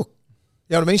best cook.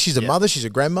 You know what I mean? She's a mother, she's a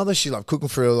grandmother, she loved cooking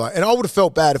for her. Like, and I would have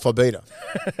felt bad if I beat her,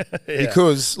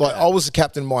 because like I was the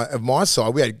captain of my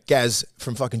side. We had Gaz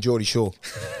from fucking Geordie Shore.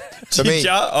 So Did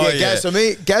ya? Oh, yeah. Gaz. So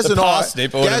me, Gaz The and I,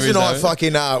 parsnip or whatever Gaz and I his name.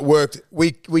 fucking worked.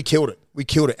 We killed it. We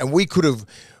killed it, and we could have.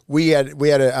 We had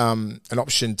an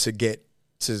option to get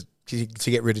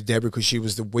rid of Deborah because she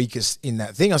was the weakest in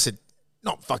that thing. I said,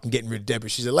 not fucking getting rid of Deborah.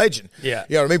 She's a legend. Yeah.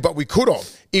 You know what I mean? But we could have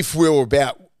if we were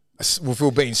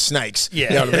being snakes. Yeah.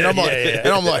 You know what I mean? I'm like, Yeah. and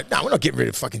I'm like, no, we're not getting rid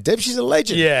of fucking Deb. She's a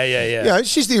legend. Yeah. You know,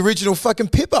 she's the original fucking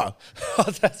Pippa.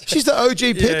 She's the OG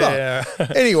Pippa. Yeah.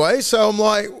 Anyway, so I'm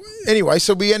like,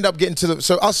 so we end up getting to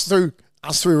so us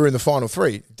three were in the final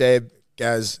three, Deb,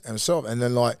 Gaz, and myself, and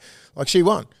then like she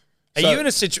won. Are you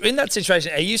in that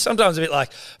situation? Are you sometimes a bit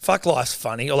like, fuck, life's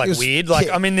funny or like was- weird? Like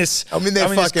yeah. I'm in this fucking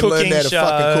cooking learned how to show,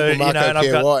 fucking cook with Marco and I've got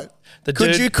Pierre-White. the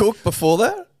Could dude- you cook before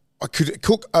that? I could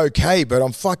cook okay, but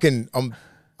I'm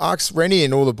ask Rennie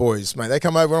and all the boys, mate. They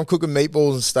come over, I'm cooking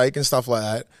meatballs and steak and stuff like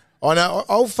that. I know,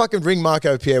 I'll fucking ring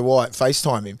Marco Pierre-White,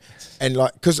 FaceTime him, and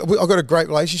like, because I've got a great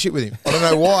relationship with him. I don't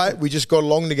know why, we just got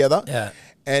along together. Yeah.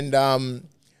 And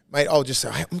mate, I'll just say,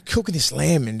 hey, I'm cooking this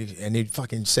lamb, and he'd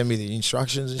fucking send me the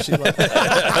instructions and shit like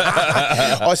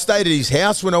that. I stayed at his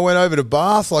house when I went over to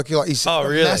Bath, like he's Oh,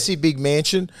 really? a massive big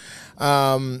mansion.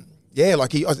 Yeah,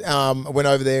 like I went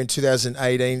over there in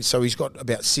 2018, so he's got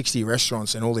about 60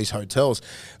 restaurants and all these hotels.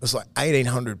 It was like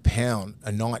 £1,800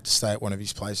 a night to stay at one of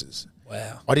his places.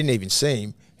 Wow. I didn't even see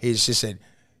him. He just said,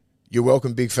 "You're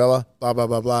welcome, big fella," blah, blah,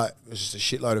 blah, blah. It was just a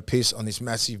shitload of piss on this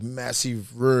massive,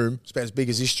 massive room. It's about as big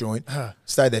as this joint.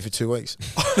 Stayed there for 2 weeks.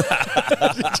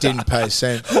 Didn't pay a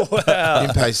cent. Wow.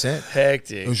 Didn't pay a cent.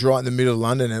 Hectic. It was right in the middle of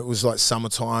London. It was like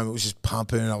summertime. It was just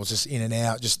pumping. I was just in and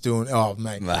out, just doing. Oh,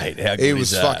 mate, Mate, how good it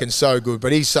was is that? fucking so good.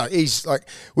 But he's like,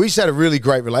 we just had a really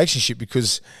great relationship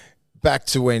because back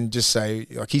to when, just say,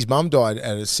 like his mum died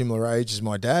at a similar age as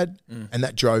my dad, and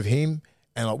that drove him.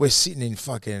 And like we're sitting in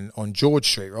fucking on George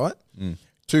Street, right?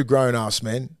 Two grown ass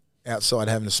men outside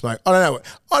having a smoke. I don't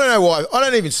know why. I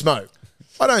don't even smoke.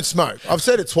 I don't smoke. I've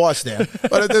said it twice now.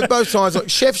 But at both times, like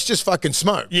chefs just fucking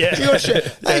smoke. Yeah. You got a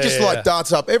chef, they just yeah. like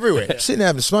darts up everywhere. Sitting there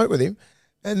having a smoke with him,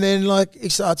 and then like he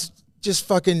starts just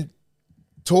fucking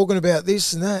talking about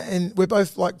this and that, and we're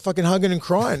both like fucking hugging and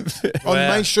crying on the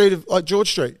main street of like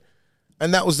George Street,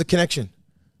 and that was the connection,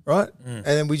 right? And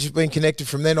then we just been connected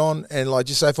from then on. And like,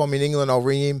 just say if I'm in England, I'll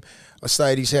ring him. I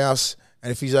stay at his house,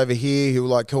 and if he's over here, he'll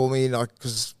like call me, like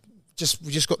because.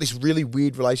 We just got this really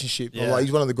weird relationship. Yeah. Like,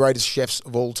 he's one of the greatest chefs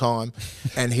of all time,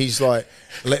 and he's like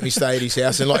let me stay at his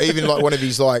house. And like even like one of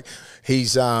his like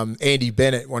he's Andy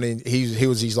Bennett. He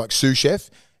was his like sous chef,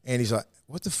 and he's like,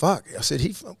 what the fuck? I said,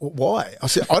 why? I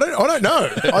said, I don't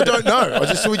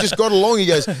know. We just got along. He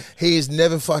goes, he has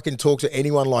never fucking talked to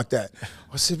anyone like that.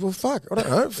 I said, well, fuck, I don't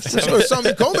know. It's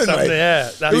something common, mate. Yeah,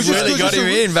 It was really got him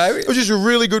in, baby. It was just a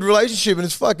really good relationship, and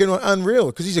it's fucking unreal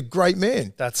because he's a great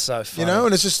man. That's so funny. You know,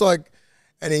 and it's just like,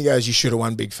 and he goes, you should have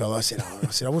won, big fella. I said, I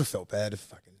would have felt bad if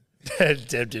fucking.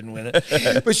 Deb didn't win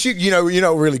it. But she, you know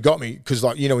what really got me, because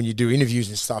like, you know, when you do interviews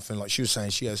and stuff, and like she was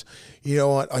saying, she goes, you know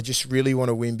what, I just really want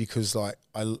to win because like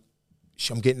I'm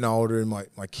getting older, and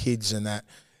my kids and that,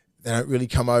 they don't really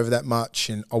come over that much,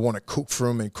 and I want to cook for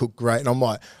them and cook great. And I'm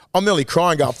like, I'm nearly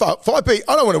crying, going, fuck, 5P,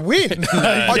 I don't want to win.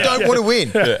 I don't want to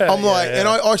win. I'm like, and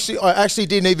I actually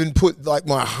didn't even put like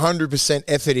my 100%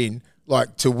 effort in,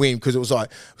 like to win, because it was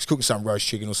like I was cooking some roast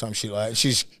chicken or some shit like that.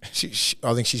 She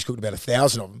I think she's cooked about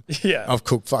 1,000 of them. Yeah. I've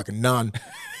cooked fucking none.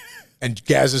 And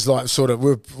Gaz is like sort of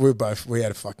we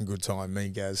had a fucking good time, me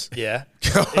and Gaz. Yeah.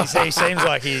 He seems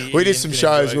like he. We did some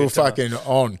shows. We were fucking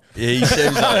on. Yeah,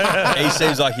 he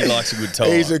seems like he likes a good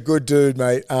time. He's a good dude,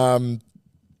 mate.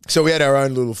 So we had our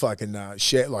own little fucking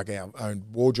share, like our own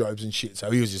wardrobes and shit. So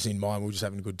he was just in mine. We were just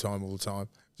having a good time all the time.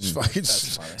 Just fucking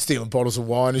stealing bottles of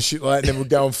wine and shit like that. And then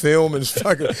we'd go and film, and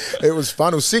it was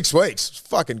fun. It was 6 weeks. It was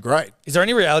fucking great. Is there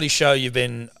any reality show you've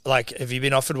been like? Have you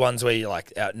been offered ones where you're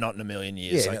like, not in a million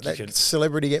years? Yeah, like that you could,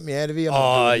 celebrity get me out of here. I'm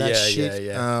not doing that shit.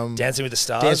 yeah. Dancing with the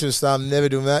Stars. Dancing with the Stars, I'm never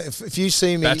doing that. If you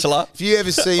see me, Bachelor? if you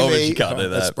ever see Oh, me, you can't do that.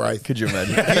 That's brave. Could you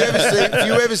imagine? If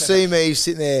you ever see me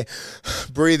sitting there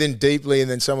breathing deeply, and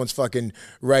then someone's fucking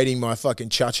rating my fucking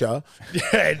cha-cha,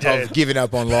 Yeah, dude. I've given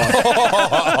up on life.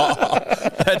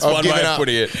 That's I've one way given of up.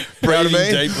 putting it. You know what I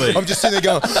Breathing mean? deeply. I'm just sitting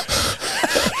there going,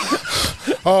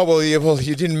 oh, well,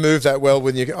 you didn't move that well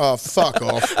when you, oh, fuck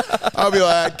off. I'll be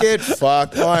like, get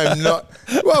fucked. I am not,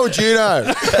 What would you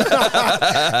know?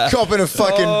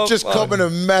 Copping a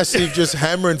massive just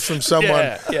hammering from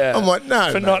someone. Yeah. I'm like,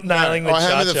 no. For not nailing the I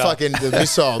hammer the cha-cha. fucking the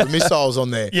missile. The missile's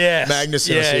on there. Yes. Magnus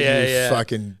Yeah, and I said, yeah, you yeah.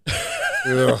 fucking.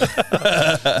 Ugh.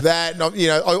 That, you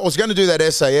know, I was going to do that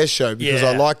SAS show because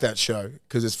I like that show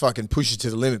because it's fucking pushes to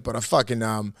the limit. But I fucking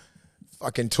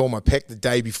tore my pec the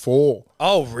day before.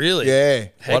 Oh, really? Yeah.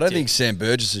 Well, I don't think Sam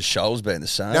Burgess's shoulder's been the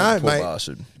same. No, Poor mate.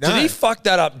 bastard. No. Did he fuck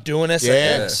that up doing SAS?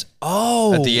 Yeah.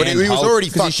 Oh. At the But end, he was already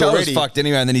because his fucked shoulder was already. fucked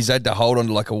anyway, and then he's had to hold on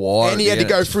to like a wire. And he at had the to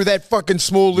go end. through that fucking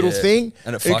small little thing.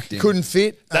 And it fucked him. Couldn't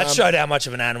fit. That showed how much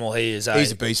of an animal he is.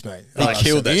 He's a beast, mate. He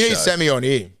killed that You need show. Sammy on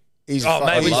here. He's Mate,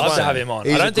 we'd he's love to one. have him on.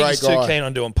 He's I a don't think he's great too guy. keen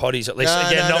on doing potties, at least. No,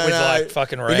 Again, no, not with no. like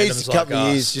fucking randoms He needs a like couple of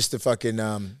us. years just to fucking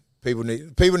people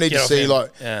need to Get see off him.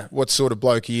 like Yeah. what sort of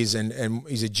bloke he is, and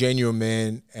he's a genuine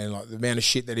man, and like the amount of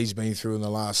shit that he's been through in the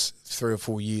last 3 or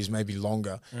 4 years, maybe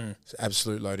longer. It's an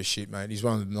absolute load of shit, mate. He's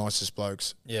one of the nicest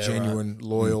blokes. Yeah, genuine,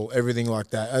 loyal, everything like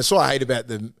that. That's what I hate about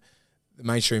the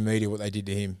mainstream media, what they did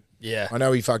to him. Yeah. I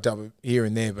know he fucked up here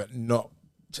and there, but not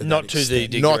to Not that to the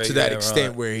extent. degree, Not to that yeah, extent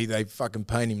right. where they fucking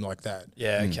paint him like that.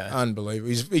 Yeah, okay. Unbelievable.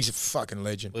 He's a fucking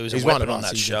legend. He was He's a one weapon of on us.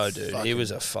 that He's show, a dude. He fucking-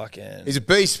 was a fucking... He's a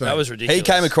beast, man. That was ridiculous. He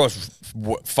came across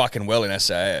fucking well in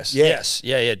SAS. Yeah. Yes.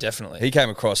 Yeah, definitely. He came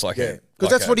across like Yeah. a 'Cause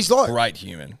that's what he's like. Great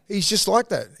human. He's just like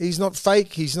that. He's not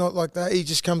fake. He's not like that. He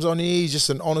just comes on here. He's just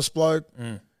an honest bloke.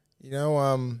 You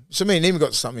know, so me and him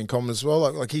got something in common as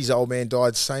well. Like his old man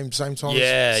died same time.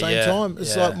 Yeah, same yeah, time.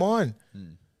 It's yeah. like mine.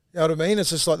 You know what I mean?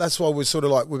 It's just like that's why we're sort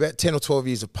of like we're about 10 or 12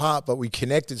 years apart, but we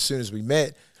connected as soon as we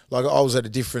met. Like I was at a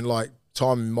different like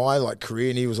time in my like career,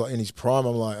 and he was like in his prime.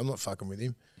 I'm like, I'm not fucking with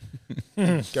him.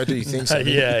 Go do your thing.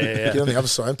 Sammy. Yeah. Get on the other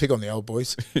side and pick on the old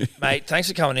boys. Mate, thanks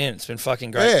for coming in. It's been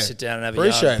fucking great Yeah. to sit down and have a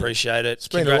Appreciate yarn. it. Appreciate it.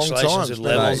 been a long time. Congratulations It's with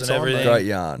been a long levels and time, everything. Great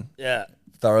yarn. Yeah.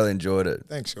 Thoroughly enjoyed it.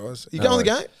 Thanks, guys. You going to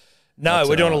the game? No,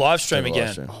 we're doing a live stream Doing a live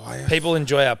again. stream. Oh, yeah. People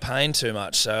enjoy our pain too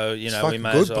much, so you know we fucking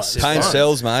may good, as well but sit Pain down.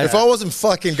 sells, mate. If I wasn't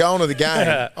fucking going to the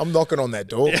game, I'm knocking on that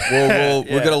door. We're Yeah.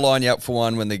 going to line you up for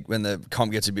one when the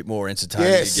comp gets a bit more entertaining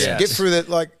Yes, again. get through that.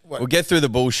 Like, what, We'll get through the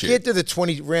bullshit. get to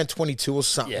the round 22 or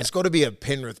something. Yeah. It's got to be a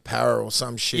Penrith Para or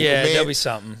some shit. Yeah, Or Man- there'll be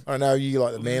something. I know you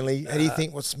like the Manly. How do you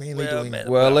think? What's Manly well, doing? man,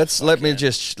 Well, Well, let me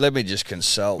just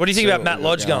consult. What do you think See about what Matt we got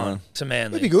Lodge going to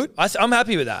Manly? That'd be good. I'm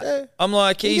happy with that. Yeah. I'm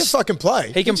like, He can he's fucking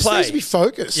play. he can just play. needs to be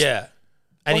focused. yeah,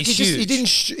 and Like, he's he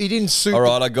huge. He didn't suit. All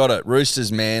right, I got it.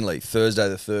 Roosters Manly, Thursday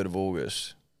the 3rd of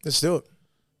August. Let's do it.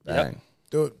 Bang.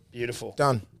 Do it. Beautiful.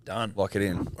 Done. Done. Lock it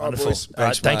in. All right, Wonderful. boys. All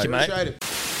right, thank you, mate. Appreciate it.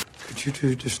 Could you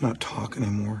two just not talk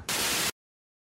anymore?